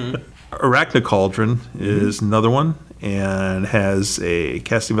everywhere. Arachna Cauldron is another one and has a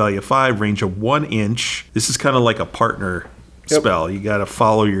casting value of 5, range of 1 inch. This is kind of like a partner spell. You got to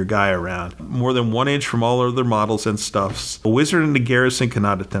follow your guy around. More than 1 inch from all other models and stuffs. A wizard in the garrison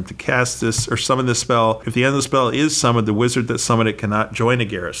cannot attempt to cast this or summon this spell. If the end of the spell is summoned, the wizard that summoned it cannot join a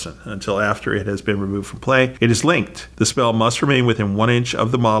garrison until after it has been removed from play. It is linked. The spell must remain within 1 inch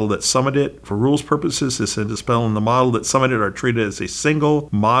of the model that summoned it. For rules purposes, this end of spell and the model that summoned it are treated as a single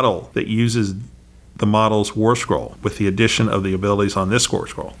model that uses the model's war scroll with the addition of the abilities on this war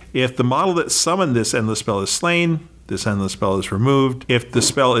scroll. If the model that summoned this endless spell is slain, this endless spell is removed. If the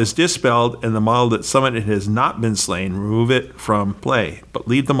spell is dispelled and the model that summoned it has not been slain, remove it from play, but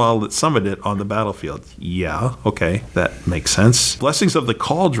leave the model that summoned it on the battlefield. Yeah, okay, that makes sense. Blessings of the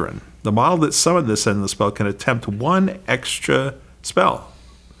Cauldron. The model that summoned this endless spell can attempt 1 extra spell.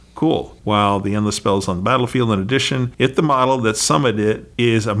 Cool. While the endless spell is on the battlefield, in addition, if the model that summoned it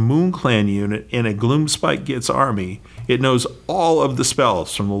is a Moon Clan unit in a Gloomspite Gitz army, it knows all of the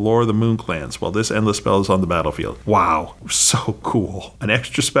spells from the lore of the Moon Clans while this endless spell is on the battlefield. Wow. So cool. An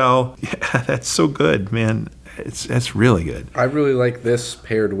extra spell. Yeah, that's so good, man. That's really good. I really like this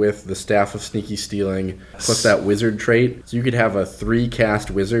paired with the Staff of Sneaky Stealing plus that wizard trait. So you could have a 3-cast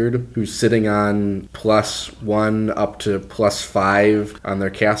wizard who's sitting on +1 up to +5 on their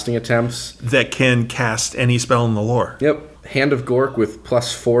casting attempts. That can cast any spell in the lore. Yep. Hand of Gork with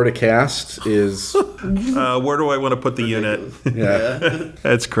 +4 to cast is... where do I want to put the unit? Yeah.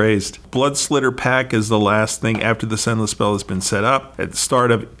 That's crazed. Blood Slitter Pack is the last thing after the endless spell has been set up. At the start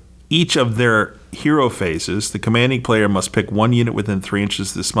of each of their hero phases, the commanding player must pick 1 unit within 3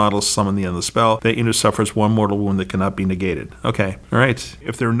 inches of this model, summon the end of the spell. That unit suffers 1 mortal wound that cannot be negated. Okay, all right.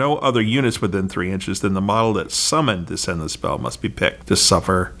 If there are no other units within 3 inches, then the model that summoned this end of the spell must be picked to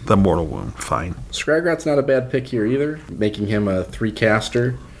suffer the mortal wound. Fine. Scragrat's not a bad pick here either, making him a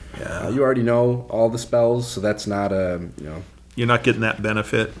 3-caster. Yeah. You already know all the spells, so that's not a, You're not getting that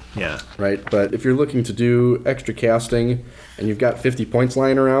benefit. Yeah. Right, but if you're looking to do extra casting and you've got 50 points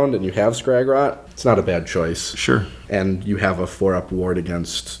lying around and you have Scragrat, it's not a bad choice. Sure. And you have a 4-up ward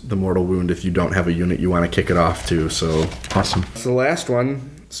against the mortal wound if you don't have a unit you want to kick it off to, so... Awesome. So the last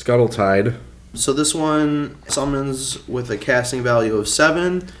one, Scuttletide. So this one summons with a casting value of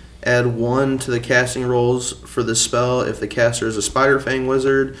 7. Add 1 to the casting rolls for this spell if the caster is a Spider Fang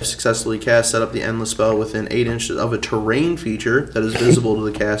wizard. Successfully cast, set up the endless spell within 8 inches of a terrain feature that is visible to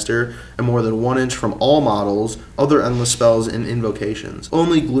the caster, and more than 1 inch from all models, other endless spells, and invocations.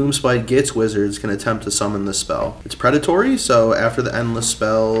 Only Gloomspite Gitz wizards can attempt to summon this spell. It's predatory, so after the endless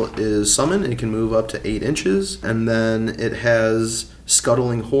spell is summoned, it can move up to 8 inches, and then it has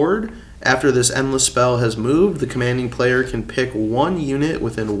Scuttling Horde. After this endless spell has moved, the commanding player can pick 1 unit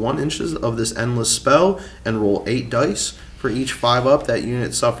within 1 inches of this endless spell and roll 8 dice. For each 5-up, that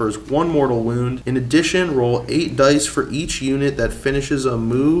unit suffers 1 mortal wound. In addition, roll 8 dice for each unit that finishes a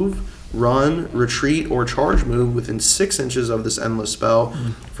move run, retreat, or charge move within 6 inches of this endless spell.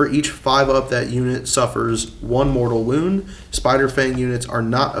 For each 5-up that unit suffers 1 mortal wound. Spider Fang units are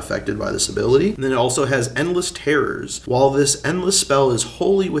not affected by this ability. And then it also has Endless Terrors. While this endless spell is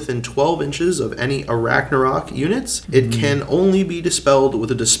wholly within 12 inches of any Arachnarok units, it can only be dispelled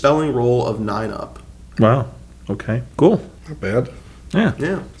with a dispelling roll of 9-up. Wow. Okay. Cool. Not bad.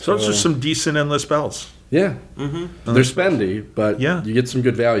 Yeah. So those are some decent endless spells. Yeah. Mm-hmm. They're spendy, but you get some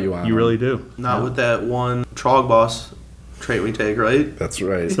good value on them. You really do. Not with that one Trog boss trait we take, right? That's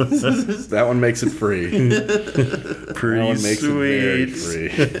right. That one makes it free. Pretty that one makes sweet. It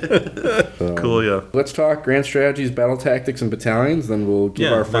very free. Cool, yeah. Let's talk grand strategies, battle tactics, and battalions. Then we'll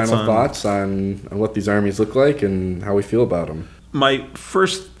give our final thoughts on what these armies look like and how we feel about them. My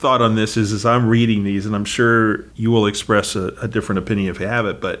first thought on this is, as I'm reading these, and I'm sure you will express a different opinion if you have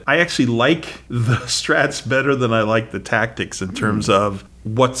it, but I actually like the strats better than I like the tactics in terms of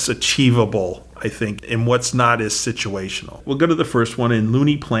what's achievable, I think, and what's not is situational. We'll go to the first one. In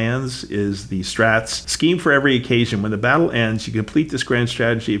Looney Plans is the strats. Scheme for every occasion. When the battle ends, you complete this grand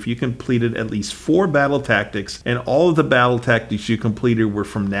strategy if you completed at least 4 battle tactics, and all of the battle tactics you completed were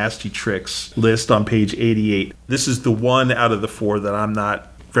from Nasty Tricks list on page 88. This is the one out of the 4 that I'm not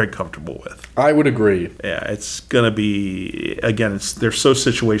very comfortable with. I would agree. Yeah, it's going to be, again, they're so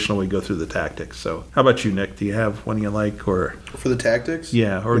situational we go through the tactics. So how about you, Nick? Do you have one you like? Or for the tactics?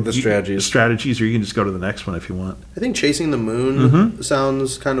 Yeah, or the strategies. The strategies, or you can just go to the next one if you want. I think Chasing the Moon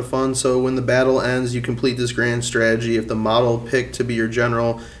sounds kind of fun. So when the battle ends, you complete this grand strategy. If the model picked to be your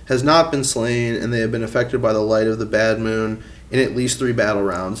general has not been slain and they have been affected by the light of the bad moon in at least 3 battle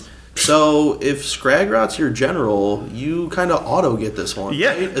rounds. So if Scragrot's your general, you kind of auto get this one,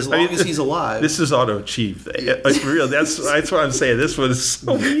 right? As long as he's alive. This is auto achieved. Real. That's what I'm saying. This one is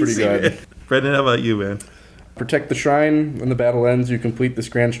so easy. Pretty good. Man. Brendan, how about you, man? Protect the shrine. When the battle ends, you complete this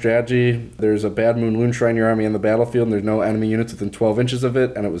grand strategy. There's a Bad Moon Loonshrine in your army on the battlefield, and there's no enemy units within 12 inches of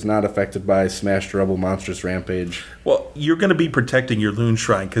it, and it was not affected by Smashed Rebel Monstrous Rampage. Well, you're going to be protecting your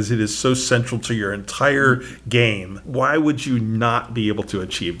Loonshrine because it is so central to your entire game. Why would you not be able to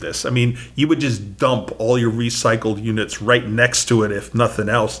achieve this? I mean, you would just dump all your recycled units right next to it, if nothing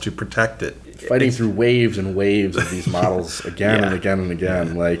else, to protect it. Fighting through waves and waves of these models again and again and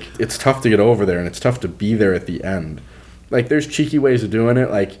again. Like, it's tough to get over there, and it's tough to be there at the end. Like, there's cheeky ways of doing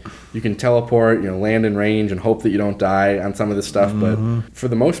it. Like, you can teleport, land in range and hope that you don't die on some of this stuff. But for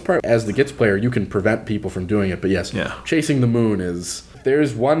the most part, as the Gitz player, you can prevent people from doing it. But yes, Chasing the Moon is...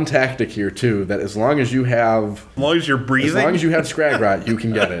 There's one tactic here, too, that as long as you have... As long as you're breathing? As long as you have Scragrot, you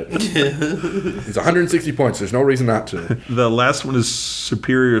can get it. It's 160 points. There's no reason not to. The last one is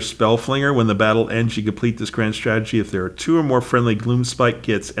Superior Spellflinger. When the battle ends, you complete this grand strategy if there are 2 or more friendly Gloomspite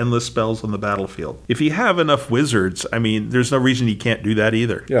Gitz endless spells on the battlefield. If you have enough wizards, I mean, there's no reason you can't do that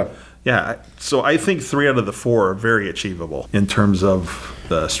either. Yeah, so I think 3 out of the 4 are very achievable in terms of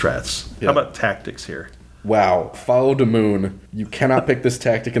the strats. How about tactics here? Wow, Follow the Moon. You cannot pick this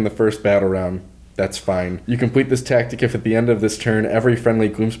tactic in the first battle round. That's fine. You complete this tactic if at the end of this turn, every friendly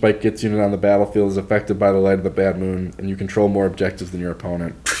Gloomspite Gitz unit on the battlefield is affected by the light of the bad moon, and you control more objectives than your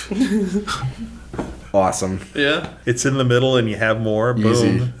opponent. Awesome. Yeah. It's in the middle and you have more.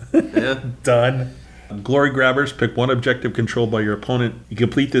 Easy. Boom. Done. Glory Grabbers, pick 1 objective controlled by your opponent. You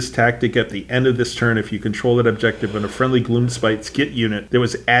complete this tactic at the end of this turn if you control that objective and a friendly Gloomspite's Git unit that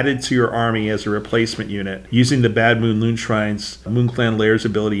was added to your army as a replacement unit. Using the Bad Moon Loonshrine's MoonClan Layers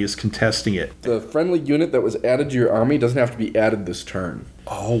ability is contesting it. The friendly unit that was added to your army doesn't have to be added this turn.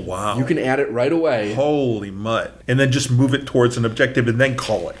 Oh, wow. You can add it right away. Holy mutt. And then just move it towards an objective and then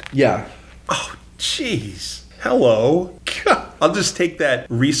call it. Yeah. Oh, jeez. Hello. I'll just take that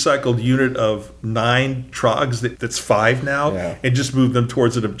recycled unit of 9 Trogs that's 5 now and just move them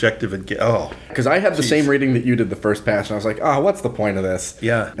towards an objective and get... Oh. Because I had the same reading that you did the first pass, and I was like, what's the point of this?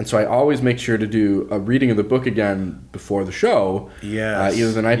 Yeah. And so I always make sure to do a reading of the book again before the show. Yes.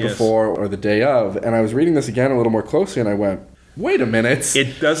 Either the night before or the day of. And I was reading this again a little more closely, and I went... Wait a minute.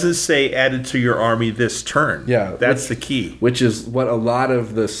 It doesn't say added to your army this turn. Yeah. That's the key. Which is what a lot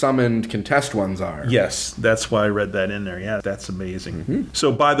of the summoned contest ones are. Yes, that's why I read that in there. Yeah, that's amazing.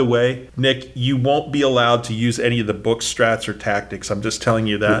 So, by the way, Nick, you won't be allowed to use any of the book strats or tactics. I'm just telling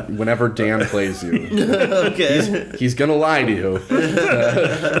you that. Whenever Dan plays you. Okay. He's going to lie to you.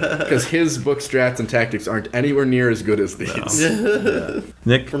 Because his book strats and tactics aren't anywhere near as good as these. No.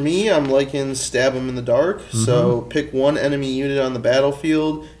 Nick? For me, I'm liking Stab Him in the Dark. So pick 1 enemy unit on the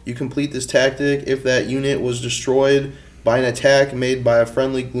battlefield. You complete this tactic if that unit was destroyed by an attack made by a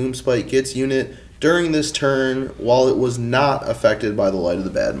friendly Gloomspite Gitz unit during this turn while it was not affected by the light of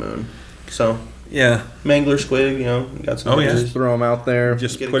the bad moon. So Yeah. Mangler squig, got some. Oh, yeah. hairs. Just throw him out there.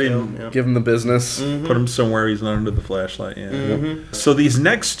 Just Get a put kill, him, yeah. Give him the business. put him somewhere he's not under the flashlight. Yeah. So these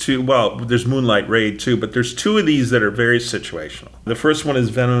next two, well, there's Moonlight Raid too, but there's two of these that are very situational. The first one is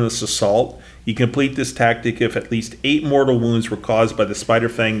Venomous Assault. You complete this tactic if at least 8 mortal wounds were caused by the Spider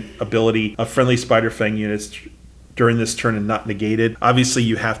Fang ability of friendly Spider Fang units during this turn and not negated. Obviously,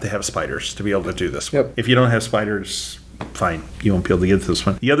 you have to have spiders to be able to do this one. Yep. If you don't have spiders, fine, you won't be able to get to this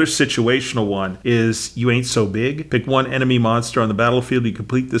one. The other situational one is You Ain't So Big. Pick one enemy monster on the battlefield. You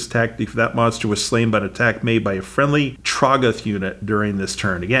complete this tactic if that monster was slain by an attack made by a friendly Trogoth unit during this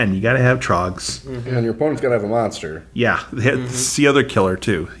turn. Again, you got to have Trogs. And your opponent's got to have a monster. Yeah, it's the other killer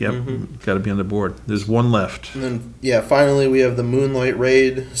too. Yep, got to be on the board. There's one left. And then, finally we have the Moonlight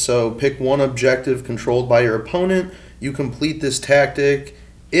Raid. So pick one objective controlled by your opponent. You complete this tactic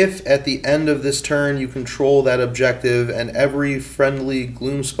if at the end of this turn you control that objective and every friendly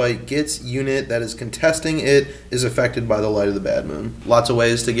Gloomspite Gitz unit that is contesting it is affected by the light of the bad moon. Lots of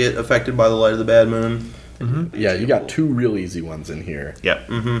ways to get affected by the light of the bad moon. Yeah, you got 2 real easy ones in here. Yep.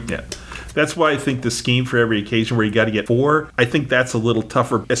 Yeah. That's why I think the scheme for every occasion where you got to get 4, I think that's a little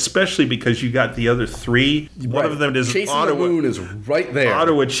tougher, especially because you got the other 3. One of them is Chasing the Moon is right there.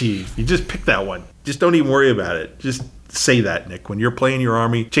 Auto achieve. You just pick that one. Just don't even worry about it. Just say that, Nick. When you're playing your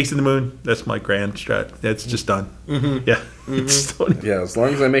army, Chasing the Moon, that's my grand strat. That's just done. Yeah. Yeah, as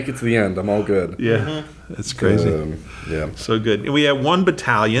long as I make it to the end, I'm all good. Yeah. That's crazy. Yeah. So good. We have 1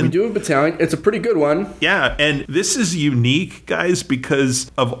 battalion. We do have a battalion. It's a pretty good one. Yeah, and this is unique, guys, because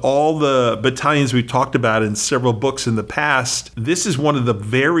of all the battalions we've talked about in several books in the past, this is one of the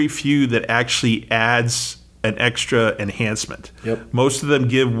very few that actually adds an extra enhancement. Yep. Most of them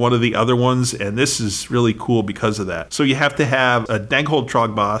give one of the other ones, and this is really cool because of that. So you have to have a Dankhold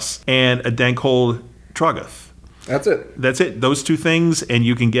Trogboss and a Dankhold Trogoth. That's it. That's it. Those 2 things, and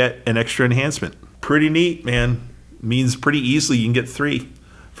you can get an extra enhancement. Pretty neat, man. Means pretty easily you can get 3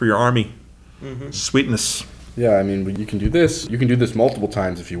 for your army. Sweetness. Yeah, I mean, you can do this. You can do this multiple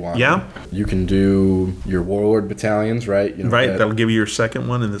times if you want. Yeah. You can do your Warlord battalions, right? Right, that'll give you your second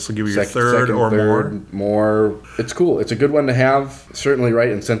one, and this will give you your third second, or third, more. It's cool. It's a good one to have. Certainly, right,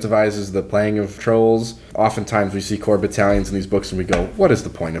 incentivizes the playing of trolls. Oftentimes, we see core battalions in these books, and we go, what is the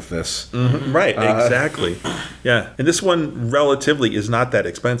point of this? Right, exactly. Yeah, and this one relatively is not that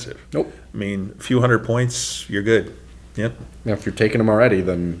expensive. Nope. I mean, a few hundred points, you're good. Yep. Yeah, if you're taking them already,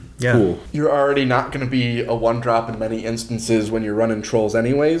 then cool. You're already not going to be a one-drop in many instances when you're running trolls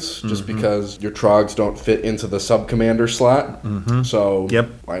anyways, just because your trogs don't fit into the sub-commander slot. So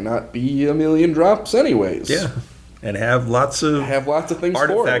why not be a million drops anyways? Yeah. And have lots of things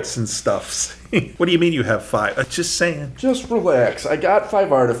artifacts for it. and stuffs. What do you mean you have 5? Just saying. Just relax. I got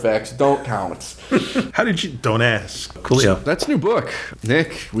 5 artifacts. Don't count. How did you? Don't ask. Coolio. That's a new book.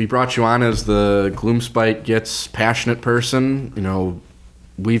 Nick, we brought you on as the Gloomspite Gitz passionate person. You know,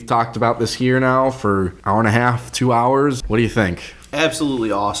 we've talked about this here now for an hour and a half, 2 hours. What do you think?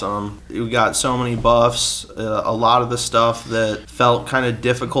 Absolutely awesome. We got so many buffs. A lot of the stuff that felt kind of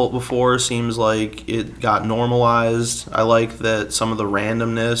difficult before seems like it got normalized. I like that some of the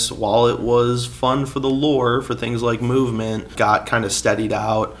randomness, while it was fun for the lore, for things like movement, got kind of steadied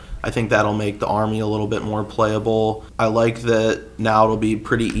out. I think that'll make the army a little bit more playable. I like that now it'll be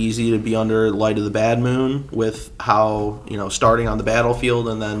pretty easy to be under Light of the Bad Moon with how, starting on the battlefield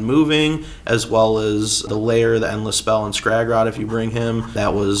and then moving, as well as the Lair, the Endless Spell, and Scragrod if you bring him.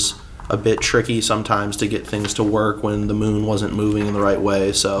 That was a bit tricky sometimes to get things to work when the moon wasn't moving in the right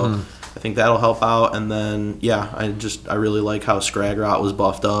way. So I think that'll help out. And then, I really like how Scragrot was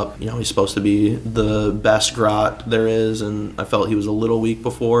buffed up. He's supposed to be the best grot there is, and I felt he was a little weak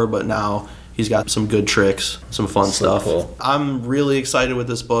before, but now he's got some good tricks, some fun stuff. Cool. I'm really excited with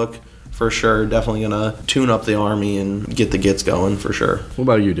this book, for sure. Definitely going to tune up the army and get the Gitz going, for sure. What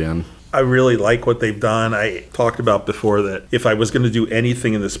about you, Dan? I really like what they've done. I talked about before that if I was going to do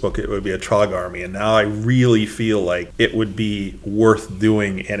anything in this book, it would be a Trog army. And now I really feel like it would be worth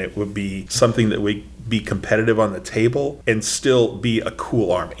doing, and it would be something that would be competitive on the table and still be a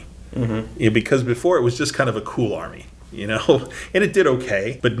cool army. Because before it was just kind of a cool army, and it did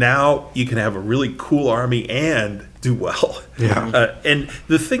okay. But now you can have a really cool army and do well. Yeah. And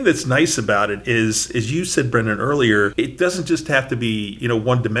the thing that's nice about it is, as you said, Brendan, earlier, it doesn't just have to be,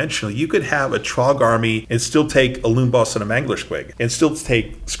 one-dimensional. You could have a Trog army and still take a Loon Boss and a Mangler Squig and still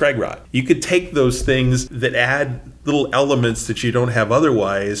take Scragrot. You could take those things that add little elements that you don't have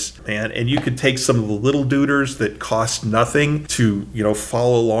otherwise, and you could take some of the little duders that cost nothing to,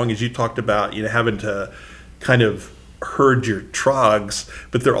 follow along, as you talked about, having to kind of herd your trogs,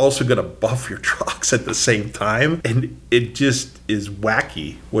 but they're also going to buff your trogs at the same time. And it just is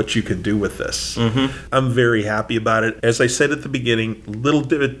wacky what you can do with this. I'm very happy about it. As I said at the beginning, a little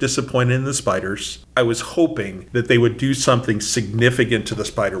bit disappointed in the spiders. I was hoping that they would do something significant to the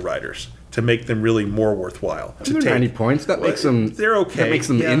spider riders to make them really more worthwhile. To They're 90 points. That makes them. They're okay. That makes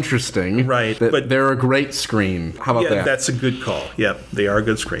them interesting, right? But they're a great screen. How about that? That's a good call. Yeah, they are a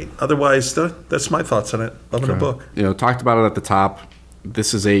good screen. Otherwise, that's my thoughts on it. Loving the book. Talked about it at the top.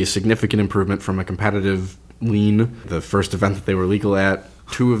 This is a significant improvement from a competitive lean. The first event that they were legal at.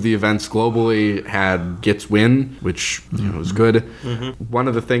 2 of the events globally had Gitz win, which was good. One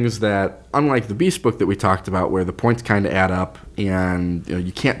of the things that, unlike the Beast book that we talked about, where the points kind of add up and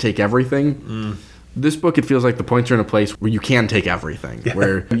you can't take everything, this book, it feels like the points are in a place where you can take everything,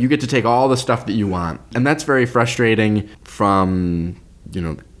 where you get to take all the stuff that you want. And that's very frustrating from,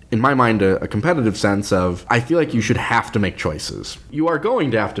 in my mind, a competitive sense of, I feel like you should have to make choices. You are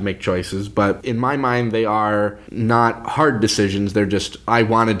going to have to make choices, but in my mind, they are not hard decisions. They're just, I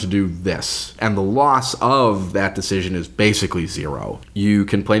wanted to do this. And the loss of that decision is basically 0. You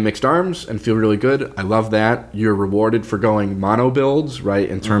can play mixed arms and feel really good. I love that. You're rewarded for going mono builds, right,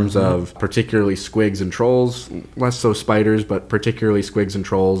 in terms of particularly squigs and trolls. Less so spiders, but particularly squigs and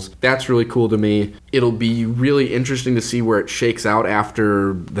trolls. That's really cool to me. It'll be really interesting to see where it shakes out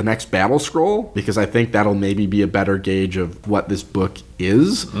after the next battle scroll, because I think that'll maybe be a better gauge of what this book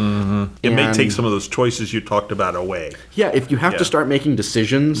is. It may take some of those choices you talked about away. Yeah, if you have to start making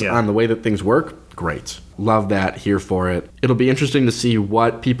decisions on the way that things work, great. Love that, here for it. It'll be interesting to see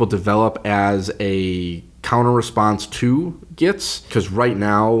what people develop as a counter response to Gitz, because right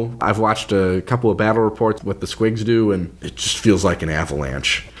now I've watched a couple of battle reports what the squigs do, and it just feels like an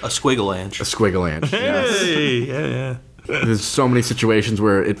avalanche. A squigalanche. A squigalanche. Hey, yeah. There's so many situations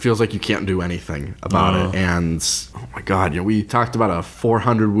where it feels like you can't do anything about it. And, oh my God, we talked about a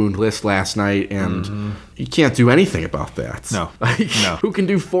 400 wound list last night, and you can't do anything about that. No. No. Who can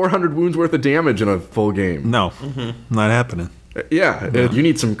do 400 wounds worth of damage in a full game? No. Not happening. Yeah, you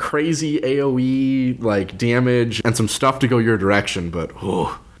need some crazy AoE damage and some stuff to go your direction, but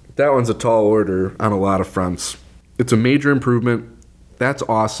that one's a tall order on a lot of fronts. It's a major improvement. That's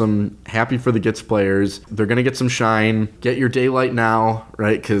awesome. Happy for the Gitz players. They're going to get some shine. Get your daylight now,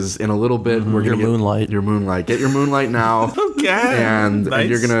 right? Because in a little bit, we're going to get moonlight. Your moonlight. Get your moonlight now. Okay. And Nice,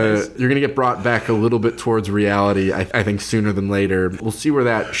 you're gonna nice. you're gonna get brought back a little bit towards reality. I think sooner than later. We'll see where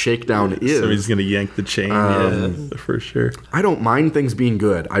that shakedown is. So he's going to yank the chain, for sure. I don't mind things being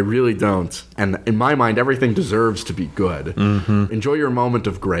good. I really don't. And in my mind, everything deserves to be good. Enjoy your moment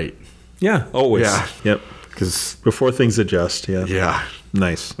of great. Yeah, always. Yeah. Yep. Because Before things adjust, yeah.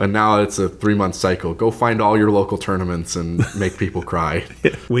 Nice. And now it's a 3-month cycle. Go find all your local tournaments and make people cry.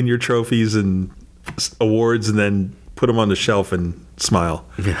 Win your trophies and awards and then put them on the shelf and smile.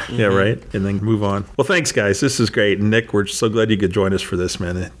 Yeah, right? And then move on. Well, thanks, guys. This is great. And Nick, we're so glad you could join us for this,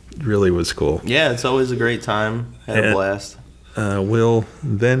 man. It really was cool. Yeah, it's always a great time. Had a blast. We'll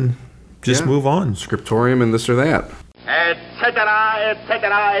then just move on. Scriptorium and this or that. Etc.,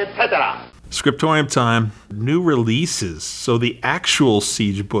 etc., etc. Scriptorium time. New releases. So the actual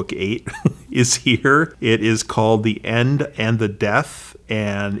Siege Book 8 is here. It is called The End and the Death,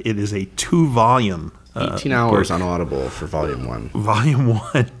 and it is a 2-volume 18 hours on Audible for Volume 1. Volume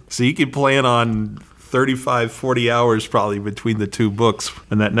 1. So you can plan on 35, 40 hours probably between the 2 books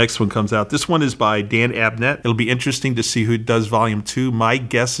when that next one comes out. This one is by Dan Abnett. It'll be interesting to see who does Volume 2. My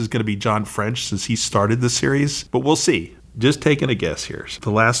guess is going to be John French since he started the series, but we'll see. Just taking a guess here. So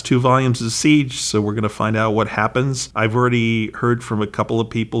the last 2 volumes is Siege, so we're going to find out what happens. I've already heard from a couple of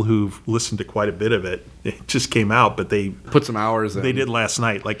people who've listened to quite a bit of it. It just came out, but they put some hours in. They did last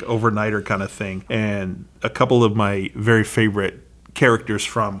night, like overnighter kind of thing. And a couple of my very favorite characters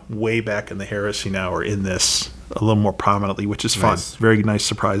from way back in the Heresy now are in this a little more prominently, which is fun. Nice. Very nice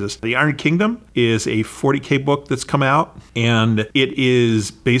surprises. The Iron Kingdom is a 40K book that's come out, and it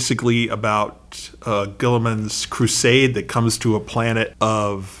is basically about Guilliman's crusade that comes to a planet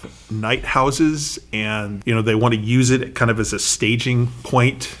of night houses, and they want to use it kind of as a staging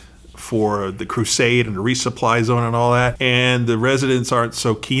point for the crusade and the resupply zone and all that. And the residents aren't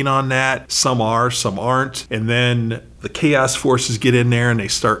so keen on that. Some are, some aren't. And then the Chaos Forces get in there and they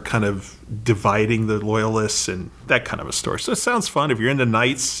start kind of dividing the loyalists and that kind of a story. So it sounds fun. If you're into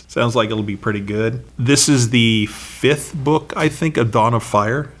knights, sounds like it'll be pretty good. This is the 5th book, I think, of Dawn of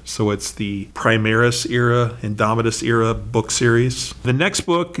Fire. So it's the Primaris era, Indomitus era book series. The next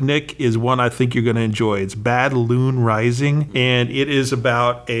book, Nick, is one I think you're going to enjoy. It's Bad Loon Rising, and it is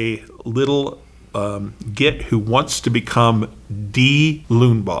about a little Git who wants to become D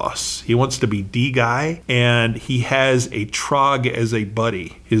Loon Boss. He wants to be D guy, and he has a Trog as a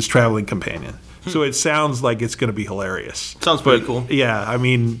buddy, his traveling companion. So it sounds like it's going to be hilarious. Sounds pretty cool. Yeah, I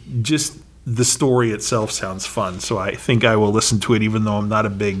mean, just the story itself sounds fun, so I think I will listen to it, even though I'm not a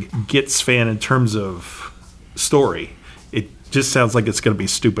big Gitz fan in terms of story. It just sounds like it's going to be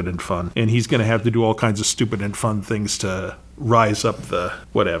stupid and fun, and he's going to have to do all kinds of stupid and fun things to rise up the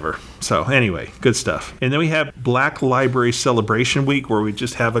whatever. So anyway, good stuff. And then we have Black Library Celebration Week, where we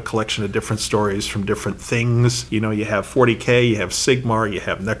just have a collection of different stories from different things. You know, you have 40K, you have Sigmar, you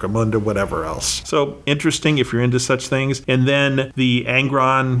have Necromunda, whatever else. So interesting if you're into such things. And then the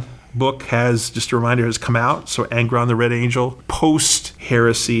Angron book has, just a reminder, has come out. So Angron the Red Angel,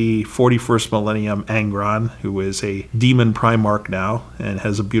 post-heresy 41st millennium Angron, who is a demon Primarch now and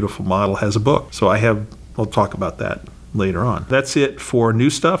has a beautiful model, has a book. So we'll talk about that later on. That's it for new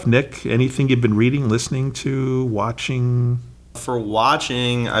stuff. Nick, anything you've been reading, listening to, watching? For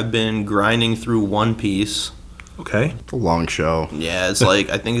watching, I've been grinding through One Piece. Okay. It's a long show. Yeah, it's like,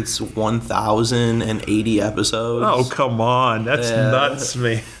 I think it's 1,080 episodes. Oh, come on. That's nuts,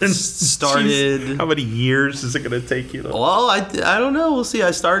 man. Started... Jeez, how many years is it going to take you to... Well, I don't know. We'll see. I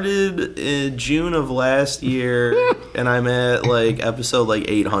started in June of last year, and I'm at, like, episode,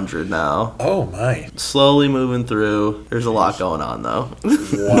 800 now. Oh, my. Slowly moving through. There's a lot going on, though.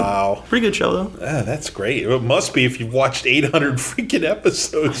 Wow. Pretty good show, though. Ah, that's great. It must be if you've watched 800 freaking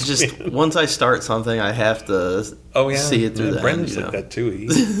episodes, man. Once I start something, I have to... Oh, yeah. See it through the Brendan's end, like that, too.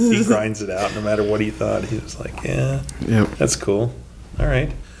 He grinds it out no matter what he thought. He was like, yeah, that's cool. All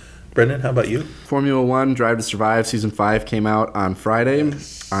right. Brendan, how about you? Formula 1 Drive to Survive Season 5 came out on Friday.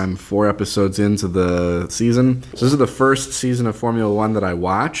 Yes. I'm 4 episodes into the season. So this is the first season of Formula 1 that I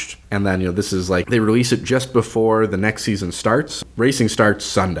watched. And then, this is they release it just before the next season starts. Racing starts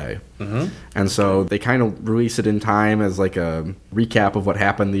Sunday. Mm-hmm. And so they kind of release it in time as a recap of what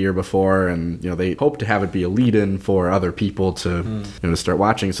happened the year before. And, they hope to have it be a lead-in for other people to, to start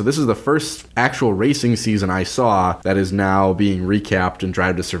watching. So this is the first actual racing season I saw that is now being recapped in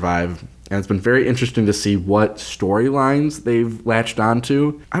Drive to Survive. And it's been very interesting to see what storylines they've latched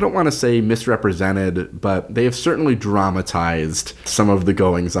onto. I don't want to say misrepresented, but they have certainly dramatized some of the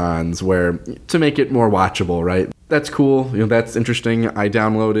goings-ons to make it more watchable, right? That's cool. That's interesting. I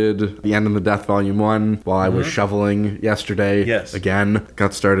downloaded The End and the Death Volume 1 while I was shoveling yesterday. Yes. Again,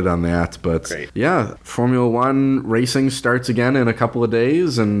 got started on that. But great. Yeah, Formula 1 racing starts again in a couple of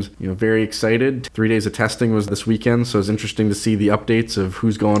days, and very excited. 3 days of testing was this weekend, so it's interesting to see the updates of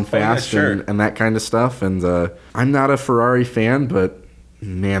who's going fast and that kind of stuff. And I'm not a Ferrari fan, but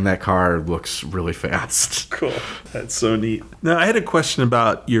man, that car looks really fast. Cool. That's so neat. Now, I had a question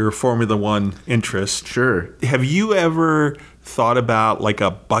about your Formula One interest. Sure. Have you ever thought about a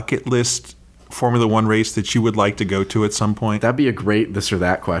bucket list Formula One race that you would like to go to at some point? That'd be a great this or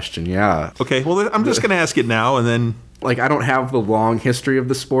that question, yeah. Okay, well, I'm just going to ask it now and then... I don't have the long history of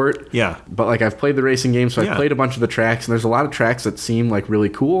the sport. Yeah. But, I've played the racing game, so I've played a bunch of the tracks, and there's a lot of tracks that seem, really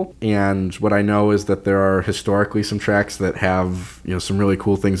cool. And what I know is that there are historically some tracks that have, some really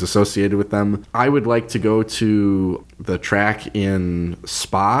cool things associated with them. I would like to go to the track in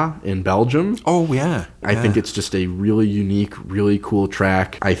Spa in Belgium. Oh, yeah. I think it's just a really unique, really cool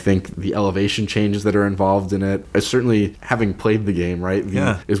track. I think the elevation changes that are involved in it, certainly having played the game, right,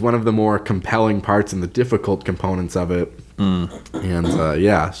 is one of the more compelling parts and the difficult components of it. And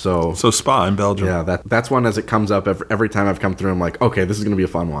so Spa in Belgium. Yeah, that's one as it comes up every time I've come through. I'm like, okay, this is going to be a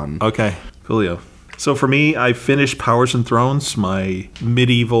fun one. Okay, coolio. So for me, I finished Powers and Thrones, my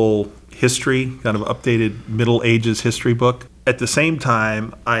medieval history, kind of updated Middle Ages history book. At the same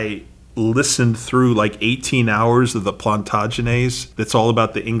time, I listened through 18 hours of the Plantagenets. That's all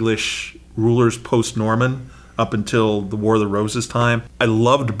about the English rulers post-Norman up until the War of the Roses time. I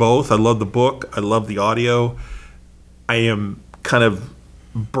loved both. I loved the book. I loved the audio. I am kind of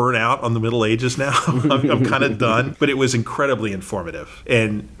burnt out on the Middle Ages now. I'm kind of done. But it was incredibly informative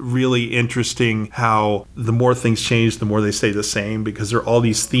and really interesting how the more things change, the more they stay the same, because there are all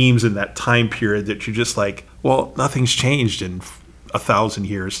these themes in that time period that you're just like, well, nothing's changed in 1,000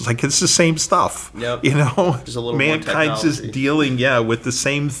 years. It's the same stuff. Yep. Just a little mankind's just dealing, with the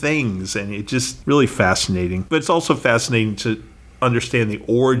same things, and it's just really fascinating. But it's also fascinating to understand the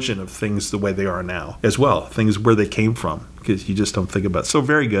origin of things the way they are now as well, things where they came from, because you just don't think about it. So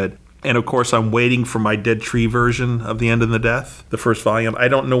very good. And of course, I'm waiting for my Dead Tree version of The End and the Death, the first volume. I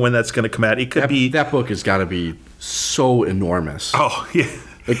don't know when that's going to come out. It could be... That book has got to be so enormous. Oh, yeah.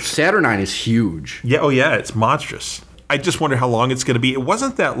 Saturnine is huge. Yeah, oh yeah, it's monstrous. I just wonder how long it's going to be. It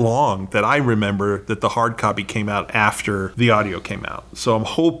wasn't that long that I remember that the hard copy came out after the audio came out. So I'm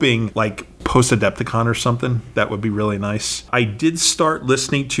hoping like post-Adepticon or something. That would be really nice. I did start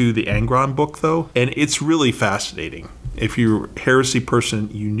listening to the Angron book, though, and it's really fascinating. If you're a heresy person,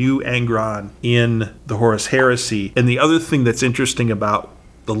 you knew Angron in the Horus Heresy. And the other thing that's interesting about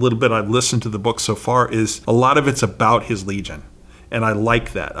the little bit I've listened to the book so far is a lot of it's about his Legion. And I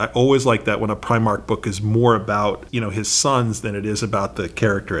like that. I always like that when a Primarch book is more about, his sons than it is about the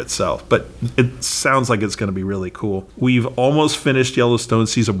character itself. But it sounds like it's going to be really cool. We've almost finished Yellowstone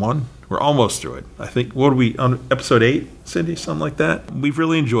Season 1. We're almost through it. I think, what are we, on episode 8, Cindy? Something like that? We've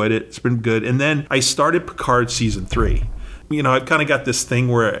really enjoyed it. It's been good. And then I started Picard Season 3. I've kind of got this thing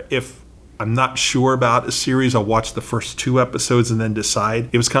where if I'm not sure about a series, I'll watch the first 2 episodes and then decide.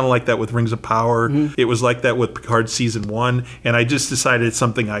 It was kind of like that with Rings of Power. Mm-hmm. It was like that with Picard Season 1. And I just decided it's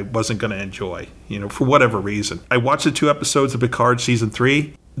something I wasn't going to enjoy, for whatever reason. I watched the 2 episodes of Picard Season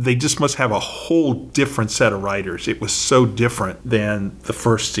 3. They just must have a whole different set of writers. It was so different than the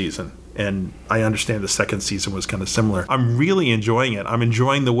first season. And I understand the second season was kind of similar. I'm really enjoying it. I'm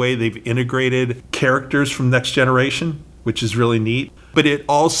enjoying the way they've integrated characters from Next Generation, which is really neat. But it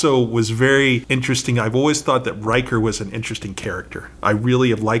also was very interesting. I've always thought that Riker was an interesting character. I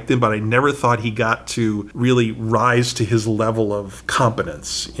really have liked him, but I never thought he got to really rise to his level of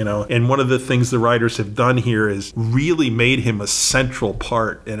competence, And one of the things the writers have done here is really made him a central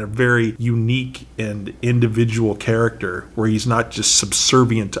part and a very unique and individual character where he's not just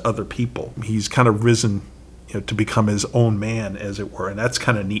subservient to other people. He's kind of risen to become his own man, as it were. And that's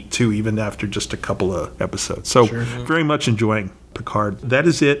kind of neat, too, even after just a couple of episodes. So very much enjoying Picard. That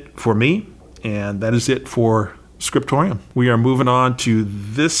is it for me, and that is it for Scriptorium. We are moving on to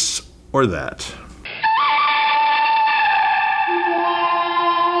This or That.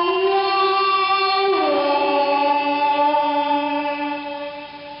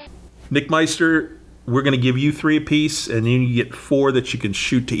 Nick Meister, we're going to give you 3 apiece, and then you get 4 that you can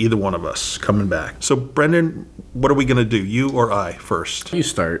shoot to either one of us coming back. So, Brendan, what are we going to do, you or I first? You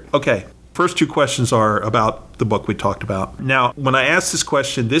start. Okay. First 2 questions are about the book we talked about. Now, when I ask this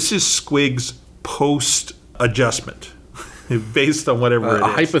question, this is SQUIGS post-adjustment, based on whatever it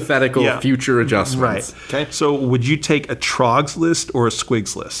is. Hypothetical future adjustments. Right. Okay. So would you take a Trogs list or a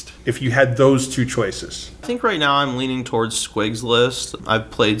SQUIGS list if you had those 2 choices? I think right now I'm leaning towards SQUIGS list.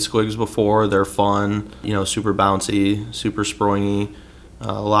 I've played SQUIGS before. They're fun, super bouncy, super springy.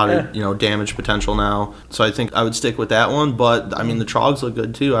 A lot of, damage potential now. So I think I would stick with that one. But, the Trogs look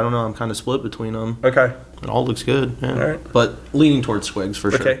good, too. I don't know. I'm kind of split between them. Okay. It all looks good. Yeah. All right. But leaning towards SQUIGS for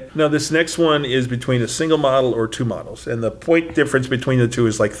sure. Okay. Now, this next one is between a single model or 2 models. And the point difference between the 2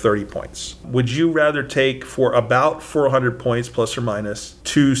 is like 30 points. Would you rather take, for about 400 points, plus or minus,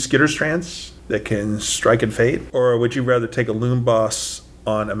 2 Skitterstrands that can strike and fade? Or would you rather take a Loon Boss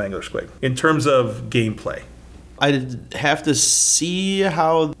on a Mangler Squig? In terms of gameplay. I'd have to see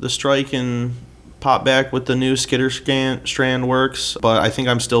how the strike and pop back with the new Skitter strand works, but I think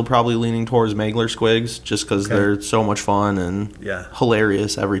I'm still probably leaning towards Mangler Squigs just because they're so much fun and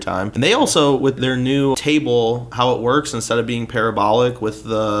hilarious every time. And they also, with their new table, how it works, instead of being parabolic with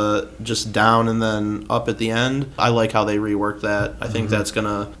the just down and then up at the end, I like how they reworked that. I think that's going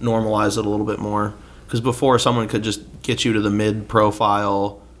to normalize it a little bit more, because before someone could just get you to the mid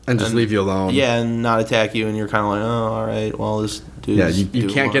profile and just leave you alone. Yeah, and not attack you, and you're kind of like, oh, all right, well, this dude. Yeah, you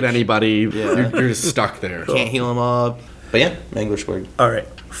can't get anybody. Yeah. You're just stuck there. Can't heal him up. But yeah, Mangler Squig. All right.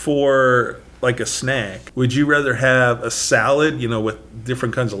 For like a snack, would you rather have a salad, with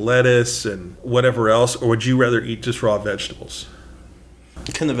different kinds of lettuce and whatever else, or would you rather eat just raw vegetables?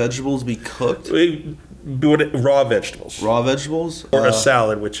 Can the vegetables be cooked? Raw vegetables. Raw vegetables? Or a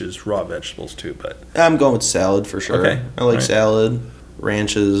salad, which is raw vegetables too, but I'm going with salad for sure. Okay. I like salad.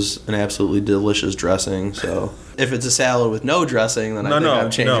 Ranch is an absolutely delicious dressing, so if it's a salad with no dressing, then I think I'm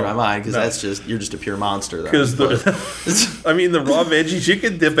changing my mind, because that's just, you're just a pure monster. Because the raw veggies, you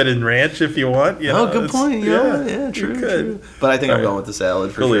can dip it in ranch if you want. Good point. Yeah, true. But I think I'm going with the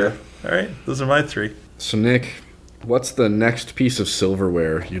salad for sure. All right, those are my 3. So Nick, what's the next piece of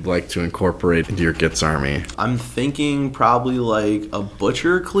silverware you'd like to incorporate into your Gitz army? I'm thinking probably like a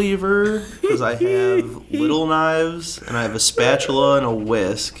butcher cleaver, because I have little knives and I have a spatula and a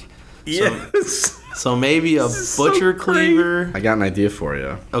whisk. So maybe a butcher cleaver. I got an idea for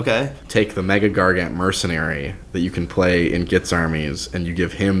you. Okay. Take the Mega Gargant mercenary that you can play in Gitz armies, and you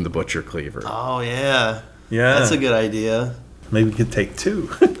give him the butcher cleaver. Oh, yeah. Yeah. That's a good idea. Maybe we could take 2.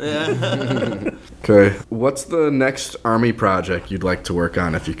 Yeah. Okay. What's the next army project you'd like to work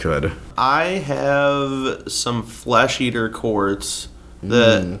on if you could? I have some Flesh Eater quartz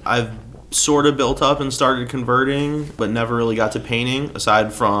that I've sort of built up and started converting, but never really got to painting,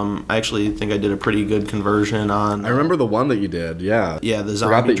 aside from, I actually think I did a pretty good conversion on... I remember the one that you did, yeah. Yeah, the Forgot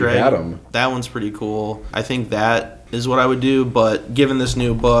zombie that you had dragon. 'em. That one's pretty cool. I think that is what I would do, but given this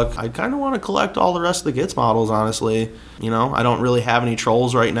new book, I kind of want to collect all the rest of the Gitz models, honestly. You know, I don't really have any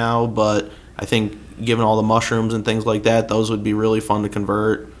trolls right now, but I think given all the mushrooms and things like that, those would be really fun to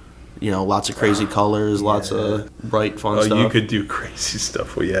convert. You know, lots of crazy colors, lots of bright, fun stuff. Oh, you could do crazy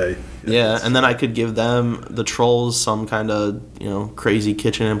stuff. Well, yeah. Yeah, and then I could give them, the trolls, some kind of, you know, crazy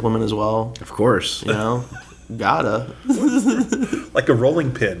kitchen implement as well. Of course. You know? Gotta. Like a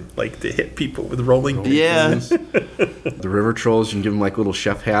rolling pin, like to hit people with rolling pins. Yeah. The river trolls, you can give them like little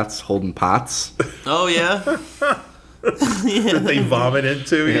chef hats holding pots. Oh, yeah? That they vomit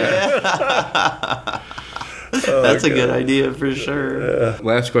into. Yeah. That's a good idea for sure.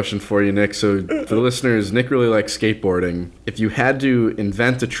 Last question for you, Nick. So for the listeners, Nick really likes skateboarding. If you had to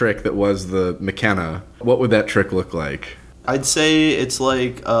invent a trick that was the McKenna, what would that trick look like? I'd say it's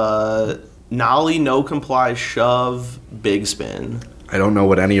like nollie, no comply, shove, big spin. I don't know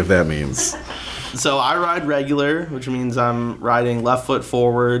what any of that means. So I ride regular, which means I'm riding left foot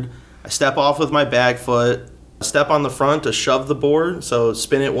forward. I step off with my back foot, step on the front to shove the board, so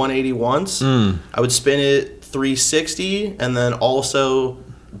spin it 180 once. I would spin it 360, and then also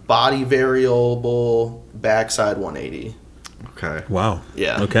body variable backside 180. Okay. Wow.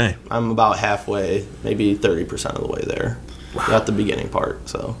 Yeah. Okay. I'm about halfway, maybe 30% of the way there. Wow. Not the beginning part,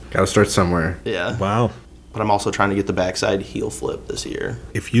 so. Gotta start somewhere. Yeah. Wow. But I'm also trying to get the backside heel flip this year.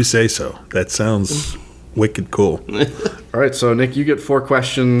 If you say so. That sounds wicked cool. All right, so Nick, you get 4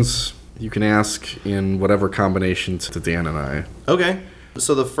 questions you can ask in whatever combination to Dan and I. Okay.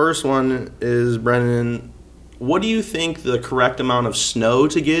 So the first one is, Brennan, what do you think the correct amount of snow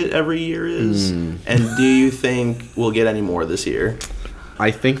to get every year is? And do you think we'll get any more this year? I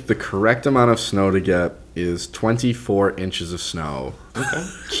think the correct amount of snow to get is 24 inches of snow. Okay.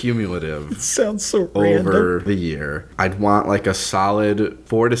 Cumulative. Sounds so over the year. I'd want like a solid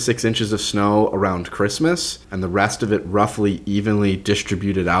 4 to 6 inches of snow around Christmas, and the rest of it roughly evenly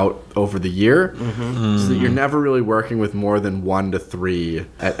distributed out over the year, so that you're never really working with more than 1 to 3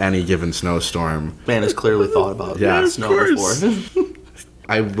 at any given snowstorm. Man has clearly thought about snow before.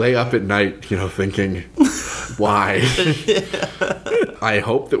 I lay up at night, thinking, why? I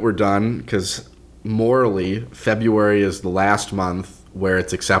hope that we're done, because morally, February is the last month where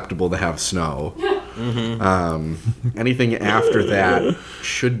it's acceptable to have snow. Anything after that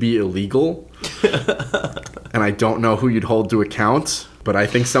should be illegal. And I don't know who you'd hold to account, but I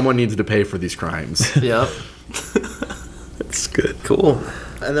think someone needs to pay for these crimes. Yep. That's good. Cool.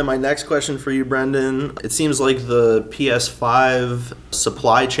 And then my next question for you, Brendan. It seems like the PS5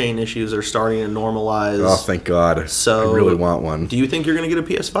 supply chain issues are starting to normalize. Oh, thank God. So I really want one. Do you think you're going to get a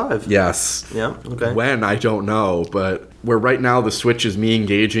PS5? Yes. Yeah, okay. When, I don't know, but where right now the Switch is me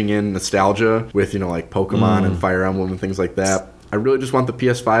engaging in nostalgia with, like Pokemon and Fire Emblem and things like that. I really just want the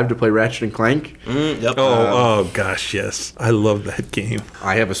PS5 to play Ratchet and Clank. Yep. Oh gosh, yes. I love that game.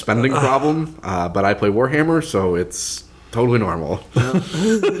 I have a spending problem, but I play Warhammer, so it's totally normal.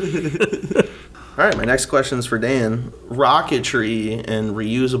 All right, my next question is for Dan. Rocketry and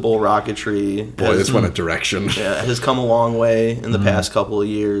reusable rocketry. Boy, this went a direction. Yeah, has come a long way in the past couple of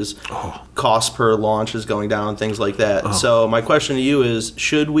years. Cost per launch is going down, things like that. So my question to you is,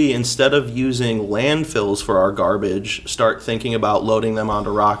 should we, instead of using landfills for our garbage, start thinking about loading them onto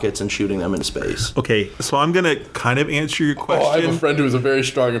rockets and shooting them into space? Okay, so I'm going to kind of answer your question. I have a friend who has a very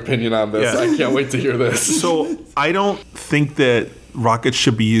strong opinion on this. Yeah. I can't wait to hear this. So I don't think that rockets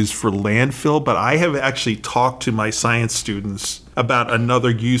should be used for landfill, but I have actually talked to my science students about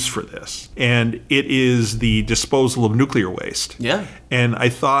another use for this, and it is the disposal of nuclear waste. Yeah. And I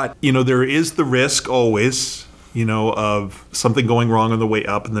thought, there is the risk always, of something going wrong on the way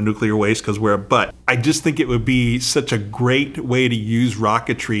up in the nuclear waste because but I just think it would be such a great way to use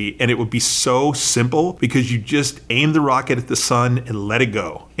rocketry, and it would be so simple because you just aim the rocket at the sun and let it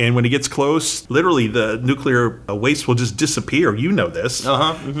go. And when it gets close, literally the nuclear waste will just disappear. You know this.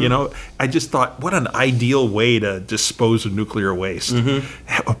 I just thought, what an ideal way to dispose of nuclear waste.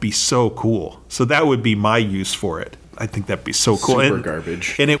 That would be so cool. So that would be my use for it. I think that'd be so cool. Super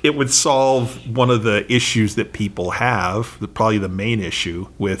garbage. And it would solve one of the issues that people have, probably the main issue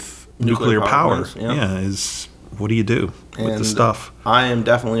with nuclear power. Yeah, is what do you do with the stuff? I am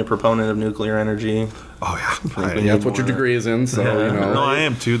definitely a proponent of nuclear energy. Oh, yeah. That's what your degree is in, so, No, I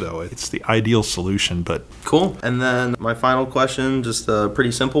am too, though. It's the ideal solution, but... Cool. And then my final question, just a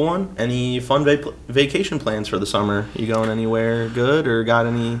pretty simple one. Any fun vacation plans for the summer? You going anywhere good, or got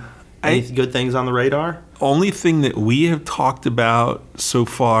any good things on the radar? only thing that we have talked about so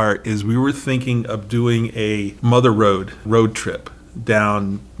far is we were thinking of doing a Mother Road trip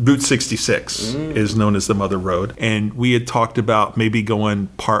down Route 66 is known as the Mother Road. And we had talked about maybe going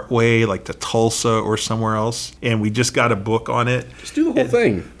part way, like to Tulsa or somewhere else. And we just got a book on it. Just do the whole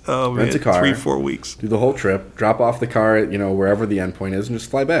thing. Oh, Rent man, a car. 3-4 weeks. Do the whole trip. Drop off the car at, wherever the end point is and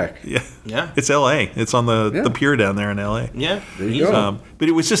just fly back. Yeah. Yeah. It's L.A. It's on the pier down there in L.A. Yeah. There you go. But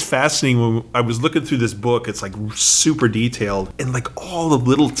it was just fascinating when I was looking through this book. It's like super detailed, and like all the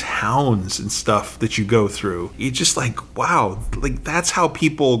little towns and stuff that you go through. You're just like, wow, like that's how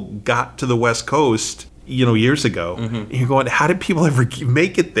people got to the West Coast, years ago. And you're going, how did people ever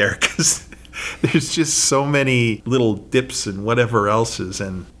make it there? Because there's just so many little dips and whatever else's,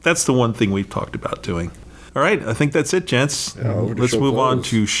 and that's the one thing we've talked about doing. All right, I think that's it, gents. Yeah, let's move on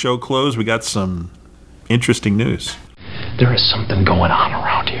to show close. We got some interesting news. There is something going on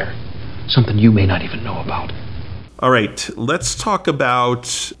around here. Something you may not even know about. All right, let's talk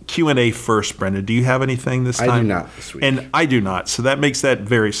about Q&A first, Brendan. Do you have anything this time? I do not this week. And I do not, so that makes that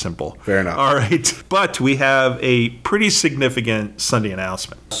very simple. Fair enough. All right, but we have a pretty significant Sunday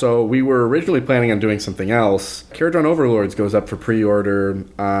announcement. So we were originally planning on doing something else. Caradron Overlords goes up for pre-order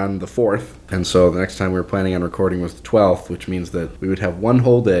on the 4th, and so the next time we were planning on recording was the 12th, which means that we would have one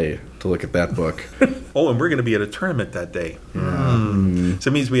whole day to look at that book. Oh, and we're going to be at a tournament that day. So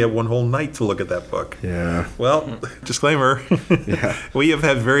it means we have one whole night to look at that book. Yeah. Well, disclaimer. Yeah. We have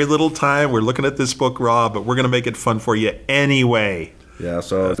had very little time. We're looking at this book raw, but we're going to make it fun for you anyway. Yeah,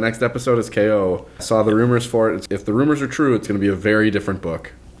 so the next episode is KO. I saw the rumors for it. If the rumors are true, it's going to be a very different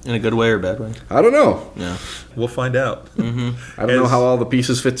book. In a good way or bad way? I don't know. Yeah. We'll find out. I don't know how all the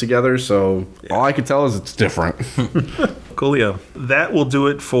pieces fit together, so all I can tell is it's different. Coolio. That will do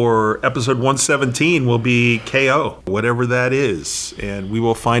it for episode 117 will be KO, whatever that is. And we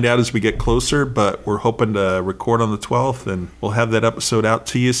will find out as we get closer, but we're hoping to record on the 12th, and we'll have that episode out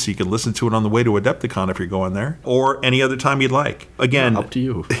to you so you can listen to it on the way to Adepticon if you're going there, or any other time you'd like. Again, Up to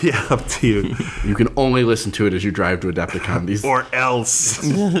you. Yeah, up to you. You can only listen to it as you drive to Adepticon. These Or else.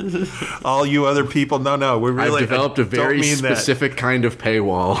 All you other people, no, we're really... I've developed a very specific kind of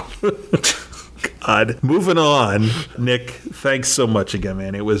paywall. God. Moving on, Nick, thanks so much again,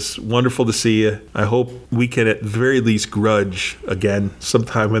 man. It was wonderful to see you. I hope we can at the very least grudge again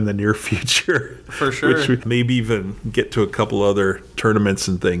sometime in the near future. For sure. Which we maybe even get to a couple other tournaments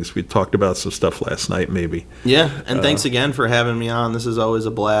and things. We talked about some stuff last night, maybe. Yeah, and thanks again for having me on. This is always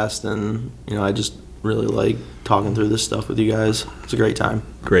a blast, and I just really like talking through this stuff with you guys. It's a great time.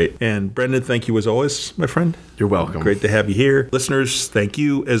 Great. And Brendan, thank you as always, my friend. You're welcome. Great to have you here. Listeners, thank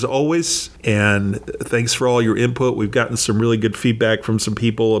you as always. And thanks for all your input. We've gotten some really good feedback from some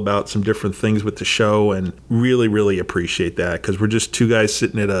people about some different things with the show, and really, really appreciate that, because we're just two guys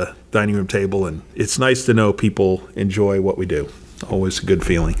sitting at a dining room table, and it's nice to know people enjoy what we do. Always a good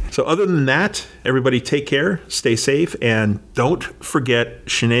feeling. So other than that, everybody take care, stay safe, and don't forget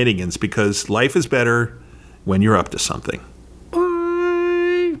shenanigans, because life is better when you're up to something.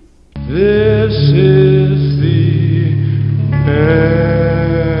 This is the end.